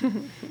with.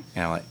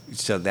 And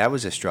so that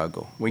was a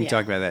struggle. We can Yeah.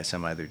 talk about that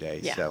some other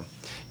day. Yeah. So,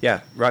 yeah,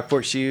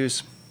 Rockport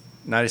Shoes,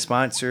 not a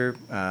sponsor,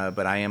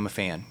 but I am a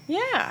fan.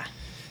 Yeah.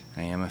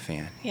 I am a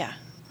fan. Yeah.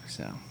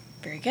 So,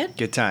 Very good.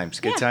 good times.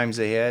 Good Yeah. times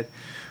ahead.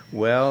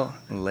 Well,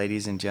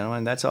 ladies and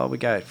gentlemen, that's all we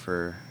got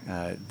for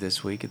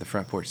this week of the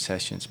Front Porch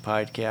Sessions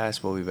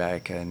podcast. We'll be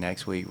back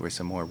next week with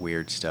some more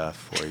weird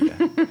stuff for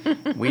you.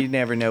 We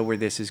never know where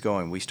this is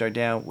going. We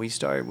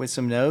start with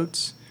some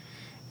notes,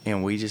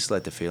 and we just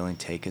let the feeling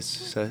take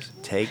us, not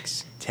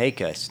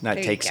There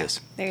you takes go. us.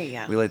 There you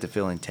go. We let the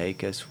feeling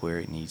take us where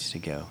it needs to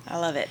go. I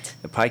love it.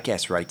 The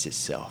podcast writes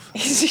itself.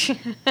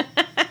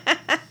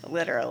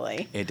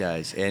 Literally. It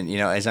does. And,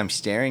 as I'm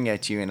staring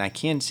at you, and I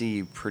can see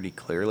you pretty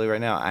clearly right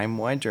now, I'm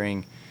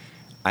wondering,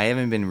 I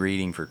haven't been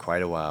reading for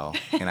quite a while,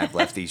 and I've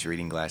left these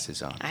reading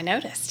glasses on. I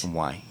noticed.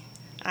 Why?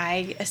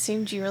 I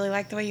assumed you really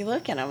liked the way you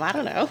look in them. I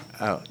don't know.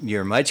 Oh,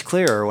 you're much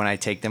clearer when I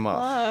take them off.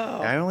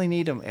 Whoa. I only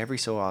need them every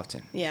so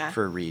often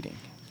for reading.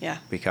 Yeah.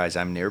 Because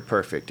I'm near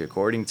perfect,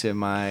 according to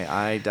my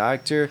eye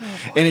doctor.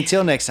 Oh, And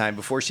until next time,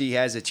 before she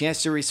has a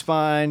chance to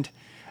respond,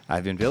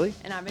 I've been Billy,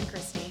 And I've been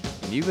Christy.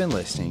 and you've been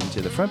listening to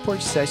the Front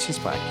Porch Sessions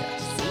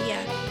podcast.